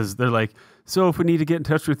because they're like, so if we need to get in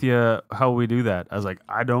touch with you, how will we do that? I was like,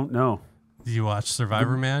 I don't know. Do you watch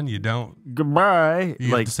Survivor Man? You don't. Goodbye.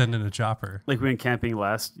 You have to send in a chopper. Like, we went camping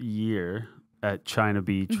last year at China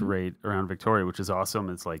Beach, right around Victoria, which is awesome.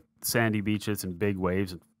 It's like sandy beaches and big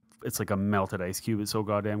waves. It's like a melted ice cube. It's so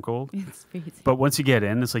goddamn cold. It's crazy. But once you get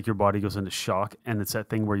in, it's like your body goes into shock, and it's that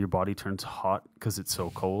thing where your body turns hot because it's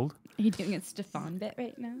so cold. Are you doing a Stefan bit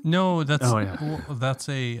right now? No, that's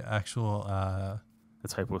a actual.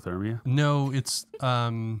 That's hypothermia. No, it's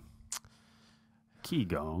Qi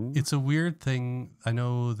Gong. It's a weird thing. I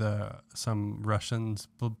know some Russians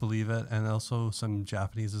believe it, and also some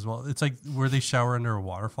Japanese as well. It's like where they shower under a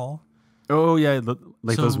waterfall. Oh yeah,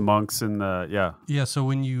 like those monks in the Yeah, so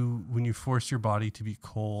when you force your body to be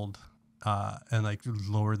cold and like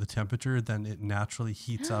lower the temperature, then it naturally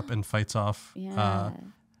heats up and fights off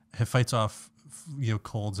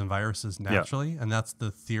colds and viruses naturally. And that's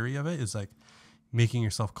the theory of it, is like making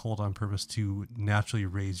yourself cold on purpose to naturally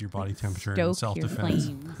raise your body temperature in self-defense.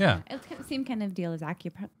 Yeah. It's the same kind of deal as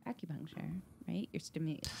acupuncture, right? You're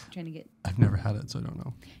trying to get... I've never had it, so I don't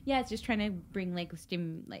know. Yeah, it's just trying to bring like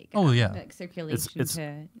circulation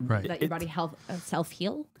to let your body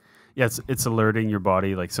self-heal. Yeah, it's alerting your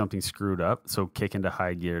body like something's screwed up, so kick into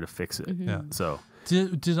high gear to fix it. Mm-hmm. Yeah. So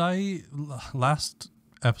did I last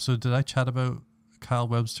episode did I chat about Kyle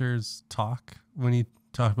Webster's talk when he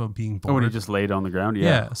talked about being bored? Oh, when he just laid on the ground?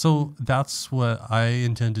 Yeah. So that's what I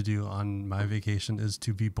intend to do on my vacation, is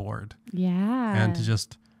to be bored. Yeah. And to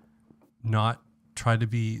just not try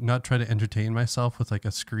to entertain myself with like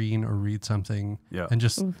a screen or read something. Yeah. And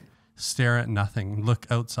just stare at nothing, look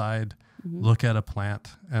outside, look at a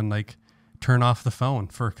plant, and like turn off the phone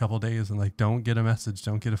for a couple of days, and like don't get a message,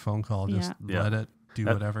 don't get a phone call, just let it do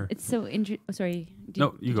whatever. It's so interesting. Sorry.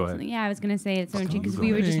 No, you go ahead. Yeah, I was going to say it's so interesting because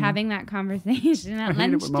we were just having that conversation at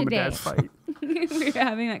lunch today. We were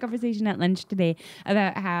having that conversation at lunch today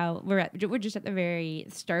about how we're just at the very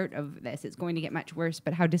start of this. It's going to get much worse,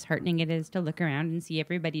 but how disheartening it is to look around and see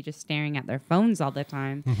everybody just staring at their phones all the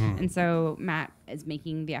time. Mm-hmm. And so Matt is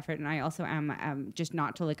making the effort, and I also am just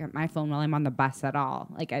not to look at my phone while I'm on the bus at all.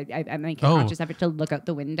 Like I make a conscious effort to look out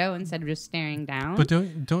the window instead of just staring down. But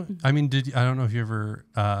don't I mean, I don't know if you ever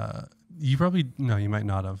You probably, no, you might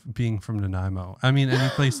not have, being from Nanaimo. I mean, any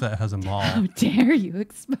place that has a mall. How dare you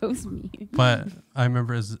expose me? But I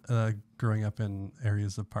remember as growing up in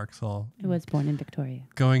areas of Parksville, I was born in Victoria.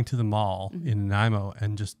 going to the mall in Nanaimo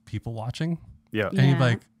and just people watching. Yeah. And you'd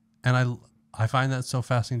like, and I find that so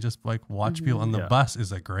fascinating. Just like watch people on the bus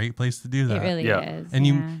is a great place to do that. It really Yeah. is. And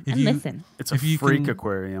if you listen. It's a if you freak can-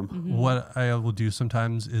 aquarium. What I will do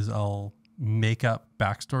sometimes is I'll make up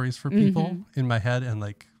backstories for people in my head and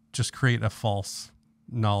like just create a false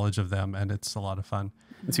knowledge of them, and it's a lot of fun.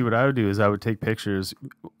 And see, what I would do is I would take pictures,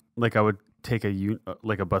 like I would take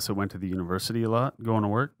like a bus that went to the university a lot going to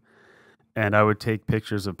work, and I would take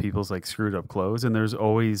pictures of people's like screwed up clothes. And there's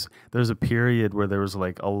a period where there was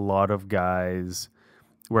like a lot of guys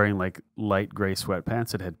wearing like light gray sweatpants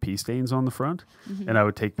that had pee stains on the front, and I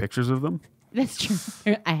would take pictures of them. That's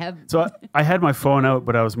true. I have So I had my phone out,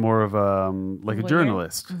 but I was more of like a Voyeur?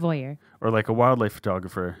 journalist voyeur. or like a wildlife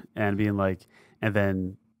photographer, and being like, and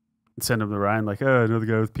then send him to Ryan like, oh, another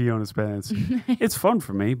guy with pee on his pants. It's fun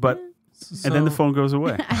for me, but and then the phone goes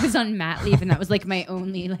away. I was on mat leave, and that was like my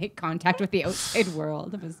only like contact with the outside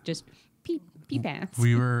world. It was just pee pants.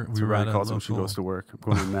 We were So at Ryan a calls when she local, goes to work. I'm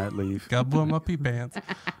going on mat leave. got blow my pee pants.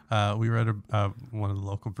 We were at one of the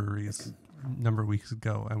local breweries a number of weeks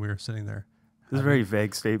ago, and we were sitting there This is a very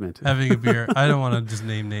vague statement. having a beer. I don't want to just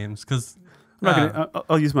name names because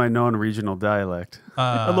I'll use my non-regional dialect.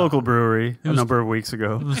 A local brewery a number of weeks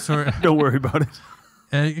ago. it was sort of, Don't worry about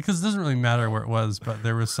it. because it doesn't really matter where it was, but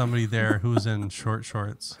there was somebody there who was in short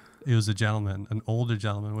shorts. It was a gentleman, an older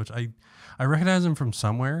gentleman, which I recognize him from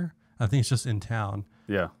somewhere. I think it's just in town.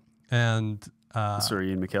 Yeah. And Sir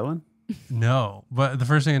Ian McKellen? no, but the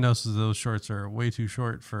first thing I noticed is those shorts are way too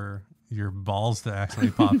short for your balls to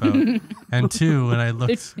actually pop out. And two, when I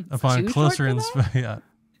looked It's upon too closer short for inspection, yeah,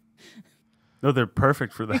 No, they're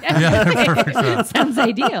perfect for that. yeah, they're perfect for that. Sounds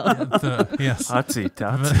ideal. Yes. Totsy,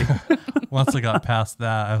 totsy. But once I got past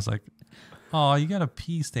that, I was like, oh, you got a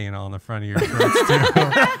pee stain on the front of your shorts too.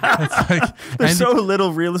 It's like, There's and- so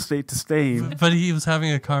little real estate to stain. but he was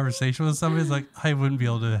having a conversation with somebody. He's like, I wouldn't be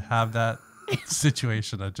able to have that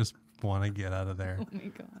situation. I just want to get out of there. Oh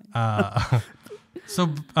my god. So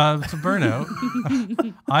to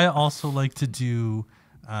burnout, I also like to do.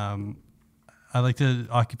 I like to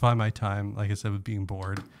occupy my time, like I said, with being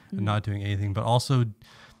bored and not doing anything, but also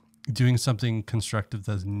doing something constructive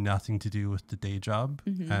that has nothing to do with the day job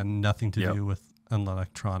and nothing to do with an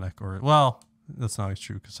electronic or, well, that's not always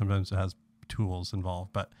true because sometimes it has tools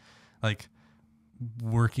involved, but like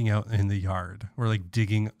working out in the yard or like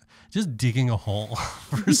digging a hole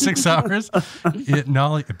for 6 hours. It not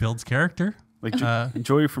only it builds character. Like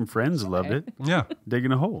Joey from Friends loved it. Yeah.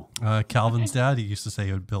 Digging a hole. Calvin's dad, he used to say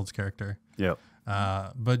it builds character. Yep.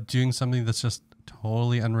 But doing something that's just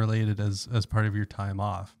totally unrelated as part of your time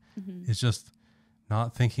off is just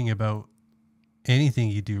not thinking about anything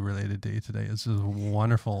you do related day to day. It's just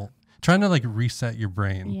wonderful. Trying to like reset your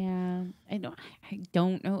brain. Yeah. I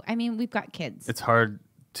don't know. I mean, we've got kids. It's hard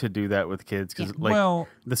to do that with kids because like Well,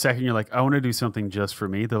 the second you're like, I want to do something just for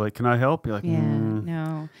me, they're like, can I help? You're like,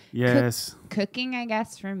 no. yes. Cooking, I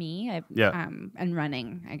guess, for me. And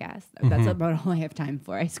running, I guess. Mm-hmm. That's about all I have time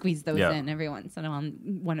for. I squeeze those Yeah. in every once in a while.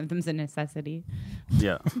 One of them's a necessity.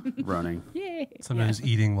 Yeah. Running. Yay. sometimes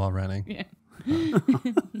eating while running. Yeah.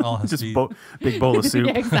 All has Just to be big bowl of soup.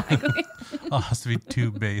 Yeah, exactly. all has to be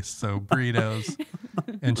tube based. So burritos,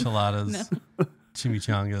 enchiladas,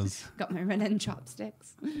 chimichangas. Got my running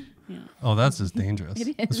chopsticks. Yeah. Oh, that's just dangerous, It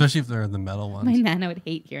is. especially if they're the metal ones. My nana would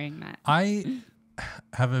hate hearing that. I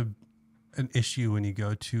have an issue when you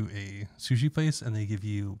go to a sushi place and they give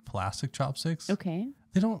you plastic chopsticks. Okay.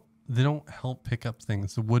 They don't help pick up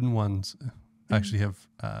things. The wooden ones actually have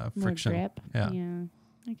More friction. grip. Yeah.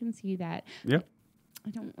 I can see that. Yep.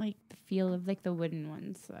 I don't like the feel of like the wooden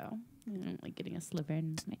ones, so I don't like getting a sliver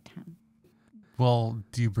in my tongue. Well,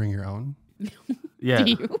 do you bring your own? Yeah.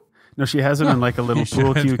 Do you? No, she has them in like a little You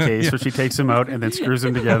pool should. cue case Yeah. where she takes them out and then screws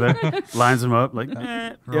them together, lines them up like,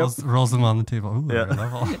 Rolls them on the table. Ooh, Yeah.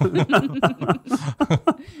 level.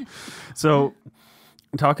 So,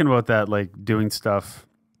 talking about that, like doing stuff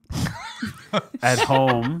at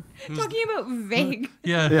home. Talking about vague.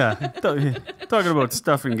 yeah. Yeah, talking about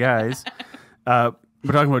stuffing guys.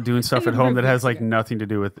 We're talking about doing stuff at home that has like nothing to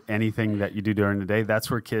do with anything that you do during the day. That's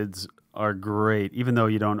where kids are great, even though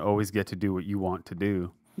you don't always get to do what you want to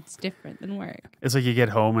do. It's different than work. It's like you get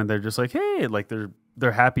home and they're just like, hey, like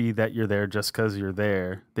they're happy that you're there just because you're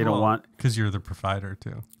there. They don't want. because you're the provider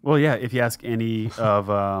too. Well, yeah. If you ask any of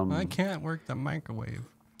I can't work the microwave.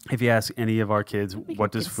 if you ask any of our kids make what our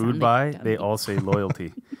does kids food sound buy, like they dummies. all say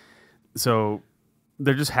loyalty. So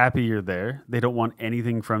they're just happy you're there. They don't want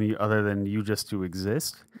anything from you other than you just to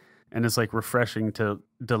exist. And it's like refreshing to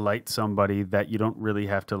delight somebody that you don't really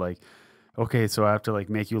have to like, okay, so I have to like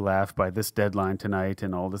make you laugh by this deadline tonight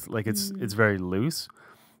and all this. Like it's very loose.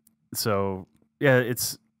 So yeah,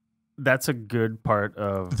 that's a good part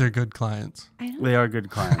of. They're good clients. They are good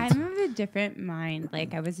clients. I'm of a different mind.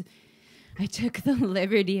 Like I took the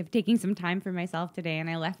liberty of taking some time for myself today, and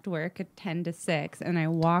I left work at 10 to 6, and I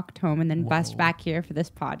walked home and then bussed back here for this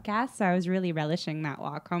podcast. So I was really relishing that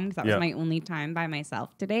walk home because that was my only time by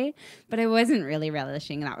myself today. But I wasn't really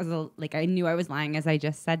relishing. That was I knew I was lying as I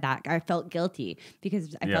just said that. I felt guilty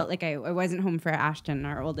because I felt like I wasn't home for Ashton,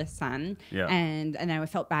 our oldest son. Yeah. And I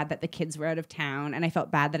felt bad that the kids were out of town, and I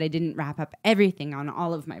felt bad that I didn't wrap up everything on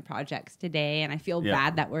all of my projects today. And I feel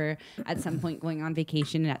bad that we're at some point going on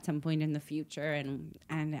vacation and at some point in the future,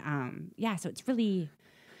 so it's really,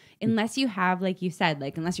 unless you have, like you said,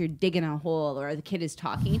 like unless you're digging a hole or the kid is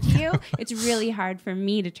talking to you, it's really hard for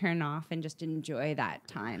me to turn off and just enjoy that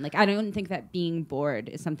time. Like I don't think that being bored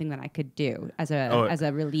is something that I could do as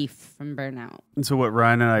a relief from burnout. And so what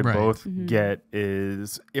Ryan and I both get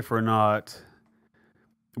is if we're not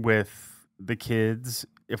with the kids,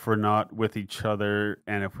 if we're not with each other,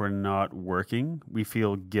 and if we're not working, we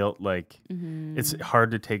feel guilt. Like it's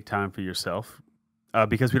hard to take time for yourself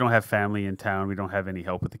because we don't have family in town. We don't have any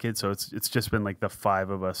help with the kids. So it's just been like the five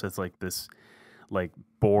of us. It's like this like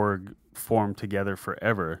Borg formed together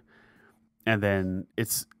forever. And then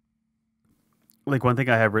it's like one thing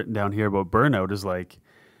I have written down here about burnout is like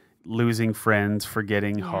losing friends,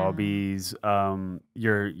 forgetting hobbies,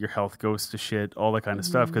 your health goes to shit, all that kind of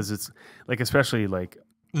stuff. Because it's like, especially like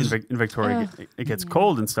in Victoria, it gets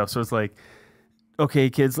cold and stuff. So it's like, okay,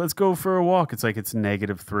 kids, let's go for a walk. It's like it's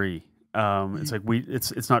 -3. It's like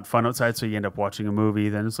it's not fun outside, so you end up watching a movie.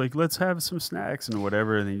 Then it's like let's have some snacks and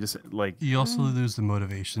whatever, and then you just like you also lose the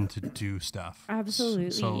motivation to do stuff.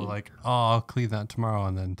 Absolutely. So like, I'll clean that tomorrow,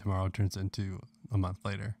 and then tomorrow turns into a month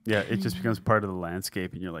later. Yeah, it just becomes part of the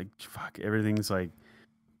landscape, and you're like, fuck, everything's like.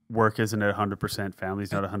 Work isn't at 100%,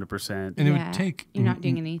 family's not 100%. And it would take... You're not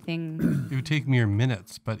doing anything. It would take mere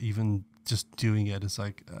minutes, but even just doing it is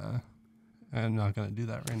like, I'm not going to do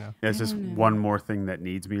that right now. Yeah, it's just one more thing that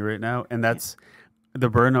needs me right now. And that's... The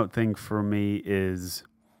burnout thing for me is...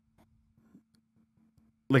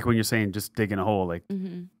 Like when you're saying just digging a hole, like...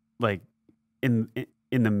 Like in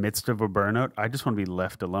the midst of a burnout, I just want to be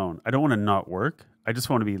left alone. I don't want to not work. I just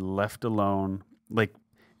want to be left alone.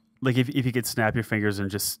 Like if you could snap your fingers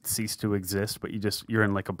and just cease to exist, but you're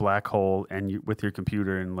in like a black hole and you with your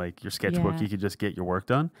computer and like your sketchbook, you could just get your work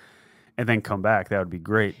done and then come back. That would be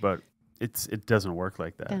great, but it doesn't work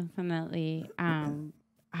like that. Definitely.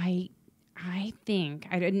 I think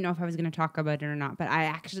I didn't know if I was going to talk about it or not, but I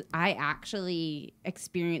actually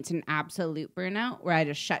experienced an absolute burnout where I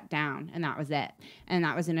just shut down and that was it. And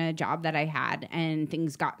that was in a job that I had, and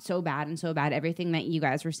things got so bad and so bad. Everything that you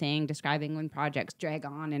guys were saying, describing when projects drag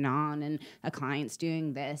on, and a client's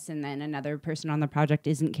doing this, and then another person on the project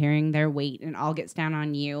isn't carrying their weight, and it all gets down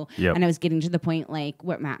on you. Yep. And I was getting to the point like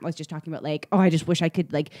what Matt was just talking about, like, oh, I just wish I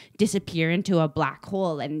could like disappear into a black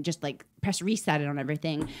hole and just like press reset on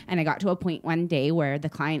everything. And I got to a point one day where the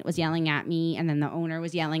client was yelling at me and then the owner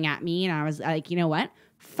was yelling at me, and I was like, you know what?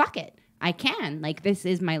 Fuck it. I can. Like, this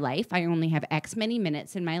is my life. I only have X many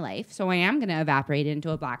minutes in my life, so I am going to evaporate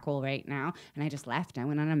into a black hole right now. And I just left. I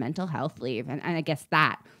went on a mental health leave. And I guess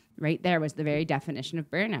that right there was the very definition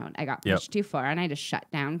of burnout. I got pushed too far and I just shut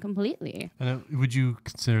down completely. And would you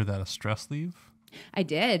consider that a stress leave? I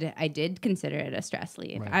did consider it a stress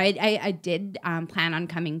leave. Right. I did plan on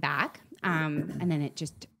coming back. And then it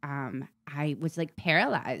just, I was like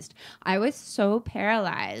paralyzed. I was so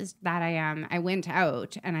paralyzed that I went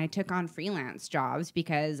out and I took on freelance jobs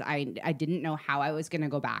because I didn't know how I was going to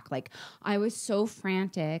go back. Like, I was so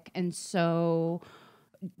frantic and so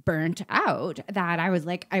burnt out that I was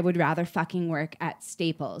like, I would rather fucking work at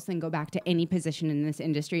Staples than go back to any position in this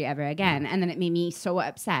industry ever again. And then it made me so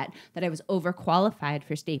upset that I was overqualified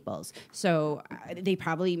for Staples. So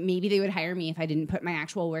maybe they would hire me if I didn't put my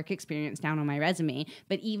actual work experience down on my resume.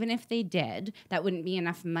 But even if they did, that wouldn't be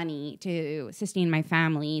enough money to sustain my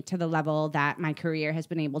family to the level that my career has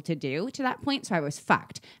been able to do to that point. So I was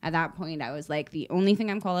fucked. At that point, I was like, the only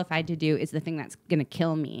thing I'm qualified to do is the thing that's going to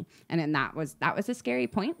kill me. And then that was a scary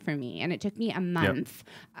point for me, and it took me a month.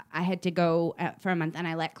 I had to go for a month, and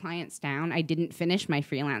I let clients down. I didn't finish my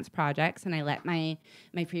freelance projects, and I let my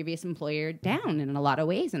previous employer down in a lot of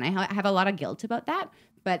ways, and I have a lot of guilt about that.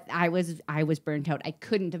 But I was burnt out. I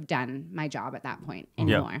couldn't have done my job at that point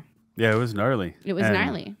anymore. Yeah, it was gnarly. It was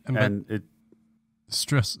gnarly.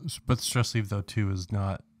 Stress leave though too is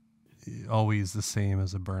not always the same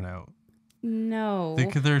as a burnout. No.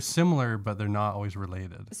 They're similar, but they're not always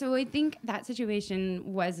related. So I think that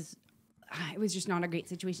situation was, it was just not a great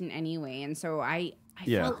situation anyway. And so I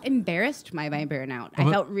felt embarrassed by my burnout. I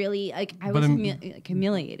felt really like I was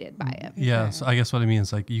humiliated by it. Yeah. So I guess what I mean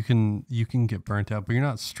is like you can get burnt out, but you're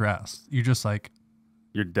not stressed. You're just like,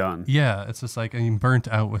 you're done. Yeah. It's just like, I'm burnt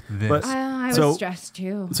out with this. But I was stressed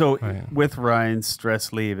too. So with Ryan's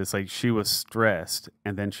stress leave, it's like she was stressed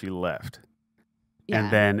and then she left. Yeah.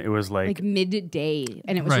 And then it was like midday,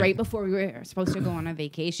 and it was right before we were supposed to go on a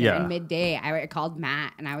vacation. Yeah. And midday, I called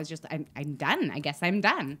Matt, and I was just, I'm done. I guess I'm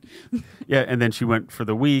done. Yeah, and then she went for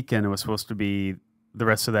the week, and it was supposed to be the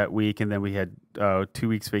rest of that week, and then we had 2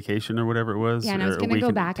 weeks vacation or whatever it was. Yeah, and I was going to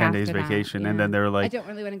go back 10 after days that. vacation, Yeah. And then they were like, I don't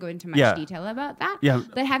really want to go into much detail about that. Yeah.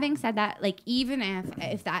 But having said that, like even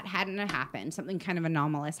if that hadn't happened, something kind of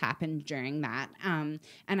anomalous happened during that, and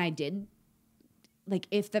I did. Like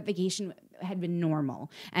if the vacation had been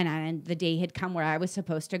normal and the day had come where I was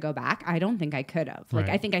supposed to go back, I don't think I could have. Like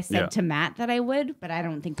I think I said to Matt that I would, but I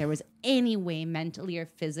don't think there was any way mentally or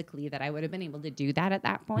physically that I would have been able to do that at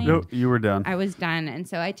that point. No, you were done. I was done. And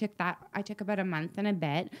so I took about a month and a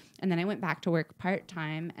bit, and then I went back to work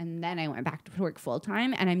part-time, and then I went back to work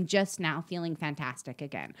full-time, and I'm just now feeling fantastic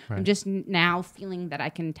again. Right. I'm just now feeling that I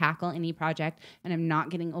can tackle any project, and I'm not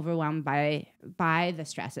getting overwhelmed by the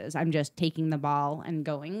stresses. I'm just taking the ball and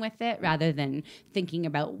going with it rather than thinking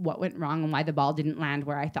about what went wrong and why the ball didn't land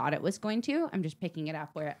where I thought it was going to. I'm just picking it up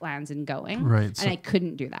where it lands and going. Right. And I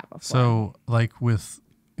couldn't do that before. So like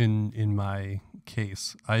in my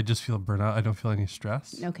case, I just feel burnout. I don't feel any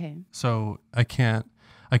stress. Okay. So I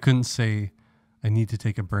couldn't say I need to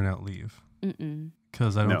take a burnout leave.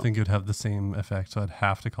 Because I don't think it would have the same effect. So I'd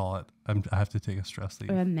have to call it, I have to take a stress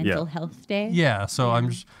leave. Or a mental health day. Yeah. So I'm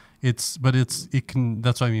just, that's what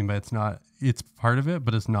I mean by it's part of it,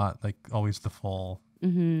 but it's not like always the full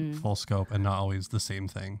scope and not always the same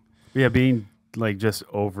thing. Yeah. Being like just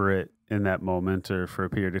over it in that moment or for a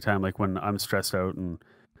period of time, like when I'm stressed out and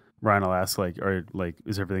Ryan will ask like,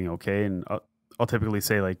 is everything okay? And I'll typically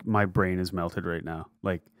say like, my brain is melted right now.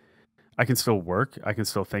 Like I can still work. I can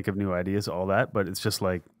still think of new ideas, all that, but it's just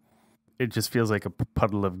like, it just feels like a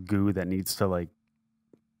puddle of goo that needs to like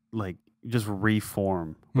just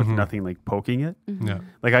reform with nothing like poking it. Yeah.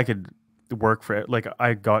 Like I could work for it. Like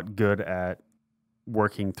I got good at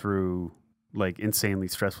working through like insanely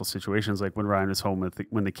stressful situations. Like when Ryan was home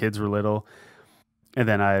when the kids were little, and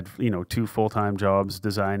then I had, 2 full-time jobs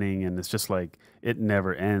designing, and it's just like, it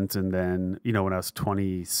never ends. And then, when I was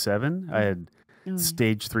 27, I had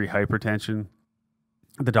stage 3 hypertension.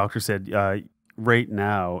 The doctor said, right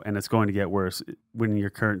now, and it's going to get worse, when in your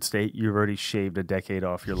current state, you've already shaved a decade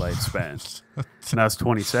off your lifespan. And I was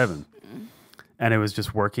 27. And it was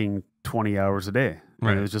just working 20 hours a day.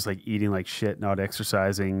 Right. And it was just like eating like shit, not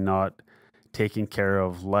exercising, not taking care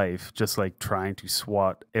of life, just like trying to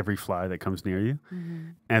swat every fly that comes near you.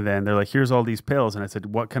 And then they're like, here's all these pills. And I said,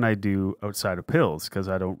 what can I do outside of pills? Because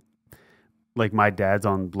I don't, like my dad's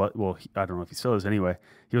on blood, well, I don't know if he still is anyway.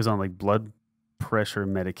 He was on like blood pressure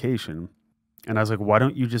medication. And I was like, why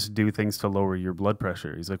don't you just do things to lower your blood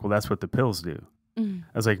pressure? He's like, well, that's what the pills do. I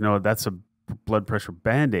was like, no, that's a blood pressure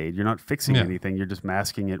Band-Aid. You're not fixing anything. You're just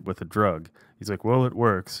masking it with a drug. He's like, well, it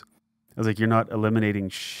works. I was like, you're not eliminating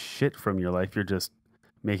shit from your life. You're just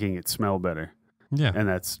making it smell better. Yeah. And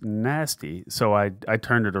that's nasty. So I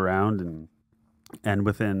turned it around and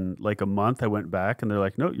within like a month I went back and they're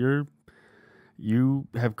like, no, you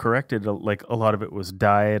have corrected. Like a lot of it was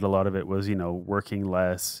diet. A lot of it was, working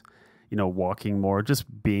less, walking more,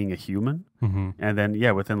 just being a human. And then,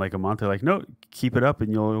 within like a month, they're like, no, keep it up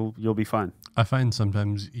and you'll be fine. I find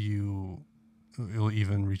sometimes you'll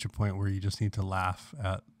even reach a point where you just need to laugh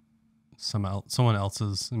at someone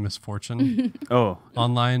else's misfortune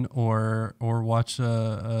online or watch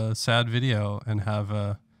a sad video and have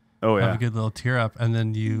a good little tear up, and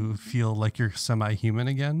then you feel like you're semi-human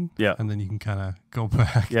again. Yeah. And then you can kind of go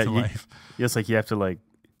back to life. It's like you have to like,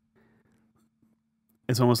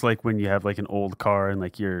 it's almost like when you have like an old car and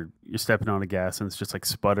like you're stepping on a gas and it's just like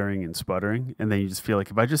sputtering and sputtering. And then you just feel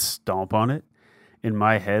like if I just stomp on it, in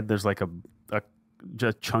my head, there's like a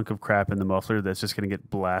chunk of crap in the muffler that's just going to get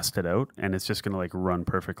blasted out, and it's just going to like run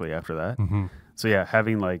perfectly after that. So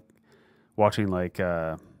having like watching like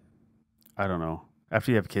I don't know,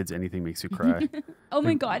 after you have kids, anything makes you cry. Oh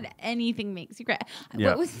my God, anything makes you cry.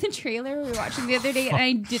 What was the trailer we were watching the other day? And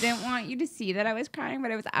I didn't want you to see that I was crying,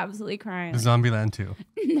 but I was absolutely crying. Zombieland 2.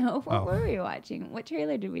 No, what were we watching? What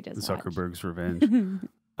trailer did we just watch? Zuckerberg's Revenge.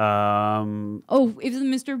 Oh, it was the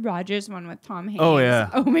Mr. Rogers one with Tom Hanks. Oh, yeah.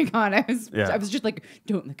 Oh my God, I was Yeah. just like,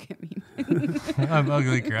 don't look at me. I'm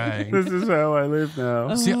ugly crying. This is how I live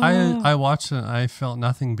now. See, I watched it and I felt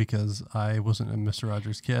nothing because I wasn't a Mr.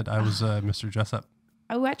 Rogers kid. I was a Mr. Dress-Up.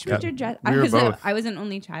 I watched Yeah, Mr. Dress. we were both. I was an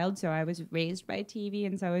only child, so I was raised by TV,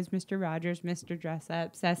 and so I was Mr. Rogers, Mr. Dress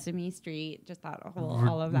Up, Sesame Street, just that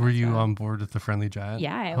all of that. Were you stuff. on board with the Friendly Giant?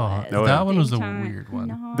 Yeah, I Oh, was. Oh, that yeah. one was a Big time. weird one.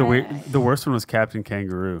 No, The worst one was Captain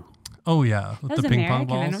Kangaroo. Oh yeah, with that the was ping American. pong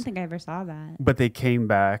balls. I don't think I ever saw that. But they came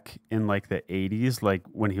back in like the 80s, like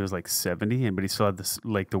when he was like 70, but he still had this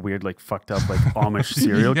like the weird, like fucked up, like Amish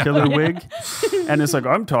serial killer wig. And it's like,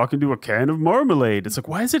 I'm talking to a can of marmalade. It's like,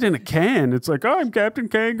 why is it in a can? It's like, oh, I'm Captain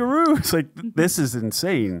Kangaroo. It's like, this is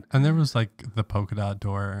insane. And there was like the polka dot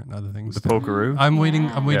door and other things. The Pokeroo. I'm waiting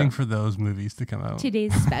Yeah. for those movies to come out.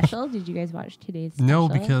 Today's special. Did you guys watch today's special? No,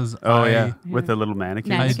 because Oh, I, yeah. With the little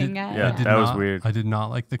mannequin. I Mannequin did, guy. Yeah, I did that was not- weird. I did not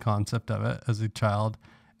like the concept of it as a child,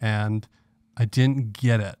 and I didn't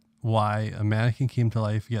get it. Why a mannequin came to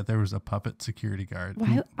life, yet there was a puppet security guard.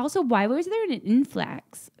 Why was there an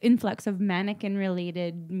influx of mannequin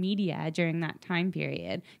related media during that time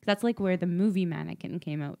period? 'Cause that's like where the movie Mannequin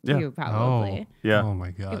came out Yeah. too, probably. Yeah. Oh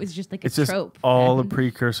my god. It was just like It's a just trope. all a then.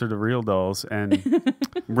 precursor to real dolls and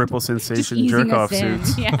ripple Just sensation easing jerk off us in.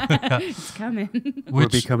 suits. Yeah, it's coming. We're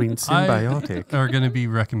Which becoming symbiotic. are going to be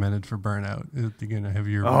recommended for burnout. They're going to have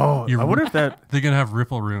your. Oh, your I wonder if that. they're going to have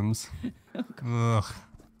ripple rooms. Ugh.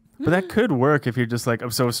 But that could work if you're just like,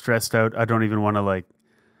 I'm so stressed out. I don't even want to like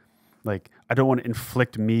I don't want to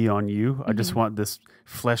inflict me on you. I just want this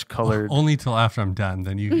flesh colored. Only till after I'm done,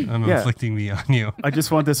 then I'm Yeah. inflicting me on you, I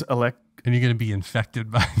just want this and you're going to be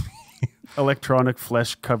infected by me. electronic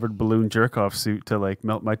flesh covered balloon jerk off suit to like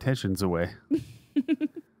melt my tensions away.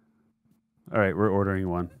 All right, we're ordering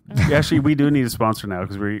one. Actually, we do need a sponsor now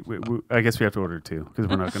because we I guess we have to order two because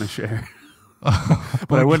we're not going to share.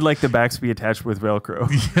 But I would like the backs to be attached with Velcro.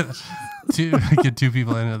 Get two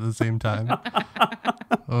people in at the same time.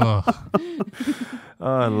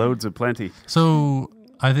 Loads of plenty. So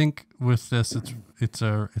I think with this, it's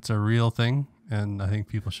a real thing, and I think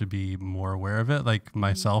people should be more aware of it. Like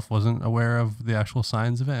myself, wasn't aware of the actual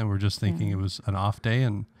signs of it, and we're just thinking it was an off day.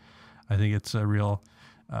 And I think it's a real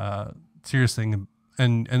serious thing,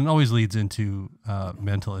 and it always leads into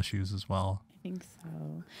mental issues as well. I think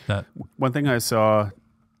so. That One thing I saw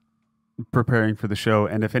preparing for the show,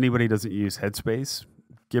 and if anybody doesn't use Headspace,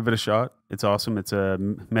 give it a shot. It's awesome. It's a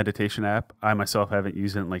meditation app. I myself haven't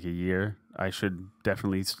used it in like a year. I should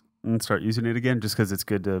definitely start using it again just because it's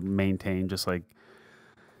good to maintain just like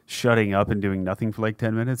shutting up and doing nothing for like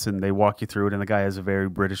 10 minutes. And they walk you through it. And the guy has a very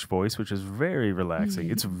British voice, which is very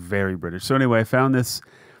relaxing. It's very British. So anyway, I found this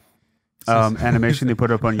animation they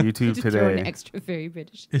put up on YouTube Just throw an today. extra very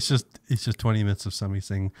British. it's just 20 minutes of somebody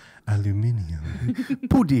saying aluminium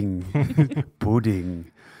Pudding.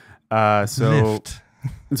 So lift.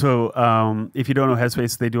 if you don't know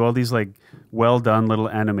Headspace, they do all these like well done little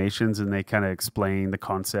animations, and they kind of explain the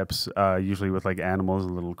concepts, usually with like animals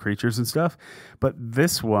and little creatures and stuff. But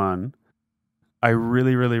this one, I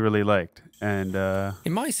really, really, really liked, and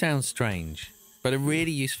It might sound strange, but a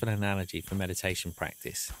really useful analogy for meditation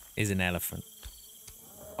practice is an elephant.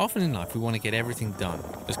 Often in life, we want to get everything done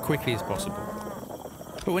as quickly as possible.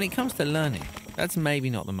 But when it comes to learning, that's maybe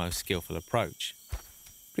not the most skillful approach.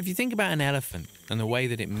 But if you think about an elephant and the way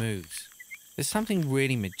that it moves, there's something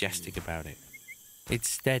really majestic about it. It's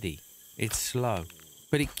steady, it's slow,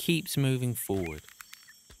 but it keeps moving forward.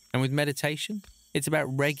 And with meditation, it's about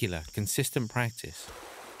regular, consistent practice,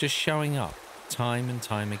 just showing up time and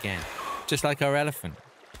time again. Just like our elephant,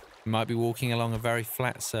 it might be walking along a very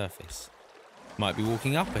flat surface, might be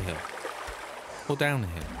walking up a hill or down a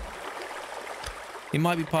hill. It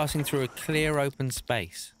might be passing through a clear open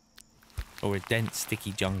space or a dense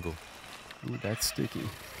sticky jungle. ooh, that's sticky.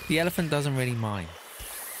 The elephant doesn't really mind.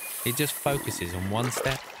 It just focuses on one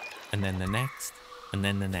step and then the next and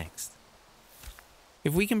then the next.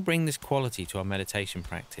 If we can bring this quality to our meditation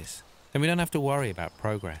practice, then we don't have to worry about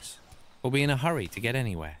progress or be in a hurry to get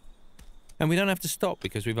anywhere. And we don't have to stop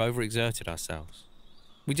because we've overexerted ourselves.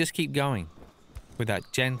 We just keep going with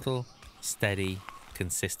that gentle, steady,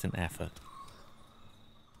 consistent effort.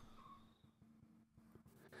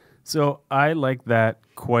 So I like that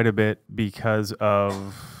quite a bit because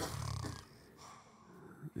of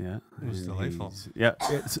It was delightful. Yeah,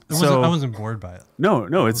 I wasn't bored by it.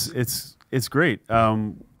 No, it's great.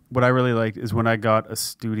 What I really liked is when I got a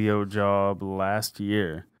studio job last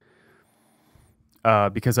year,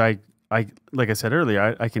 because I like I said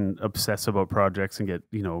earlier, I can obsess about projects and get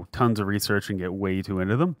tons of research and get way too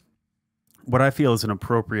into them. What I feel is an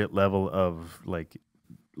appropriate level of like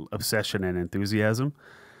obsession and enthusiasm.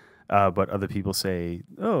 But other people say,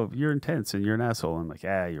 "Oh, you're intense and you're an asshole." I'm like,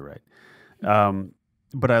 "Ah, you're right."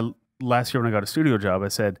 But last year when I got a studio job, I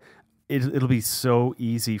said it'll be so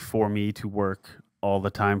easy for me to work all the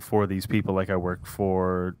time for these people, like I work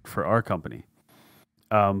for our company.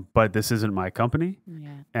 But this isn't my company,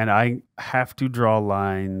 and I have to draw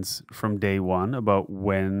lines from day one about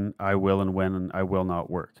when I will and when I will not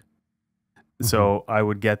work. Mm-hmm. So I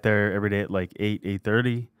would get there every day at like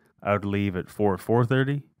 8:30. I would leave at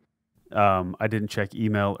 4:30. I didn't check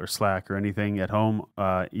email or Slack or anything at home,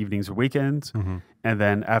 evenings or weekends. Mm-hmm. And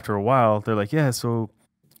then after a while, they're like, "Yeah, so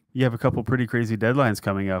you have a couple pretty crazy deadlines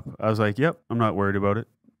coming up." I was like, "Yep, I'm not worried about it.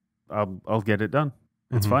 I'll get it done.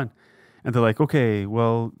 It's fine." And they're like, "Okay,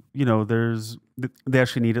 well, they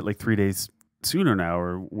actually need it like 3 days sooner now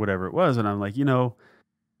or whatever it was." And I'm like,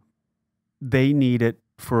 they need it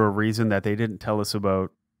for a reason that they didn't tell us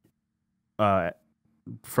about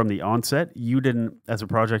from the onset. You didn't, as a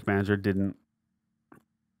project manager, didn't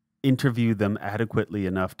interview them adequately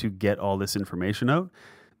enough to get all this information out.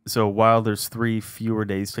 So while there's 3 fewer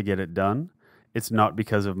days to get it done, it's not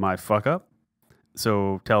because of my fuck up.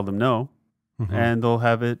 So tell them no, and they'll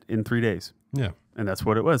have it in 3 days. Yeah. And that's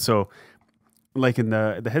what it was. So like in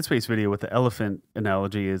the Headspace video with the elephant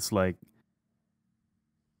analogy, it's like,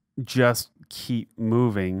 just keep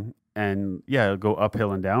moving and go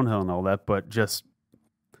uphill and downhill and all that. But just,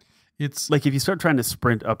 it's like if you start trying to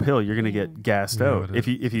sprint uphill, you're going to get gassed out. If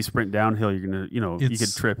you sprint downhill, you're going to, you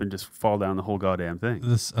could trip and just fall down the whole goddamn thing.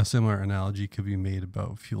 A similar analogy could be made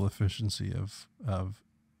about fuel efficiency of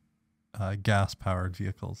gas-powered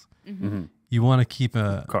vehicles. Mm-hmm. You want to keep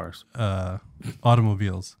cars,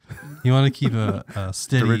 automobiles. You want to keep a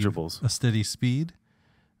steady dirigibles, a steady speed,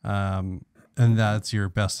 and that's your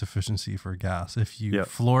best efficiency for gas. If you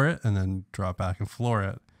floor it and then drop back and floor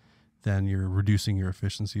it, then you're reducing your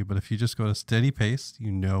efficiency. But if you just go at a steady pace,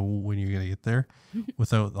 you know when you're going to get there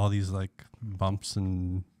without all these like bumps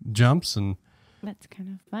and jumps. And that's kind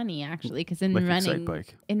of funny, actually, because in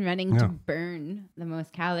running to burn the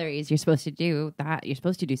most calories, you're supposed to do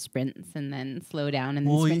sprints and then slow down and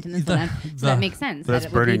then sprint and then slow down. So that makes sense. That's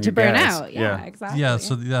that it would be to burn out. Yeah, exactly. Yeah,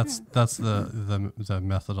 so that's the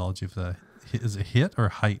methodology of the, is it HIT or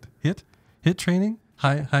height? HIT training?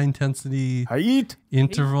 High intensity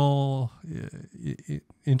interval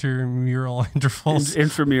intramural intervals.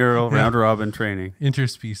 Intramural round robin training.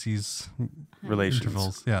 Interspecies relations.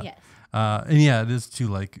 Intervals. Yeah. Yes. And it is to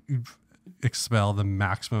like expel the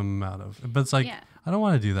maximum amount of, but it's like, I don't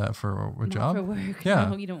want to do that for a job. For work. Yeah.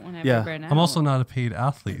 No, you don't want to burn out. I'm also not a paid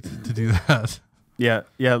athlete to do that. Yeah.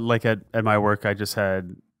 Like at my work, I just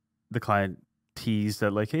had the client tease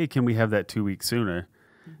that like, "Hey, can we have that 2 weeks sooner?"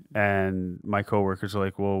 And my coworkers are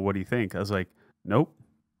like, "Well, what do you think?" I was like, "Nope."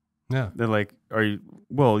 Yeah. They're like, "Are you,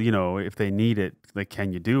 well, if they need it, like,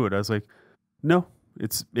 can you do it?" I was like, "No,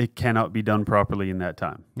 it cannot be done properly in that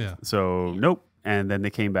time." Yeah. So nope. And then they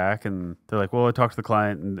came back and they're like, "Well, I talked to the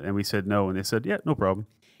client and we said no." And they said, "Yeah, no problem."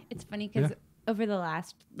 It's funny because over the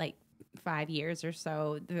last 5 years or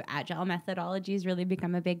so, the agile methodology has really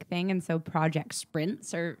become a big thing. And so project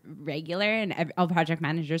sprints are regular, and all project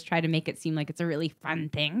managers try to make it seem like it's a really fun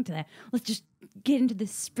thing to, let's just get into the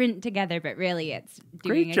sprint together. But really it's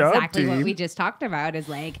doing exactly what we just talked about, is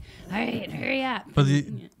like, all right, hurry up. But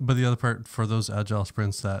the other part for those agile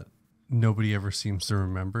sprints that nobody ever seems to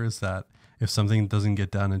remember is that if something doesn't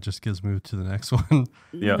get done, it just gets moved to the next one.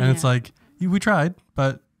 And it's like, we tried,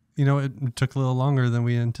 but it took a little longer than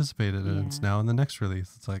we anticipated, and it's now in the next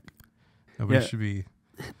release. It's like, nobody should be.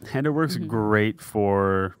 And it works great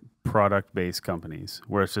for product-based companies,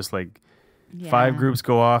 where it's just like 5 groups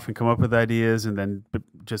go off and come up with ideas, and then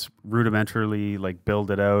just rudimentarily like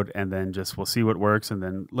build it out, and then just we'll see what works, and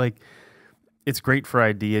then like it's great for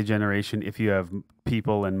idea generation if you have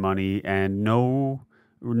people and money and no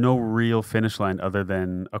real finish line other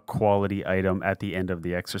than a quality item at the end of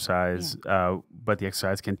the exercise. But the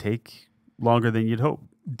exercise can take longer than you'd hope.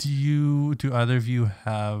 Do either of you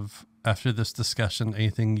have, after this discussion,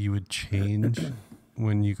 anything you would change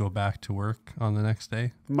when you go back to work on the next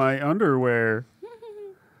day? My underwear.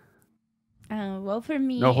 Well, for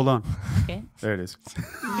me. No, hold on. Okay. There it is.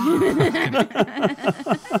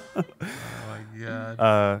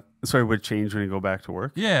 God. Sorry, would change when you go back to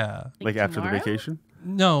work? Yeah. Like after the vacation?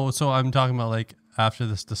 No, so I'm talking about like after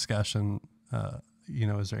this discussion,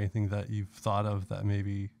 is there anything that you've thought of that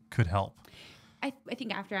maybe could help? I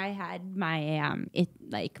think after I had my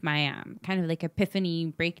kind of like epiphany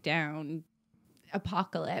breakdown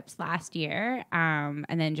apocalypse last year, and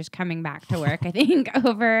then just coming back to work. I think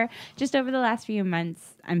over the last few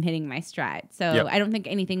months, I'm hitting my stride. So I don't think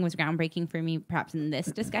anything was groundbreaking for me, perhaps in this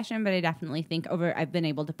discussion, but I definitely think I've been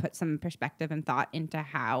able to put some perspective and thought into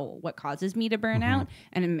what causes me to burn out,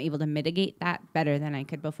 and I'm able to mitigate that better than I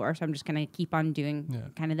could before. So I'm just going to keep on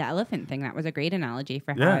doing kind of the elephant thing. That was a great analogy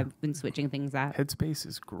for how I've been switching things up. Headspace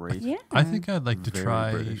is great. Yeah. I think I'd like to Very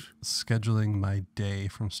try British. scheduling my day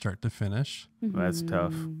from start to finish. That's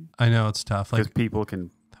tough. I know it's tough. Because Like, people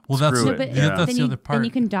can well, that's screw the, it. yeah, that's then the other part. And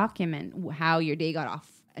you can document how your day got off,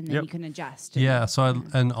 and then you can adjust. Yeah. So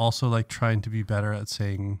and also like trying to be better at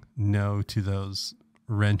saying no to those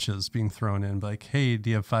wrenches being thrown in. Like, hey, do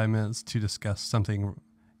you have 5 minutes to discuss something?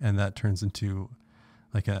 And that turns into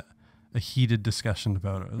like a heated discussion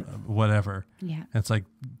about whatever. Yeah. And it's like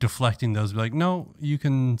deflecting those. Be like, no, you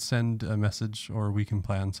can send a message or we can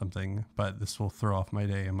plan something, but this will throw off my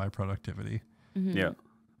day and my productivity. Yeah.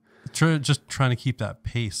 Just trying to keep that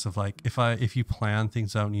pace of like, if you plan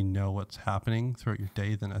things out and you know what's happening throughout your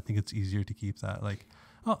day, then I think it's easier to keep that like,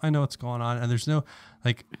 oh, I know what's going on. And there's no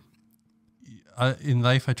like, in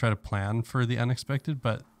life, I try to plan for the unexpected,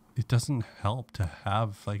 but it doesn't help to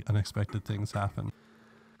have like unexpected things happen.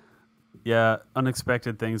 Yeah,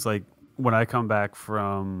 unexpected things like when I come back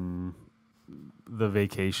from the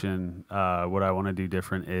vacation, what I want to do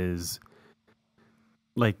different is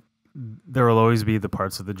like there will always be the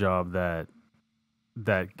parts of the job that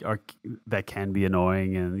can be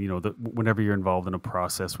annoying, and you know, whenever you're involved in a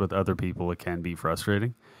process with other people, it can be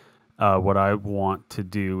frustrating. What I want to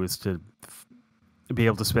do is to be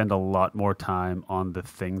able to spend a lot more time on the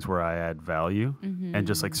things where I add value, and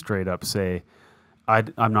just like straight up say,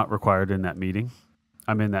 I'm not required in that meeting.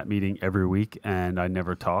 I'm in that meeting every week and I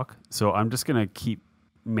never talk. So I'm just going to keep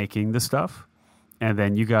making the stuff. And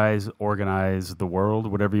then you guys organize the world,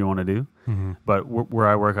 whatever you want to do. But where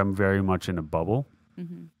I work, I'm very much in a bubble.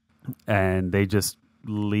 And they just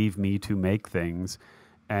leave me to make things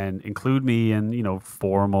and include me in, you know,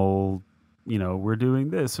 formal, you know, we're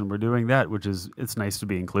doing this and we're doing that, which is, it's nice to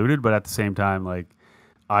be included. But at the same time, like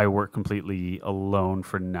I work completely alone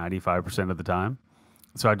for 95% of the time.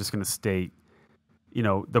 So I'm just going to state, you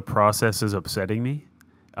know, the process is upsetting me.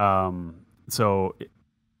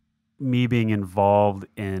 Me being involved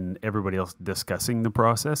in everybody else discussing the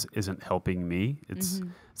process isn't helping me. It's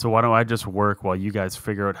so why don't I just work while you guys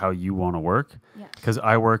figure out how you want to work? Because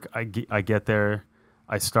I work, I get there,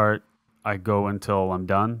 I start, I go until I'm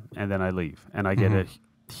done, and then I leave. And I get a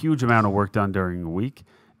huge amount of work done during a week.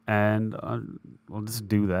 And we'll just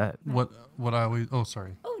do that. What I always, oh,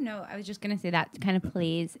 sorry. Oh, no, I was just going to say that kind of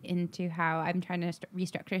plays into how I'm trying to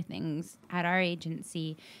restructure things at our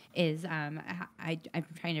agency is I'm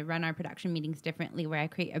trying to run our production meetings differently, where I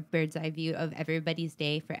create a bird's eye view of everybody's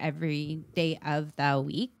day for every day of the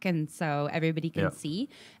week. And so everybody can see.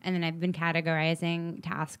 And then I've been categorizing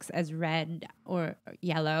tasks as red or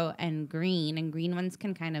yellow and green ones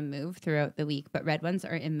can kind of move throughout the week, but red ones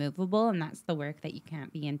are immovable. And that's the work that you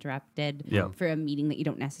can't be interrupted for a meeting that you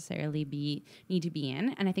don't necessarily need to be in.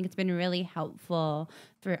 And I think it's been really helpful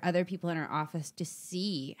for other people in our office to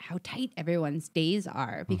see how tight everyone's days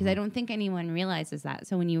are, because I don't think anyone realizes that.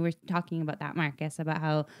 So when you were talking about that, Marcus, about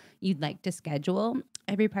how you'd like to schedule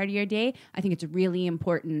every part of your day, I think it's really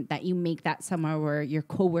important that you make that somewhere where your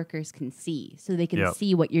coworkers can see, so they can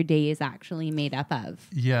see what your day is actually made up of.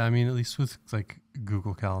 Yeah, I mean, at least with like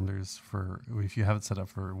Google Calendars, for if you have it set up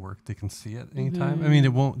for work, they can see it anytime. I mean,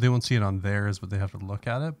 they won't see it on theirs, but they have to look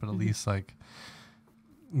at it. But at least like,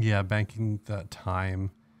 banking that time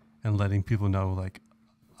and letting people know, like,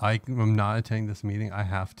 I'm not attending this meeting. I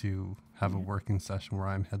have to have a working session where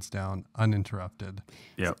I'm heads down, uninterrupted.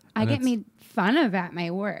 Yep. I get made fun of at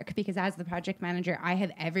my work because as the project manager, I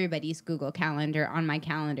have everybody's Google Calendar on my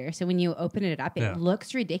calendar. So when you open it up, it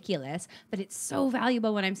looks ridiculous, but it's so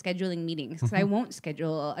valuable when I'm scheduling meetings, because I won't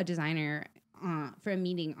schedule a designer for a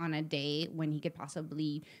meeting on a day when he could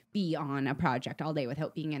possibly be on a project all day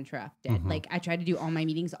without being interrupted. Like I try to do all my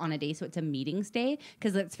meetings on a day so it's a meetings day,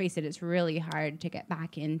 because let's face it, it's really hard to get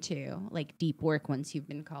back into like deep work once you've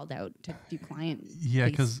been called out to do client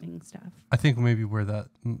facing stuff. I think maybe where that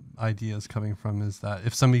idea is coming from is that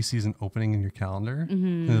if somebody sees an opening in your calendar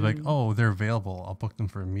and they're like, oh, they're available, I'll book them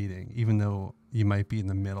for a meeting, even though you might be in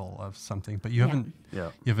the middle of something, but you haven't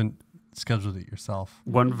scheduled it yourself.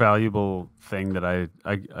 One valuable thing that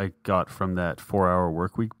I got from that 4-Hour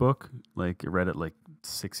Workweek book, like I read it like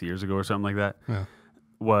 6 years ago or something like that,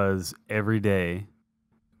 was every day,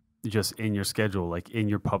 just in your schedule, like in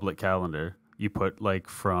your public calendar, you put like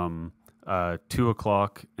from 2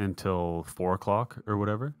 o'clock until 4 o'clock or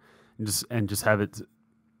whatever, and just have it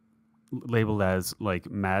labeled as like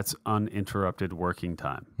Matt's uninterrupted working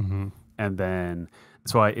time. Mm-hmm. And then,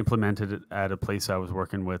 so I implemented it at a place I was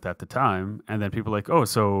working with at the time. And then people were like, oh,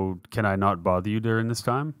 so can I not bother you during this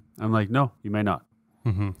time? I'm like, no, you may not.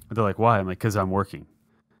 Mm-hmm. And they're like, why? I'm like, because I'm working.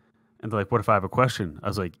 And they're like, what if I have a question? I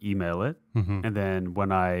was like, email it. Mm-hmm. And then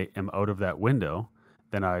when I am out of that window,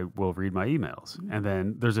 then I will read my emails. And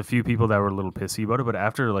then there's a few people that were a little pissy about it. But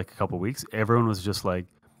after like a couple of weeks, everyone was just like,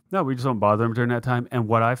 no, we just don't bother them during that time. And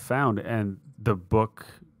what I found, and the book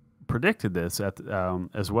predicted this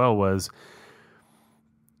as well, was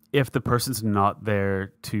if the person's not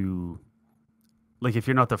there to, like, if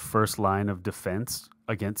you're not the first line of defense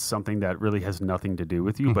against something that really has nothing to do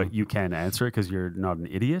with you, but you can answer it because you're not an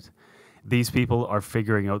idiot, these people are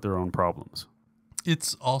figuring out their own problems.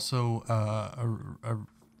 It's also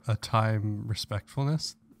a time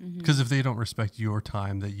respectfulness, because if they don't respect your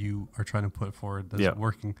time that you are trying to put forward that's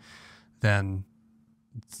working, then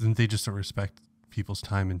they just don't respect people's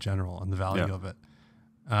time in general and the value of it.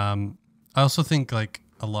 I also think like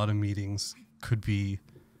a lot of meetings could be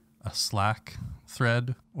a Slack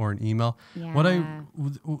thread or an email. Yeah.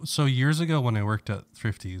 So years ago when I worked at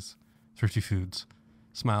Thrifty Foods,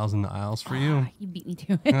 Smiles in the Aisles for you. You beat me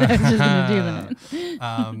to it. I was just going to do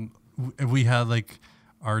that. We had like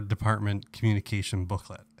our department communication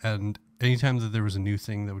booklet, and anytime that there was a new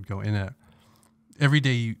thing that would go in it, every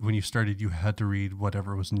day when you started, you had to read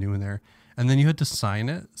whatever was new in there, and then you had to sign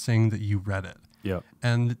it saying that you read it. Yeah.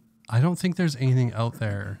 And I don't think there's anything out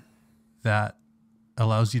there that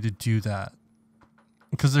allows you to do that,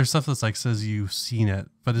 because there's stuff that's like says you've seen it,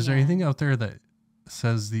 but is there anything out there that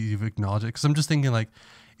says that you've acknowledged it? Because I'm just thinking like,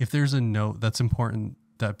 if there's a note that's important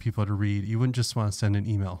that people to read, you wouldn't just want to send an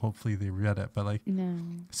email. Hopefully they read it, but like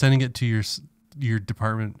sending it to your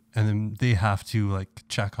department, and then they have to like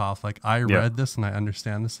check off like, I read this and I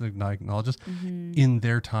understand this and I acknowledge this in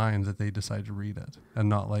their time that they decide to read it, and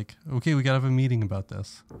not like, okay, we got to have a meeting about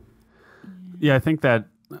this. Yeah, I think that,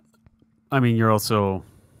 I mean, you're also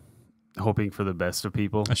hoping for the best of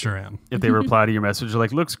people. I sure am. If they reply to your message, you're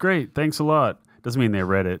like, looks great, thanks a lot. Doesn't mean they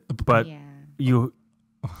read it, but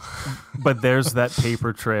but there's that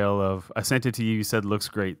paper trail of, I sent it to you, you said looks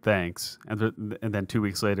great, thanks, and then 2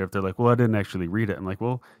 weeks later, if they're like, well, I didn't actually read it, I'm like,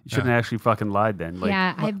 well, you shouldn't have actually fucking lied then. Like,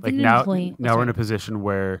 I've like been now, to a point. now we're in a position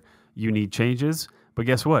where you need changes, but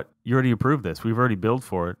guess what? You already approved this. We've already billed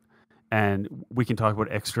for it, and we can talk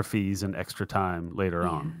about extra fees and extra time later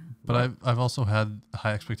on. But I've also had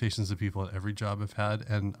high expectations of people at every job I've had,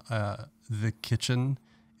 and the kitchen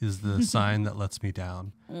is the sign that lets me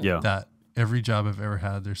down. Yeah. That every job I've ever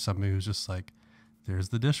had, there's somebody who's just like, there's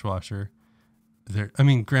the dishwasher. I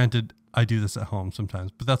mean, granted, I do this at home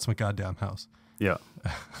sometimes, but that's my goddamn house. Yeah.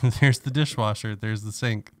 There's the dishwasher. There's the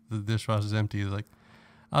sink. The dishwasher's empty. Like,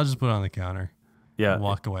 I'll just put it on the counter. Yeah. And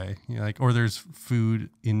walk away. You know, like, or there's food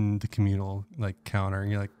in the communal like counter, and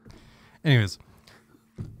you're like, anyways.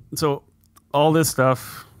 So all this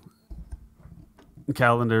stuff,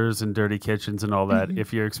 calendars and dirty kitchens and all that,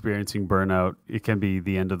 if you're experiencing burnout, it can be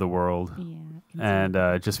the end of the world. And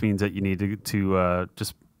it just means that you need to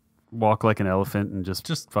just walk like an elephant and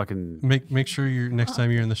just fucking make sure next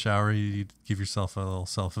time you're in the shower, you give yourself a little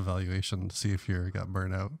self-evaluation to see if you got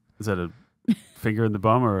burnout. Is that a finger in the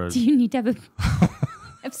bum or do you need to have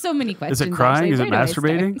I have so many questions. Is it crying? Actually. Is it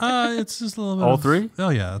masturbating? It's just a little bit all of, three? Oh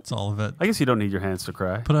yeah, it's all of it. I guess you don't need your hands to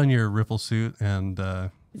cry. Put on your ripple suit and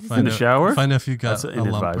in the shower? Find out if you got a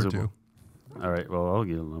lump or two. All right, well, I'll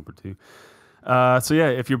get a lump or two. So yeah,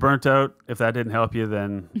 if you're burnt out, if that didn't help you,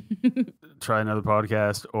 then try another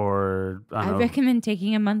podcast, or I don't know. recommend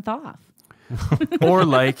taking a month off. Or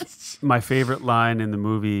like my favorite line in the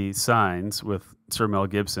movie Signs with Sir Mel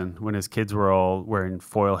Gibson, when his kids were all wearing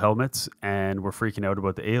foil helmets and were freaking out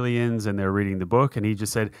about the aliens, and they're reading the book, and he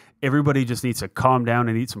just said, everybody just needs to calm down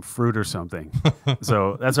and eat some fruit or something.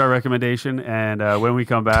 So that's our recommendation. And when we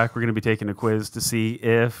come back, we're going to be taking a quiz to see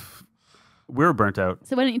if we're burnt out.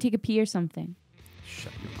 So why don't you take a pee or something?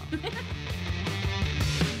 Shut your mouth.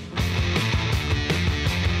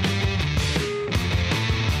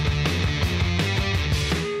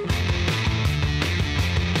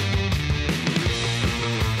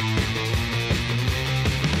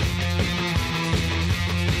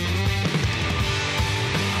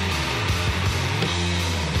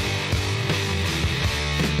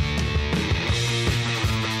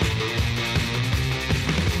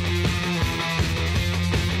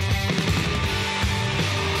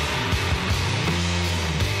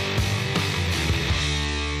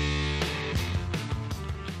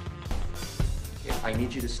 I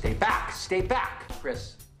need you to stay back. Stay back.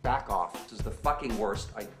 Chris, back off. This is the fucking worst.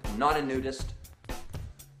 I'm not a nudist.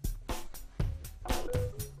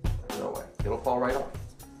 No. It'll fall right off.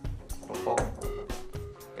 It'll fall.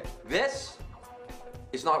 Okay. This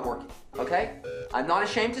is not working, okay? I'm not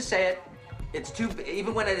ashamed to say it. It's too,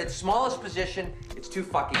 even when at its smallest position, it's too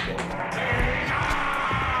fucking big. And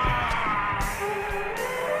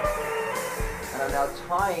I'm now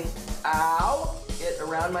tying, it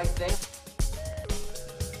around my thing.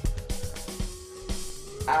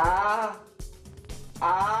 Ow.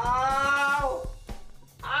 Ow.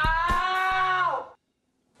 Ow.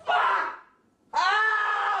 Fuck.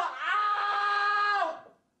 Ow. Ow.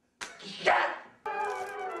 Shit.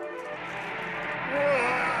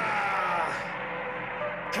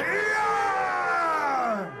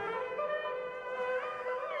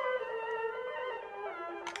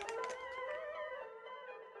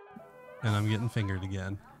 And I'm getting fingered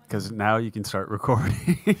again. Because now you can start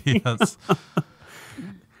recording. Yes.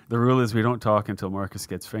 The rule is we don't talk until Marcus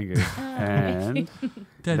gets fingered. And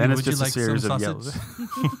Daddy, then it's would you just like a series some of sausage?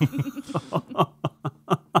 yells.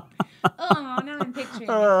 Oh, now I'm picturing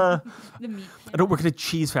the meat. I don't work at a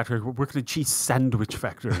cheese factory. I work at a cheese sandwich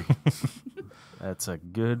factory. That's a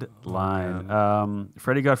good line.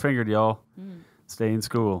 Freddie got fingered, y'all. Stay in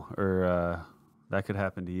school, or that could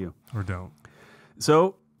happen to you. Or don't.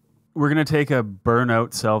 So we're going to take a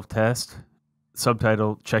burnout self-test.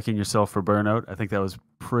 Subtitle, Checking Yourself for Burnout. I think that was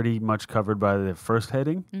pretty much covered by the first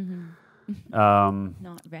heading.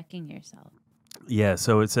 Not wrecking yourself. Yeah,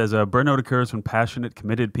 so it says burnout occurs when passionate,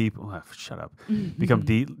 committed people shut up, become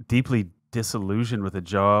deeply disillusioned with a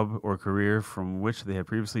job or career from which they had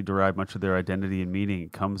previously derived much of their identity and meaning.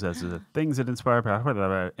 It comes as the things that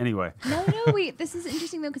inspire. Anyway. No, wait. This is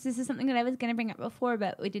interesting, though, because this is something that I was going to bring up before,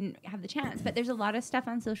 but we didn't have the chance. But there's a lot of stuff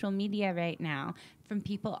on social media right now from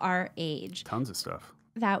people our age. Tons of stuff.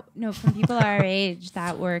 From people our age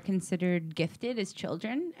that were considered gifted as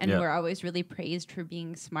children and Yeah. were always really praised for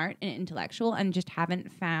being smart and intellectual and just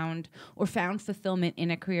haven't found fulfillment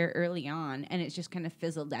in a career early on, and it's just kind of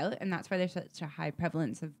fizzled out, and that's why there's such a high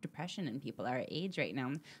prevalence of depression in people our age right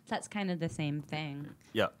now. So that's kind of the same thing.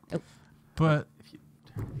 Yeah. Oh. But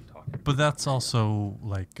that's also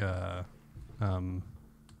like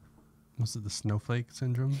was it the snowflake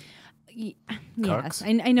syndrome? Yes,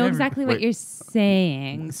 I know exactly what you're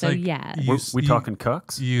saying. So like yeah, We talking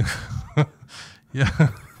cucks? Yeah.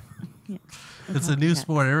 It's a new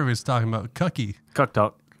sport. Everybody's talking about cucky. Cuck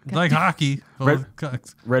talk. It's like hockey.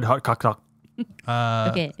 Cucks. Red hot cock talk.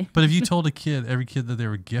 Okay. But if you told every kid that they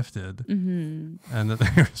were gifted and that they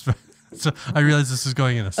were so I realize this is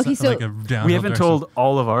going in a like a downhill We haven't direction. told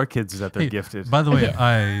all of our kids that they're Hey, gifted. By the way,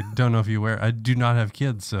 I don't know if you're aware, I do not have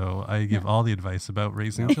kids, so I give all the advice about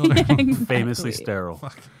raising children. Exactly. Famously sterile.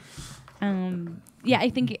 Yeah, I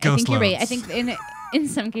think Ghost you're right. loads. I think in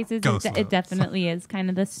some cases it definitely is kind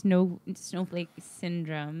of the snowflake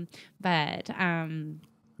syndrome, but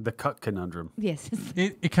The cuck conundrum. yes,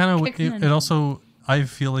 It kind of it also I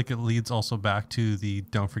feel like it leads also back to the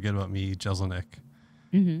 "Don't Forget About Me" Jeselnik,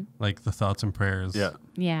 like the thoughts and prayers.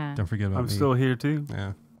 yeah. Don't forget about I'm me. still here too.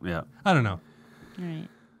 Yeah, Yeah. I don't know. All right.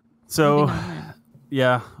 So, Moving on then.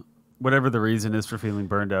 yeah, whatever the reason is for feeling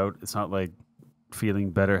burned out, it's not like feeling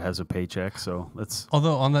better has a paycheck. So let's.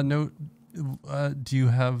 Although on that note, do you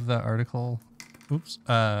have that article?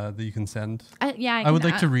 That you can send. Yeah, I would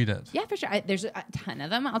like to read it. Yeah, for sure. There's a ton of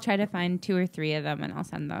them. I'll try to find 2 or 3 of them, and I'll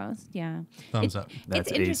send those. Yeah, Thumbs up. That's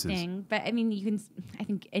it's interesting, but I mean, I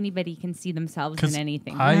think anybody can see themselves 'Cause in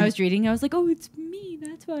anything. When I I was reading, I was like, "Oh, it's me.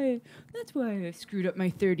 That's why I screwed up my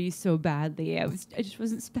 30s so badly. I just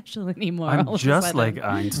wasn't special anymore." I'm all of a just sudden. like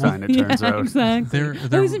Einstein, it turns out. Exactly. There-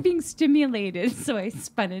 I wasn't being stimulated, so I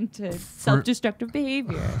spun into self-destructive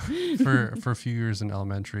behavior. For a few years in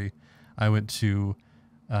elementary, I went to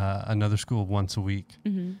another school once a week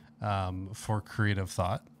for creative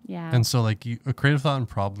thought. Yeah. And so like a creative thought and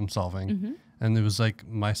problem solving. And it was like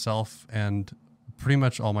myself and pretty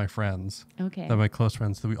much all my friends, Okay. that my close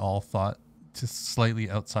friends, that we all thought just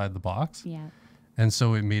slightly outside the box. Yeah. And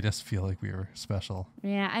so it made us feel like we were special.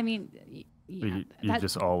 Yeah. I mean, You're that-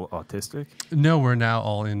 just all autistic? No, we're now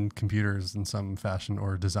all in computers in some fashion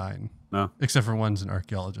or design. No. Except for one's an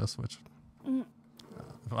archaeologist, which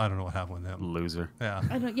I don't know what happened with him. Loser. Yeah. I'll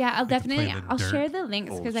Like to play definitely, in the I'll dirt. share the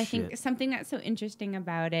links because I shit. think something that's so interesting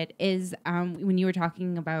about it is when you were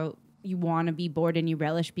talking about you want to be bored and you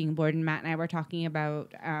relish being bored, and Matt and I were talking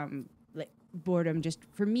about like boredom. Just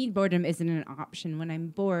for me, boredom isn't an option. When I'm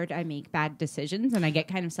bored, I make bad decisions and I get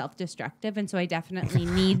kind of self-destructive, and so I definitely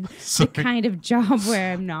need the kind of job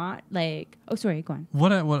where I'm not like. Oh, sorry, go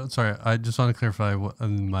on. Sorry, I just want to clarify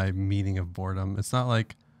my meaning of boredom. It's not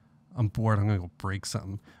like I'm bored, I'm going to go break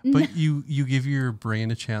something. But you give your brain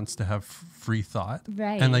a chance to have free thought.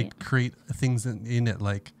 Right. And like create things in it.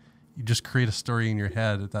 Like you just create a story in your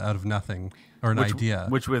head out of nothing or an idea.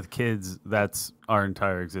 Which with kids, that's our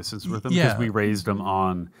entire existence with them, Yeah. because we raised them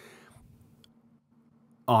on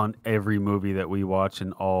every movie that we watch,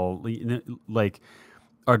 and all, like,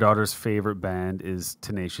 our daughter's favorite band is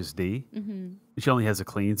Tenacious D. She only has the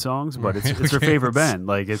clean songs, but it's her favorite band.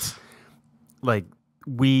 Like, it's like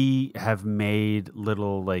we have made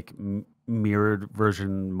little like mirrored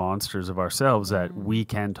version monsters of ourselves that we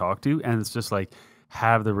can talk to, and it's just like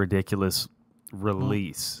have the ridiculous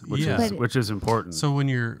release, which is important. So when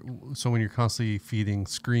you're constantly feeding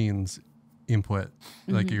screens input,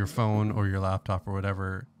 like your phone or your laptop or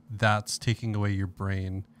whatever, that's taking away your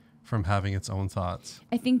brain from having its own thoughts.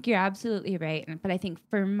 I think you're absolutely right. But I think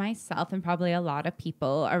for myself and probably a lot of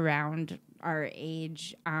people around our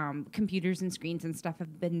age, computers and screens and stuff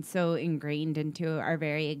have been so ingrained into our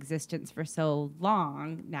very existence for so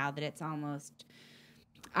long now that it's almost...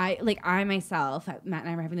 I myself, Matt and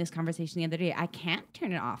I were having this conversation the other day. I can't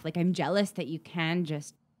turn it off. Like, I'm jealous that you can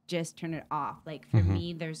just turn it off. Like, for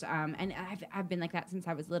me, there's and I've been like that since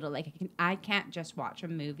I was little. Like, I can't just watch a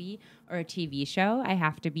movie or a TV show. I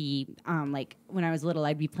have to be like, when I was little,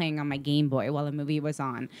 I'd be playing on my Game Boy while a movie was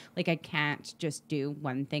on. Like, I can't just do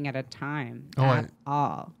one thing at a time at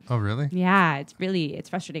all. Oh, really? Yeah, it's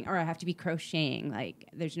frustrating. Or I have to be crocheting. Like,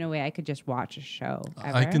 there's no way I could just watch a show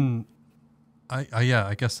ever.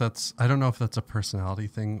 I guess that's, I don't know if that's a personality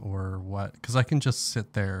thing or what, because I can just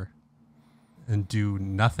sit there and do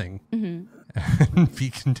nothing and be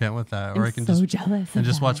content with that. Or I can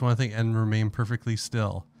just watch one thing and remain perfectly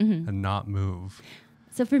still and not move.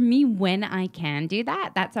 So for me, when I can do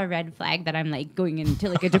that, that's a red flag that I'm like going into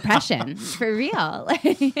like a depression for real.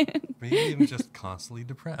 Maybe I'm just constantly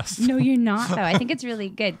depressed. No, you're not though. I think it's really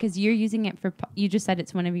good because you're using it for, you just said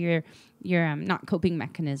it's one of your not coping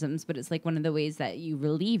mechanisms, but it's like one of the ways that you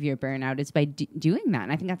relieve your burnout is by doing that.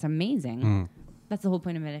 And I think that's amazing. That's the whole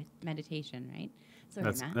point of meditation, right?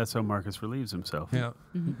 Sorry, that's how Marcus relieves himself. Yeah.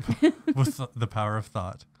 With the power of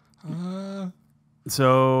thought.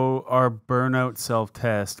 So our burnout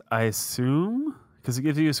self-test, I assume, because it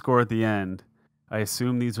gives you a score at the end, I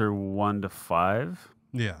assume these are 1 to 5.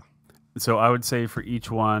 Yeah. So I would say for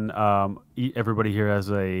each one, everybody here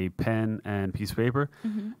has a pen and piece of paper.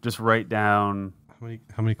 Just write down.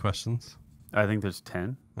 How many questions? I think there's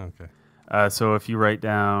 10. Okay. So if you write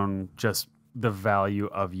down just the value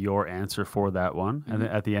of your answer for that one, and then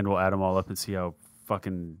at the end we'll add them all up and see how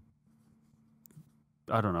fucking,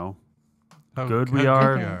 I don't know, good we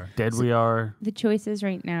are, dead we are. The choices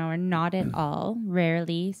right now are not at all,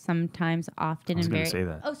 rarely, sometimes, often, and very... say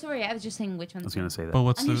that. Oh, sorry, I was just saying which one's... I was going to say that. But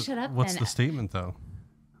what's the statement, though?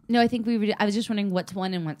 No, I think I was just wondering what's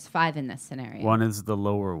 1 and what's 5 in this scenario. 1 is the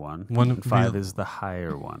lower one. 5 is the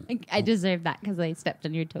higher one. I deserve that because I stepped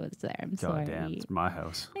on your toes there. I'm sorry. God damn, it's my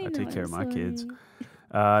house. I take care of my sorry. kids.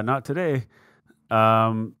 Not today.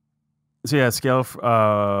 So yeah, scale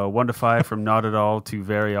 1 to 5 from not at all to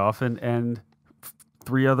very often, and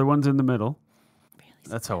 3 other ones in the middle. Really?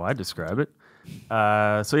 That's how I describe it.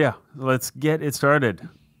 So yeah, let's get it started.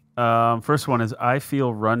 First one is, I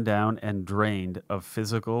feel run down and drained of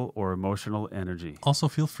physical or emotional energy. Also,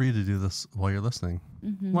 feel free to do this while you're listening.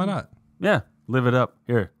 Why not? Yeah, live it up.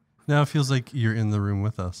 Here. Now it feels like you're in the room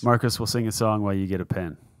with us. Marcus will sing a song while you get a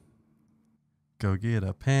pen. Go get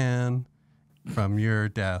a pen from your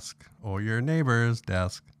desk or your neighbor's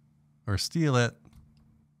desk, or steal it.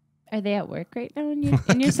 Are they at work right now in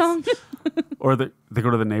your song? Or they go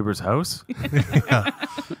to the neighbor's house. Yeah.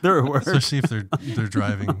 They're at work. Especially if they're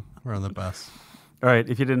driving or on the bus. All right.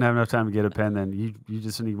 If you didn't have enough time to get a pen, then you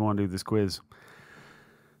just didn't even want to do this quiz.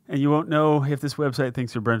 And you won't know if this website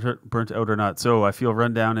thinks you're burnt out or not. So I feel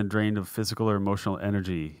run down and drained of physical or emotional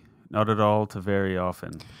energy. Not at all to very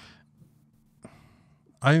often.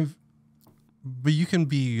 But you can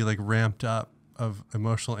be like ramped up of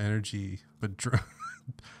emotional energy, but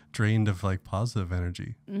drained of like positive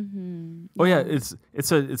energy. Oh yeah,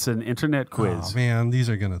 it's an internet quiz. Oh man,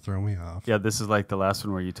 these are gonna throw me off. Yeah, this is like the last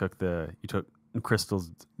one where you took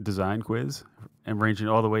Crystal's design quiz and ranging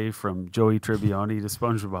all the way from Joey Tribbiani to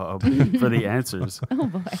SpongeBob for the answers. Oh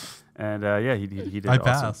boy! And yeah, he did. I awesome.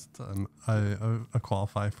 passed. I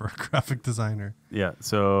qualify for a graphic designer. Yeah.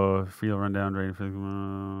 So feel run down, drained.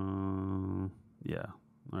 Yeah.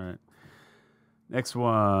 All right. Next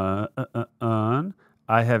one.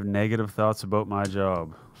 I have negative thoughts about my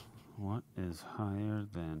job. What is higher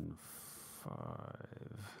than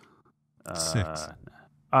 5? 6.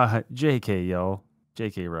 JK, y'all.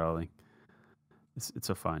 JK Rowling. It's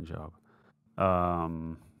a fine job.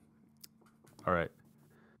 All right.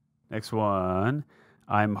 Next one.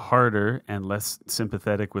 I'm harder and less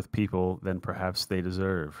sympathetic with people than perhaps they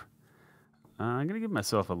deserve. I'm going to give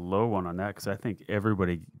myself a low one on that because I think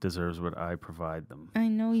everybody deserves what I provide them. I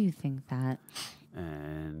know you think that.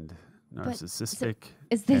 And narcissistic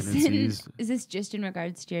Is tendencies. this just in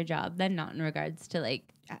regards to your job, then not in regards to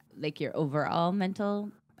like your overall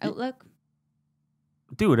mental outlook?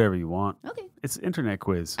 Do whatever you want. Okay. It's an internet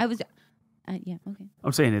quiz. I was, yeah, okay.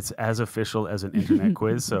 I'm saying it's as official as an internet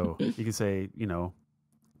quiz. So you can say,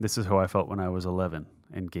 this is how I felt when I was 11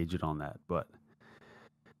 and gauge it on that. But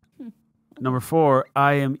number 4,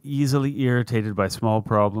 I am easily irritated by small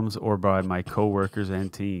problems or by my coworkers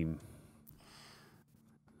and team.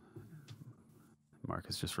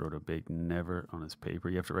 Marcus just wrote a big never on his paper.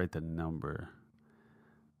 You have to write the number.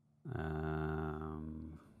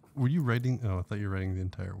 Were you writing? Oh, I thought you were writing the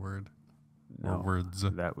entire word. No, or words.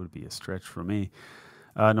 That would be a stretch for me.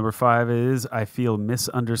 Number 5 is I feel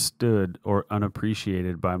misunderstood or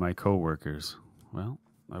unappreciated by my coworkers. Well,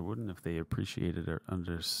 I wouldn't if they appreciated or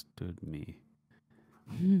understood me.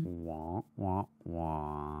 Wah, wah,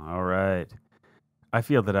 wah. All right. I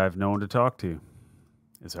feel that I have no one to talk to.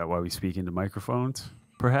 Is that why we speak into microphones?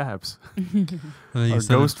 Perhaps. Our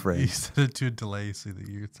ghost friend. You said it to a delay so that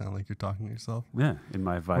you sound like you're talking to yourself. Yeah, in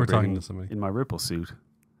my We're talking to somebody. in my ripple suit.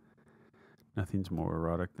 Nothing's more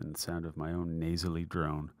erotic than the sound of my own nasally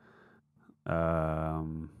drone. Yeah.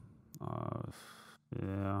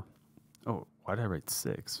 Oh, why did I write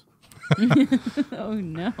 6? Oh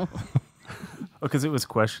no. Oh, because it was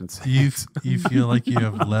question 6. You feel like you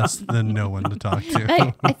have less than no one to talk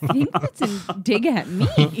to. I think that's a dig at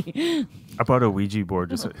me. I bought a Ouija board.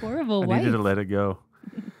 Just a horrible I wife. needed to let it go.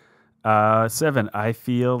 7, I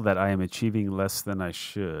feel that I am achieving less than I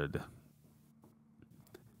should.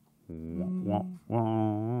 Wah,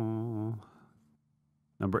 wah.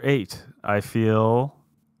 Number 8, I feel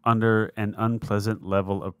under an unpleasant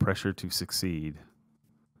level of pressure to succeed.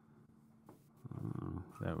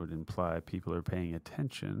 That would imply people are paying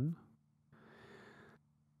attention.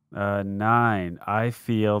 9, I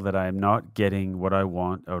feel that I am not getting what I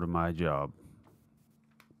want out of my job.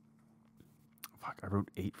 Fuck, I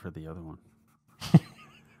wrote 8 for the other one.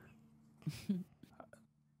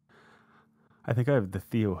 I think I have the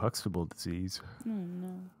Theo Huxtable disease. Oh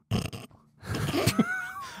no.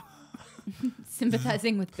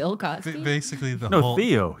 Sympathizing with Bill Cosby. Basically,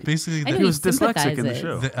 Theo. Basically, I know he was he dyslexic in the sympathizes.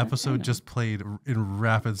 show. the episode just played in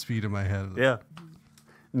rapid speed in my head. Yeah.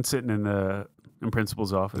 And sitting in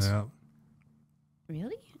principal's office. Yeah.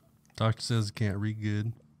 Really? Doctor says can't read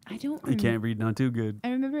good. I don't He can't read none too good. I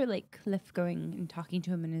remember Cliff going and talking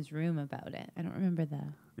to him in his room about it. I don't remember the.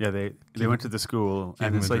 Yeah, they went to the school give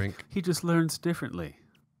and him it's a like drink. he just learns differently.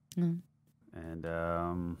 Mm. And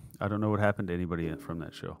I don't know what happened to anybody from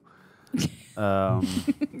that show.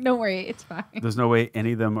 Don't worry, it's fine. There's no way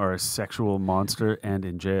any of them are a sexual monster and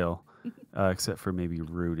in jail, except for maybe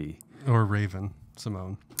Rudy. Or Raven,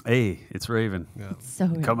 Simone. Hey, it's Raven. Yeah. So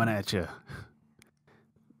Coming at you.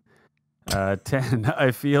 10,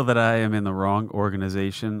 I feel that I am in the wrong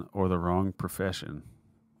organization or the wrong profession.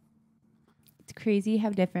 It's crazy how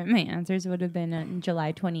different my answers would have been in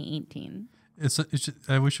July 2018.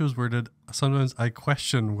 I wish it was worded. Sometimes I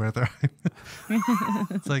question whether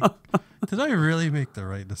it's like, did I really make the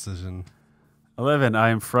right decision? 11, I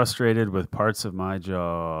am frustrated with parts of my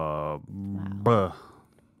job. Wow.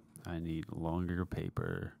 I need longer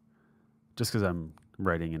paper. Just because I'm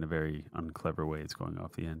writing in a very unclever way, it's going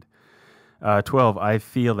off the end. 12, I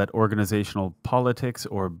feel that organizational politics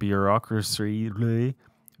or bureaucracy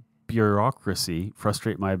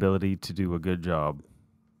frustrate my ability to do a good job.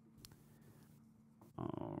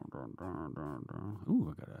 Ooh,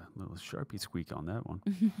 I got a little Sharpie squeak on that one.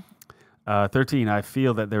 13, I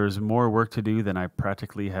feel that there is more work to do than I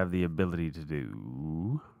practically have the ability to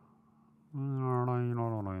do.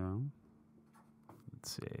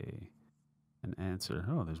 Let's see. An answer.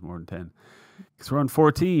 Oh, there's more than 10. Because we're on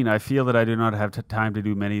 14, I feel that I do not have time to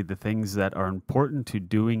do many of the things that are important to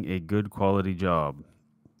doing a good quality job.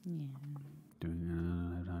 Yeah.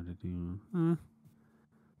 Doing how to do.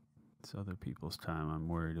 It's other people's time I'm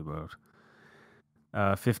worried about.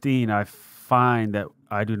 15, I find that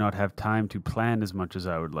I do not have time to plan as much as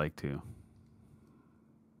I would like to.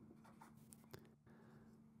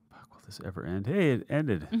 Fuck, will this ever end? Hey, it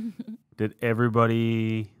ended. Did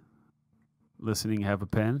everybody listening have a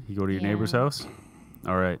pen? You go to your neighbor's house?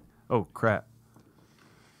 All right. Oh, crap.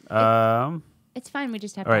 It's fine. We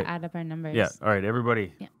just have all right. to add up our numbers. Yeah. All right,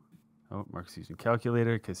 everybody. Yeah. Oh, Mark's using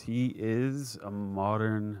calculator because he is a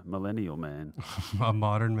modern millennial man. A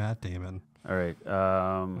modern Matt Damon. All right.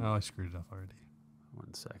 Oh, I screwed it up already.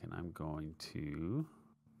 1 second. I'm going to.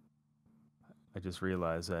 I just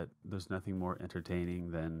realized that there's nothing more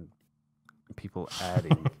entertaining than people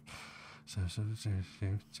adding. So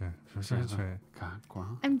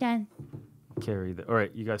I'm done. Carry the. All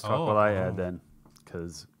right, you guys talk while I add then,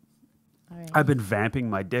 because All right. I've been vamping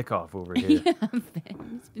my dick off over here. Yeah,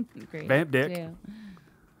 it's been great. Vamp dick. too.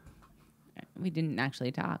 We didn't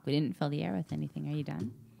actually talk. We didn't fill the air with anything. Are you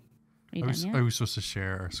done? Are you done yet? Are we supposed to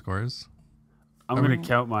share our scores? I'm going to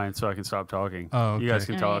count mine so I can stop talking. Oh, You guys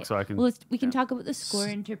okay. can All talk right. so I can. Well, we can talk about the score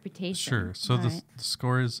interpretation. Sure. So All the right.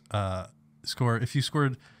 scores, score. If you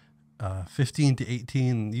scored 15 to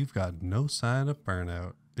 18, you've got no sign of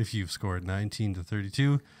burnout. If you've scored 19 to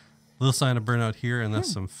 32, little sign of burnout here,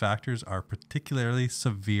 unless some factors are particularly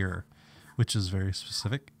severe, which is very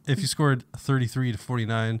specific. If you scored 33 to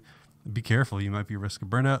 49, be careful. You might be at risk of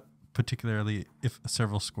burnout, particularly if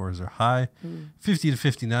several scores are high. 50 to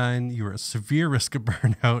 59, you are at severe risk of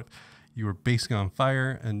burnout. You are basing on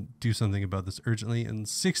fire and do something about this urgently. And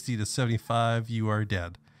 60 to 75, you are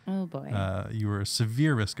dead. Oh boy. You are a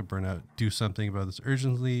severe risk of burnout. Do something about this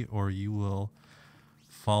urgently, or you will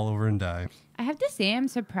fall over and die. I have to say, I'm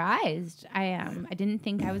surprised. I didn't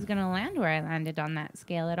think I was going to land where I landed on that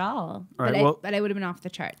scale at all. All right, But I would have been off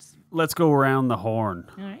the charts. Let's go around the horn.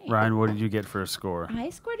 All right. Ryan, what did you get for a score? I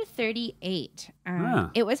scored a 38.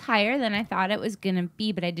 Ah. It was higher than I thought it was going to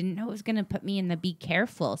be, but I didn't know it was going to put me in the be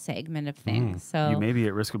careful segment of things. So You may be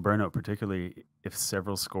at risk of burnout, particularly if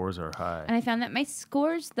several scores are high. And I found that my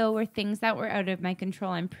scores, though, were things that were out of my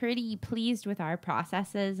control. I'm pretty pleased with our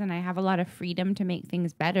processes, and I have a lot of freedom to make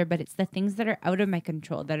things better, but it's the things that are out of my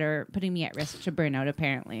control that are putting me at risk to burnout,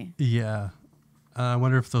 apparently. Yeah. I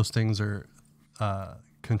wonder if those things are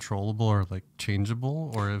controllable or like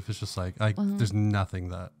changeable, or if it's just like there's nothing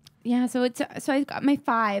that. Yeah, so I got my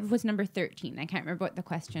 5 was number 13. I can't remember what the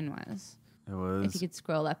question was. It was. If you could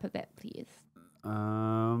scroll up a bit, please.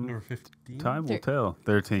 Number 15. Time will tell.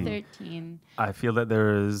 13. 13. I feel that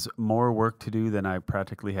there is more work to do than I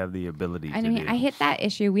practically have the ability I to mean, do. I hit that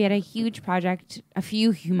issue. We had a huge project, a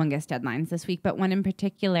few humongous deadlines this week, but one in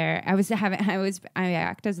particular, I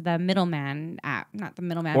act as the middleman, not the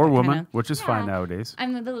middleman, or but woman, kinda, which is fine nowadays.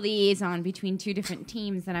 I'm the liaison between two different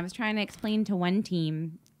teams, and I was trying to explain to one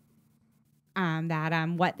team that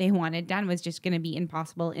what they wanted done was just going to be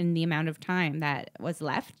impossible in the amount of time that was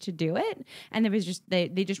left to do it, and there was just they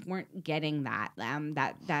just weren't getting that.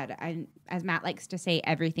 As Matt likes to say,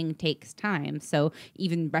 everything takes time. So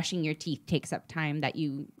even brushing your teeth takes up time that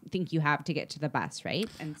you think you have to get to the bus, right?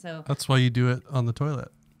 And so That's why you do it on the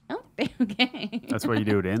toilet. oh, okay. That's why you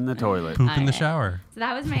do it in the toilet. Poop in the shower. So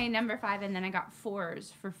that was my number 5, and then I got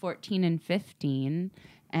 4s for 14 and 15.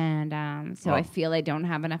 And so I feel I don't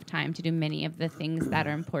have enough time to do many of the things that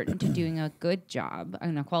are important to doing a good job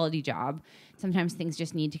and a quality job. Sometimes things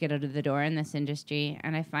just need to get out of the door in this industry,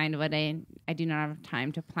 and I find what I do not have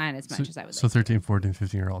time to plan as much as I would So like. 13, 14,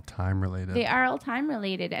 15 are all time related. They are all time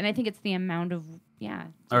related, and I think it's the amount of,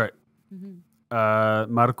 All right.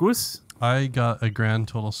 Marcus? I got a grand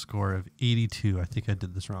total score of 82. I think I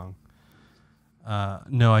did this wrong.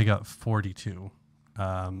 No, I got 42.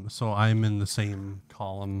 So I'm in the same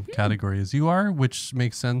column category as you are, which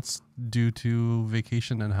makes sense due to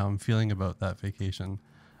vacation and how I'm feeling about that vacation.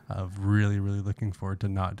 Of really, really looking forward to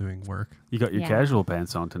not doing work. You got your casual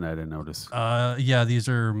pants on tonight, I noticed. Yeah, these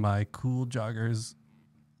are my cool joggers.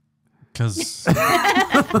 Because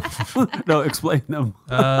no, explain them.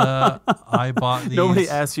 I bought these. Nobody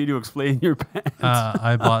asked you to explain your pants.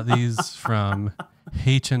 I bought these from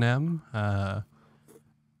H&M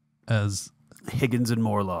as Higgins and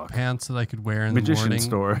Morlock. Pants that I could wear in Magician the morning.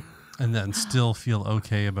 store. And then still feel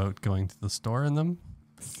okay about going to the store in them.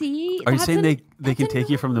 See, Are you saying they can take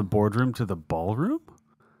you from the boardroom to the ballroom?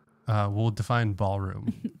 We'll define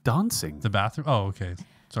ballroom. Dancing. The bathroom. Oh, okay.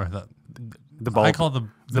 Sorry, that The ball. I call the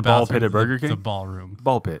ball bathroom pit at Burger King. the ballroom.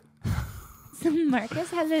 Ball pit. So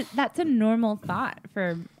Marcus that's a normal thought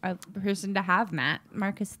for a person to have, Matt.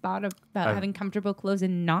 Marcus thought about having comfortable clothes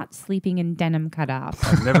and not sleeping in denim cutoffs.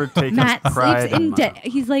 I've never taken Matt pride sleeps in in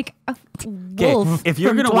he's like a wolf. If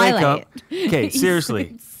you're from gonna wake Twilight. up, okay, He's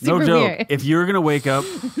seriously, no super joke. weird. If you're gonna wake up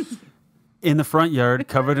in the front yard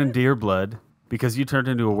covered in deer blood because you turned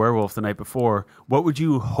into a werewolf the night before, what would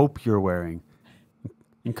you hope you're wearing?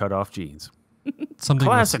 In cut off jeans. Something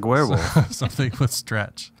Classic werewolf. Something with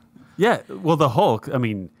stretch. Yeah, well, the Hulk, I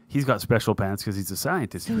mean, he's got special pants because he's a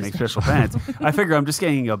scientist. He makes special pants. I figure I'm just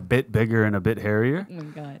getting a bit bigger and a bit hairier. Oh my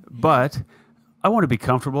God. But I want to be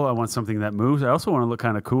comfortable. I want something that moves. I also want to look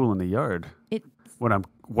kind of cool in the yard when I'm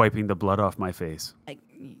wiping the blood off my face.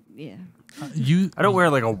 Yeah. I don't wear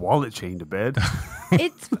like a wallet chain to bed.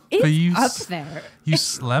 It's you up there. You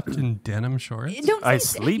slept in denim shorts? Don't I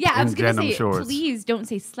say, sleep yeah, I in was gonna denim say, shorts. Please don't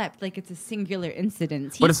say slept like it's a singular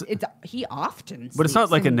incident. But He often But it's not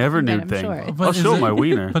sleeps like a in never nude denim thing. shorts. But I'll is show it- my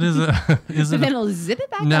wiener. But is it And then he'll zip it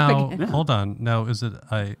back now? up again. Hold on. Now, is it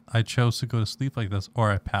I chose to go to sleep like this,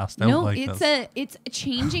 or I passed out No, like this? it's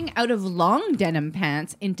changing out of long denim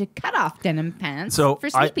pants into cutoff denim pants So for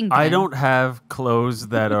sleeping I time. don't have clothes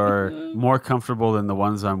that are more comfortable than the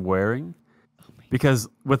ones I'm wearing. Because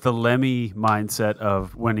with the Lemmy mindset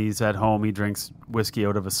of when he's at home, he drinks whiskey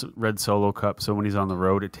out of a red Solo cup. So when he's on the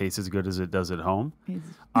road, it tastes as good as it does at home.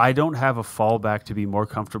 I don't have a fallback to be more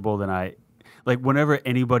comfortable than like whenever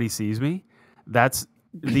anybody sees me, that's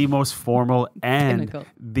the most formal and Pinnacle.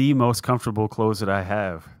 the most comfortable clothes that I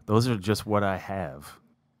have. Those are just what I have.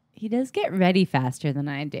 He does get ready faster than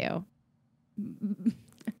I do.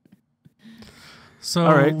 So,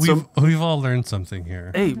 All right, we've all learned something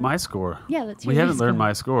here. Hey, my score. Yeah, let's hear We your haven't learned score.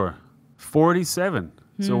 my score. 47.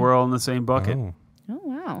 So we're all in the same bucket. Oh, Oh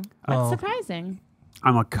wow, Well- that's surprising.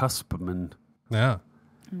 I'm a cuspman. yeah.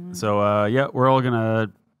 So, yeah, we're all going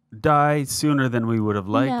to die sooner than we would have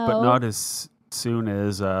liked, but No. not as soon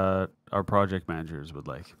as our project managers would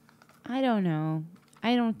like. I don't know.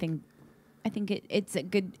 I don't think. I think it's a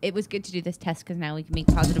good. It was good to do this test because now we can make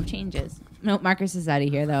positive changes. No, Marcus is out of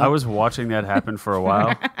here though. I was watching that happen for a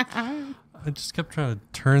while. I just kept trying to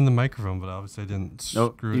turn the microphone, but obviously I didn't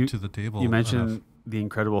No, screw it to the table. You mentioned enough. the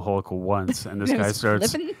Incredible Hulk once, and this It guy was starts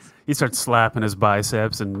flipping. he starts slapping his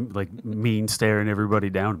biceps and like mean staring everybody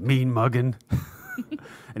down, mean mugging,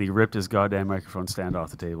 and he ripped his goddamn microphone stand off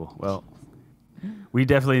the table. Well, we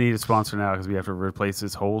definitely need a sponsor now because we have to replace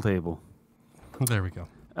this whole table. There we go.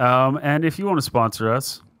 And if you want to sponsor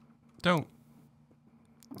us, Don't.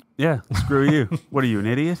 yeah, screw you. What are you, an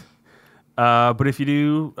idiot? But if you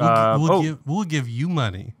do, We'll give you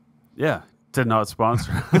money. yeah, to not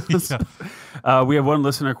sponsor us. We have one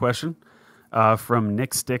listener question from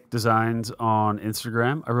Nick Stick Designs on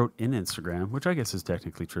Instagram. I wrote in Instagram, which I guess is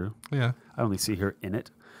technically true. Yeah. I only see her in it.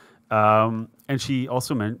 And she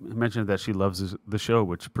also mentioned that she loves the show,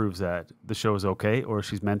 which proves that the show is okay or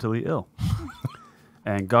she's mentally ill.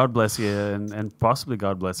 And God bless you, and possibly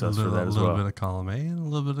God bless us for that as A little well. bit of column A and a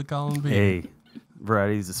little bit of column B. Hey,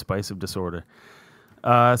 variety is the spice of disorder.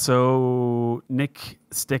 So Nick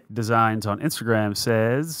Stick Designs on Instagram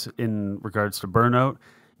says, in regards to burnout,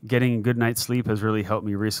 getting a good night's sleep has really helped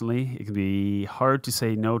me recently. It can be hard to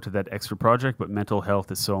say no to that extra project, but mental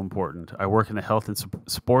health is so important. I work in the health and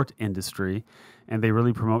sport industry, and they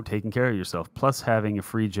really promote taking care of yourself. Plus, having a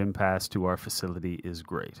free gym pass to our facility is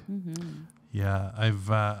great. Yeah, I've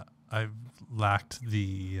lacked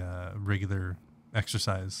the regular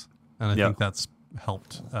exercise, and I think that's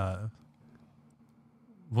helped.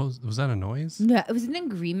 Was that a noise? Yeah, it was an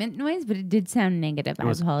agreement noise, but it did sound negative. I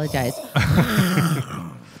apologize.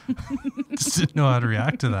 Just didn't know how to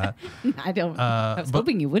react to that. I don't. I was but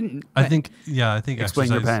hoping you wouldn't. I but- think Explain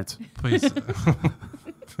your exercise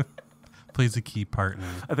plays a key part in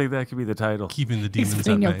I think that could be the title. keeping the demons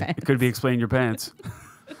Explain your at bay. pants. It could be Explain Your Pants.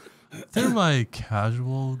 They're my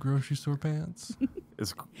casual grocery store pants.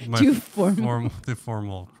 It's My Too formal. the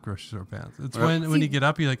formal grocery store pants. It's Right. when you get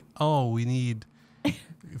up, you're like, oh, we need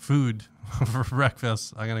food for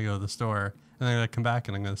breakfast. I'm gonna go to the store, and then I'm gonna come back,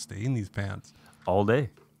 and I'm gonna stay in these pants. all day.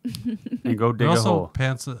 And go dig They're a also hole.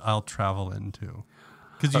 pants that I'll travel into,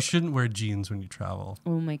 because you shouldn't wear jeans when you travel.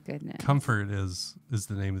 Oh my goodness. Comfort is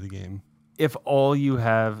the name of the game. If all you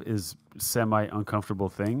have is semi-uncomfortable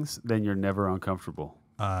things, then you're never uncomfortable.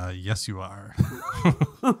 Yes, you are.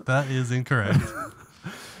 That is incorrect.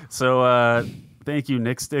 So thank you,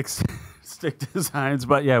 Nick Stick Designs.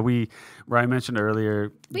 But yeah, Ryan mentioned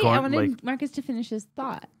earlier. Wait, I wanted Marcus to finish his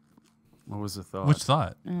thought. What was the thought? Which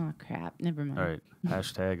thought? Oh crap! Never mind. All right.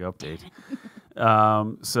 Hashtag update.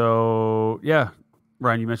 So yeah,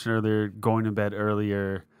 Ryan, you mentioned earlier going to bed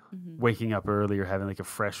earlier, waking up earlier, having like a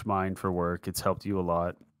fresh mind for work. It's helped you a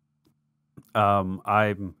lot.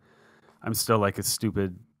 I'm still like a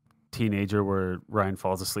stupid teenager where Ryan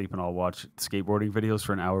falls asleep and I'll watch skateboarding videos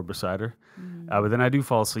for an hour beside her. But then I do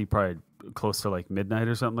fall asleep probably close to like midnight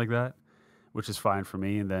or something like that, which is fine for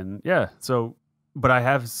me. And then, yeah, so, but I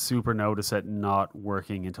have super noticed at not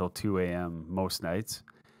working until 2 a.m. most nights.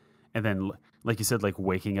 And then, like you said, like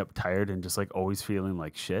waking up tired and just like always feeling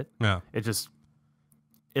like shit. Yeah.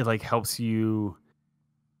 It like helps you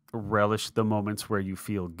relish the moments where you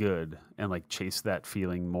feel good and like chase that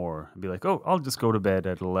feeling more and be like, oh, I'll just go to bed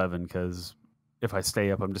at 11 because if I stay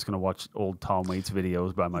up, I'm just going to watch old Tom Waits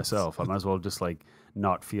videos by myself. I might as well just like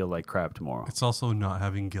not feel like crap tomorrow. It's also not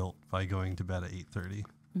having guilt by going to bed at 8:30.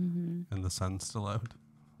 Mm-hmm. and the sun's still out.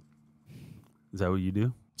 Is that what you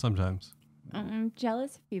do? Sometimes. I'm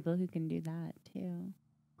jealous of people who can do that too.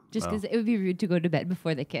 Just Well. because it would be rude to go to bed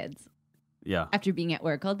before the kids Yeah. after being at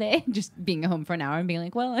work all day, just being home for an hour and being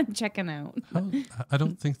like, well, I'm checking out. I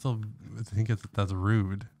don't think they'll think that's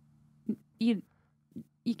rude. You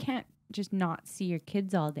can't just not see your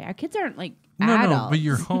kids all day. Our kids aren't like No, adults. but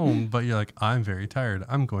you're home, but you're like, I'm very tired.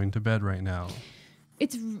 I'm going to bed right now.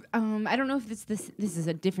 It's I don't know if this is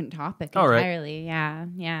a different topic All right. entirely.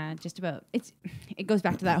 Yeah, just about it goes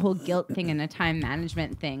back to that whole guilt thing and a time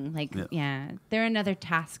management thing. Like, they're another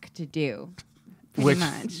task to do. Pretty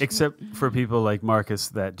much. Except for people like Marcus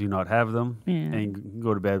that do not have them Yeah. and can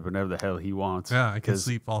go to bed whenever the hell he wants. Yeah, I can 'Cause-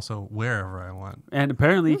 sleep also wherever I want. And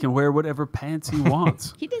apparently he can wear whatever pants he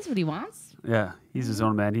wants. He does what he wants, Yeah, he's his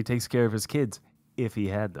own man. He takes care of his kids if he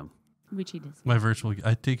had them. which he does.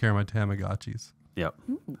 I take care of my Tamagotchis. Yep.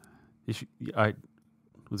 Ooh. You should, I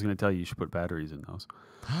was going to tell you should put batteries in those.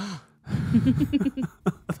 I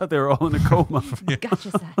thought they were all in a coma.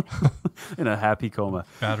 Gotcha, Seth. In a happy coma.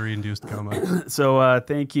 Battery-induced coma. So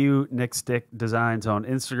thank you, Nick Stick Designs on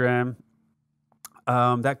Instagram.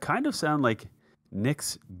 That kind of sound like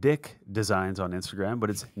Nick's Dick Designs on Instagram, but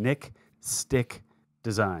it's Nick Stick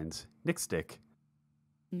Designs. Nick Stick.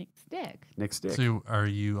 Nick Stick. Nick Stick. So are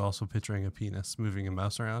you also picturing a penis moving a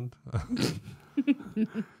mouse around?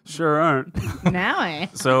 Sure aren't. Now I.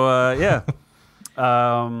 So yeah.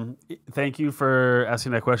 Thank you for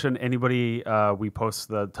asking that question. Anybody, we post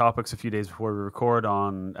the topics a few days before we record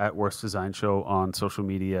on at Worst Design Show on social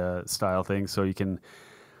media style things, so you can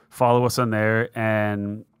follow us on there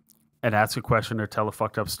and ask a question or tell a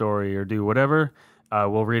fucked up story or do whatever.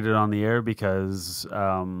 We'll read it on the air because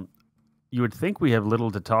you would think we have little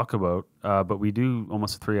to talk about, but we do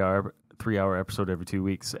almost a 3-hour episode every 2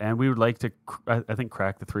 weeks, and we would like to I think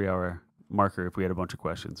crack the 3-hour marker if we had a bunch of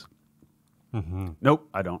questions. Mm-hmm. Nope,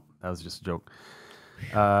 I don't. That was just a joke.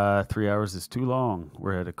 3 hours is too long.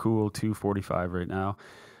 We're at a cool 2:45 right now.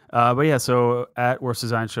 But yeah, so at Worst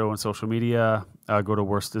Design Show on social media, go to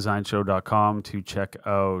worstdesignshow.com to check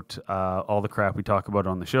out all the crap we talk about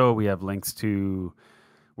on the show. We have links to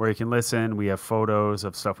where you can listen. We have photos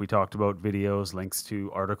of stuff we talked about, videos, links to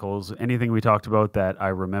articles, anything we talked about that I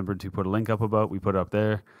remembered to put a link up about, we put up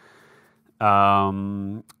there.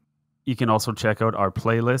 You can also check out our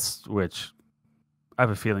playlist, which I have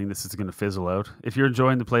a feeling this is going to fizzle out. If you're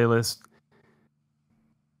enjoying the playlist,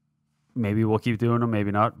 maybe we'll keep doing them, maybe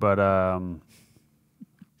not. But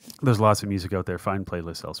there's lots of music out there. Find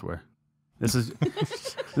playlists elsewhere. This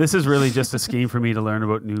is really just a scheme for me to learn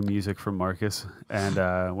about new music from Marcus.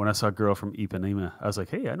 And when I saw Girl from Ipanema, I was like,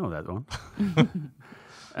 hey, I know that one.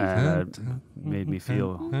 And it made me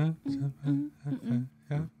feel...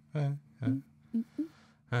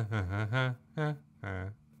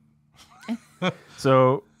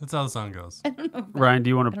 So That's how the song goes. Ryan, do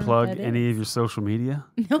you want to know plug what that any is. of your social media?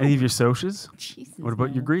 No. Any of your socials? Jesus, What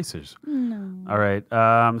about your no. greasers? No. All right.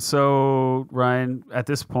 So Ryan, at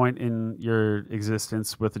this point in your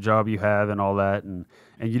existence with the job you have and all that, and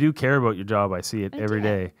you do care about your job, I see it every do.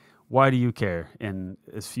 day. Why do you care? In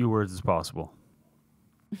as few words as possible.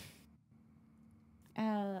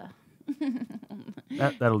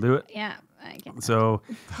 That'll do it. Yeah, I can. So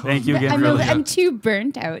thank you again. I'm too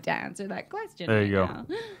burnt out to answer that question. There you right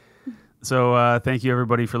go. now. So thank you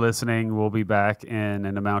everybody for listening. We'll be back in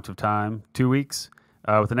an amount of time, 2 weeks,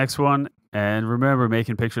 with the next one. And remember,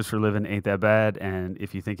 making pictures for a living ain't that bad. And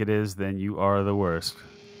if you think it is, then you are the worst.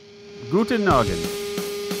 Guten Morgen.